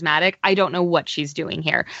incredibly charismatic. I don't know what she's doing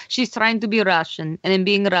here. She's trying to be Russian, and in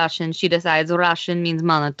being Russian, she decides Russian means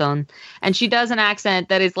monotone. And she does an accent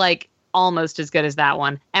that is like almost as good as that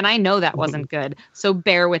one. And I know that wasn't good. So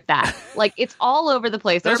bear with that. Like, it's all over the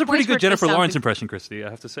place. That was a pretty good Jennifer Lawrence impression, Christy, I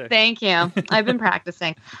have to say. Thank you. I've been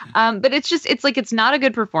practicing. But it's like, it's not a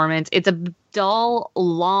good performance. It's a dull,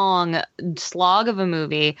 long slog of a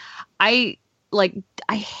movie. I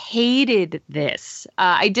hated this.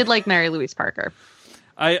 I did like Mary Louise Parker.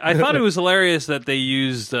 I thought it was hilarious that they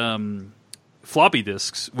used floppy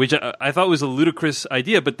disks, which I thought was a ludicrous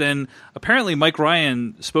idea. But then apparently Mike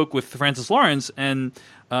Ryan spoke with Francis Lawrence, and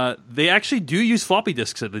they actually do use floppy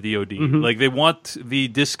disks at the DoD. Mm-hmm. Like, they want the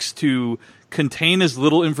disks to contain as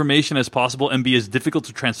little information as possible and be as difficult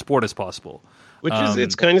to transport as possible. Which is,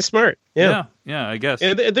 it's kind of smart. Yeah, I guess.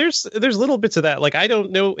 And there's little bits of that. Like, I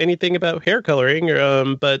don't know anything about hair coloring,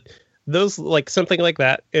 but those, like, something like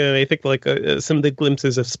that. And I think like some of the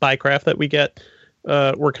glimpses of spycraft that we get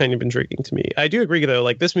were kind of intriguing to me. I do agree, though.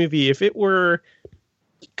 Like, this movie, if it were,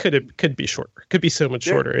 could be shorter. Could be so much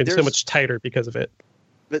shorter and so much tighter because of it.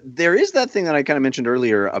 But there is that thing that I kind of mentioned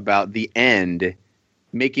earlier about the end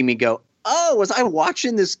making me go, oh, was I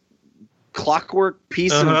watching this clockwork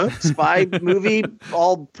piece of spy movie,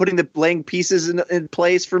 all putting the laying pieces in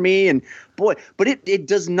place for me? And boy, but it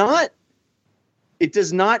does not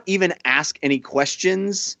even ask any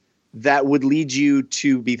questions that would lead you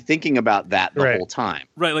to be thinking about that the whole time.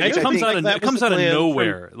 Right, like it comes out of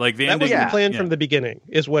nowhere. Like the ending, that was the plan from the beginning,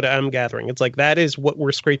 is what I'm gathering. It's like, that is what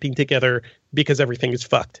we're scraping together because everything is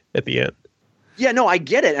fucked at the end. Yeah, no, I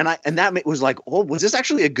get it, and that was like, oh, was this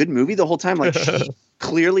actually a good movie the whole time? Like, she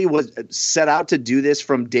clearly was set out to do this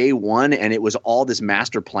from day one, and it was all this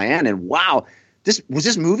master plan. And wow, this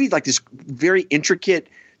movie like this very intricate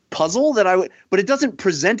puzzle but it doesn't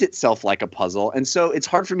present itself like a puzzle, and so it's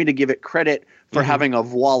hard for me to give it credit for having a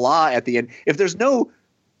voila at the end. If there's no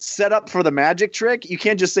setup for the magic trick, you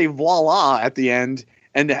can't just say voila at the end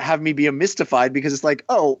and have me be mystified, because it's like,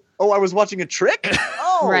 oh, I was watching a trick.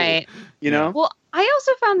 Oh, right. You know? Well, I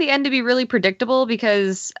also found the end to be really predictable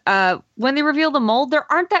because when they reveal the mold, there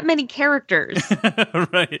aren't that many characters.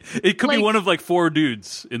 Right. It could be one of like 4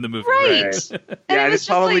 dudes in the movie. Right. Yeah, and it's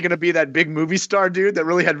probably going to be that big movie star dude that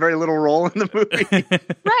really had very little role in the movie.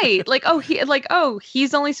 Right.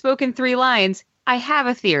 He's only spoken 3 lines. I have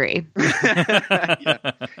a theory.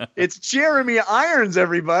 Yeah. It's Jeremy Irons,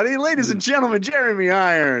 everybody. Ladies and gentlemen, Jeremy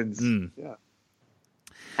Irons. Yeah.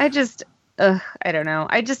 I don't know.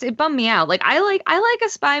 It bummed me out. Like, I like a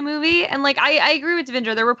spy movie, and like I agree with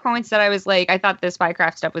Devindra. There were points that I was like, I thought the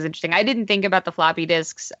spycraft stuff was interesting. I didn't think about the floppy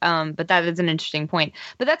disks, but that is an interesting point.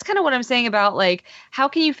 But that's kind of what I'm saying about, like, how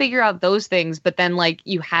can you figure out those things, but then like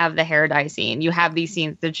you have the hair dye scene, you have these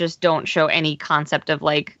scenes that just don't show any concept of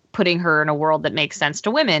like putting her in a world that makes sense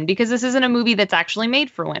to women, because this isn't a movie that's actually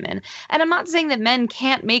made for women. And I'm not saying that men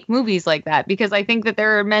can't make movies like that, because I think that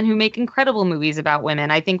there are men who make incredible movies about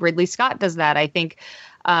women. I think Ridley Scott does that. I think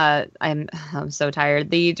I'm so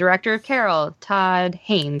tired. The director of Carol, Todd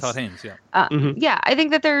Haynes. Yeah. Yeah, I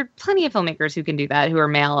think that there are plenty of filmmakers who can do that, who are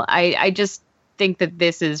male. I just think that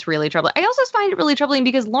this is really troubling. I also find it really troubling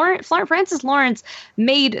because Francis Lawrence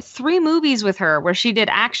made 3 movies with her where she did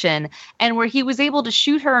action, and where he was able to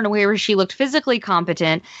shoot her in a way where she looked physically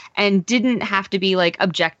competent and didn't have to be like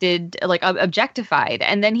objectified.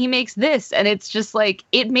 And then he makes this, and it's just like,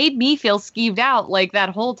 it made me feel skeeved out. Like, that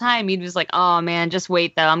whole time he was like, oh man, just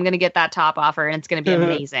wait though, I'm gonna get that top offer and it's gonna be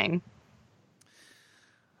amazing.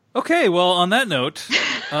 Okay, well, on that note,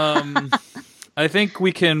 I think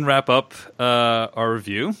we can wrap up our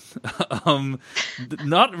review.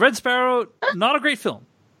 Not Red Sparrow, not a great film.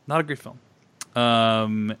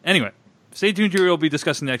 Anyway, stay tuned to what we'll be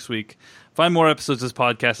discussing next week. Find more episodes of this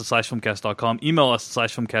podcast at /filmcast.com. Email us at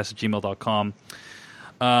 /filmcast@gmail.com.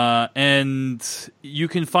 And you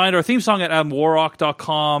can find our theme song at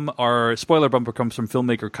adamwarrock.com. Our spoiler bumper comes from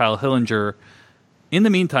filmmaker Kyle Hillinger. In the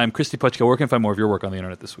meantime, Christy Puchka, where can I find more of your work on the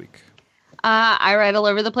internet this week? I write all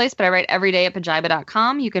over the place, but I write every day at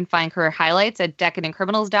pajiba.com. You can find career highlights at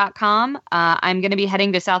decadentcriminals.com. I'm going to be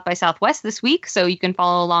heading to South by Southwest this week, so you can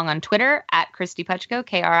follow along on Twitter at Christy Puchko,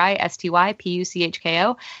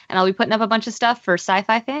 KristyPuchko, and I'll be putting up a bunch of stuff for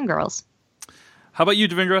Sci-Fi Fangirls. How about you,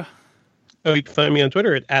 Devindra? Oh, you can find me on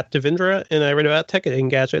Twitter at Devindra, and I write about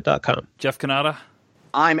techandgadget.com. Jeff Kanata?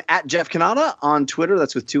 I'm at Jeff Kanata on Twitter.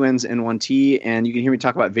 That's with 2 N's and 1 T. And you can hear me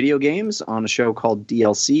talk about video games on a show called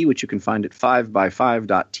DLC, which you can find at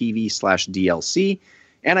 5by5.tv/DLC.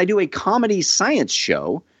 And I do a comedy science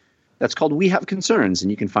show that's called We Have Concerns,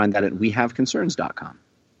 and you can find that at wehaveconcerns.com.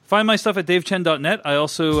 Find my stuff at davechen.net. I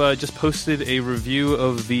also just posted a review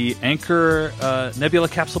of the Anchor Nebula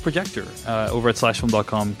Capsule Projector over at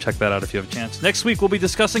slashfilm.com. Check that out if you have a chance. Next week, we'll be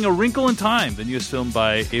discussing A Wrinkle in Time, the newest film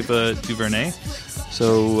by Ava DuVernay.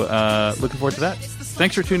 So looking forward to that.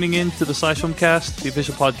 Thanks for tuning in to the Slash Film Cast, the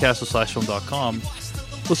official podcast of slashfilm.com.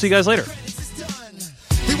 We'll see you guys later.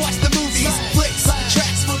 We watch the movies, flicks,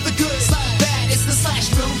 tracks for the good, bad. It's the Slash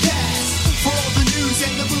Film Cast. For all the news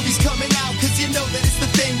and the movies coming out, because you know that it's the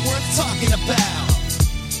thing worth talking about.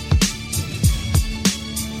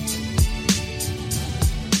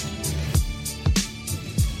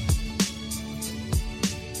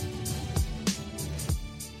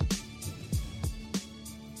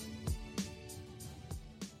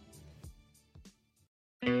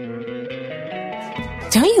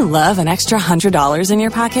 Don't you love an extra $100 in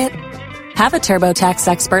your pocket? Have a TurboTax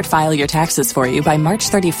expert file your taxes for you by March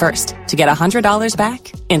 31st to get $100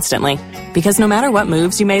 back instantly. Because no matter what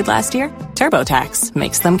moves you made last year, TurboTax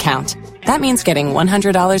makes them count. That means getting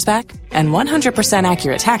 $100 back and 100%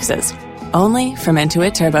 accurate taxes only from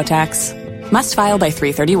Intuit TurboTax. Must file by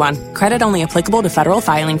 3/31. Credit only applicable to federal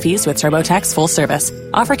filing fees with TurboTax full service.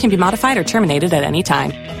 Offer can be modified or terminated at any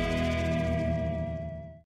time.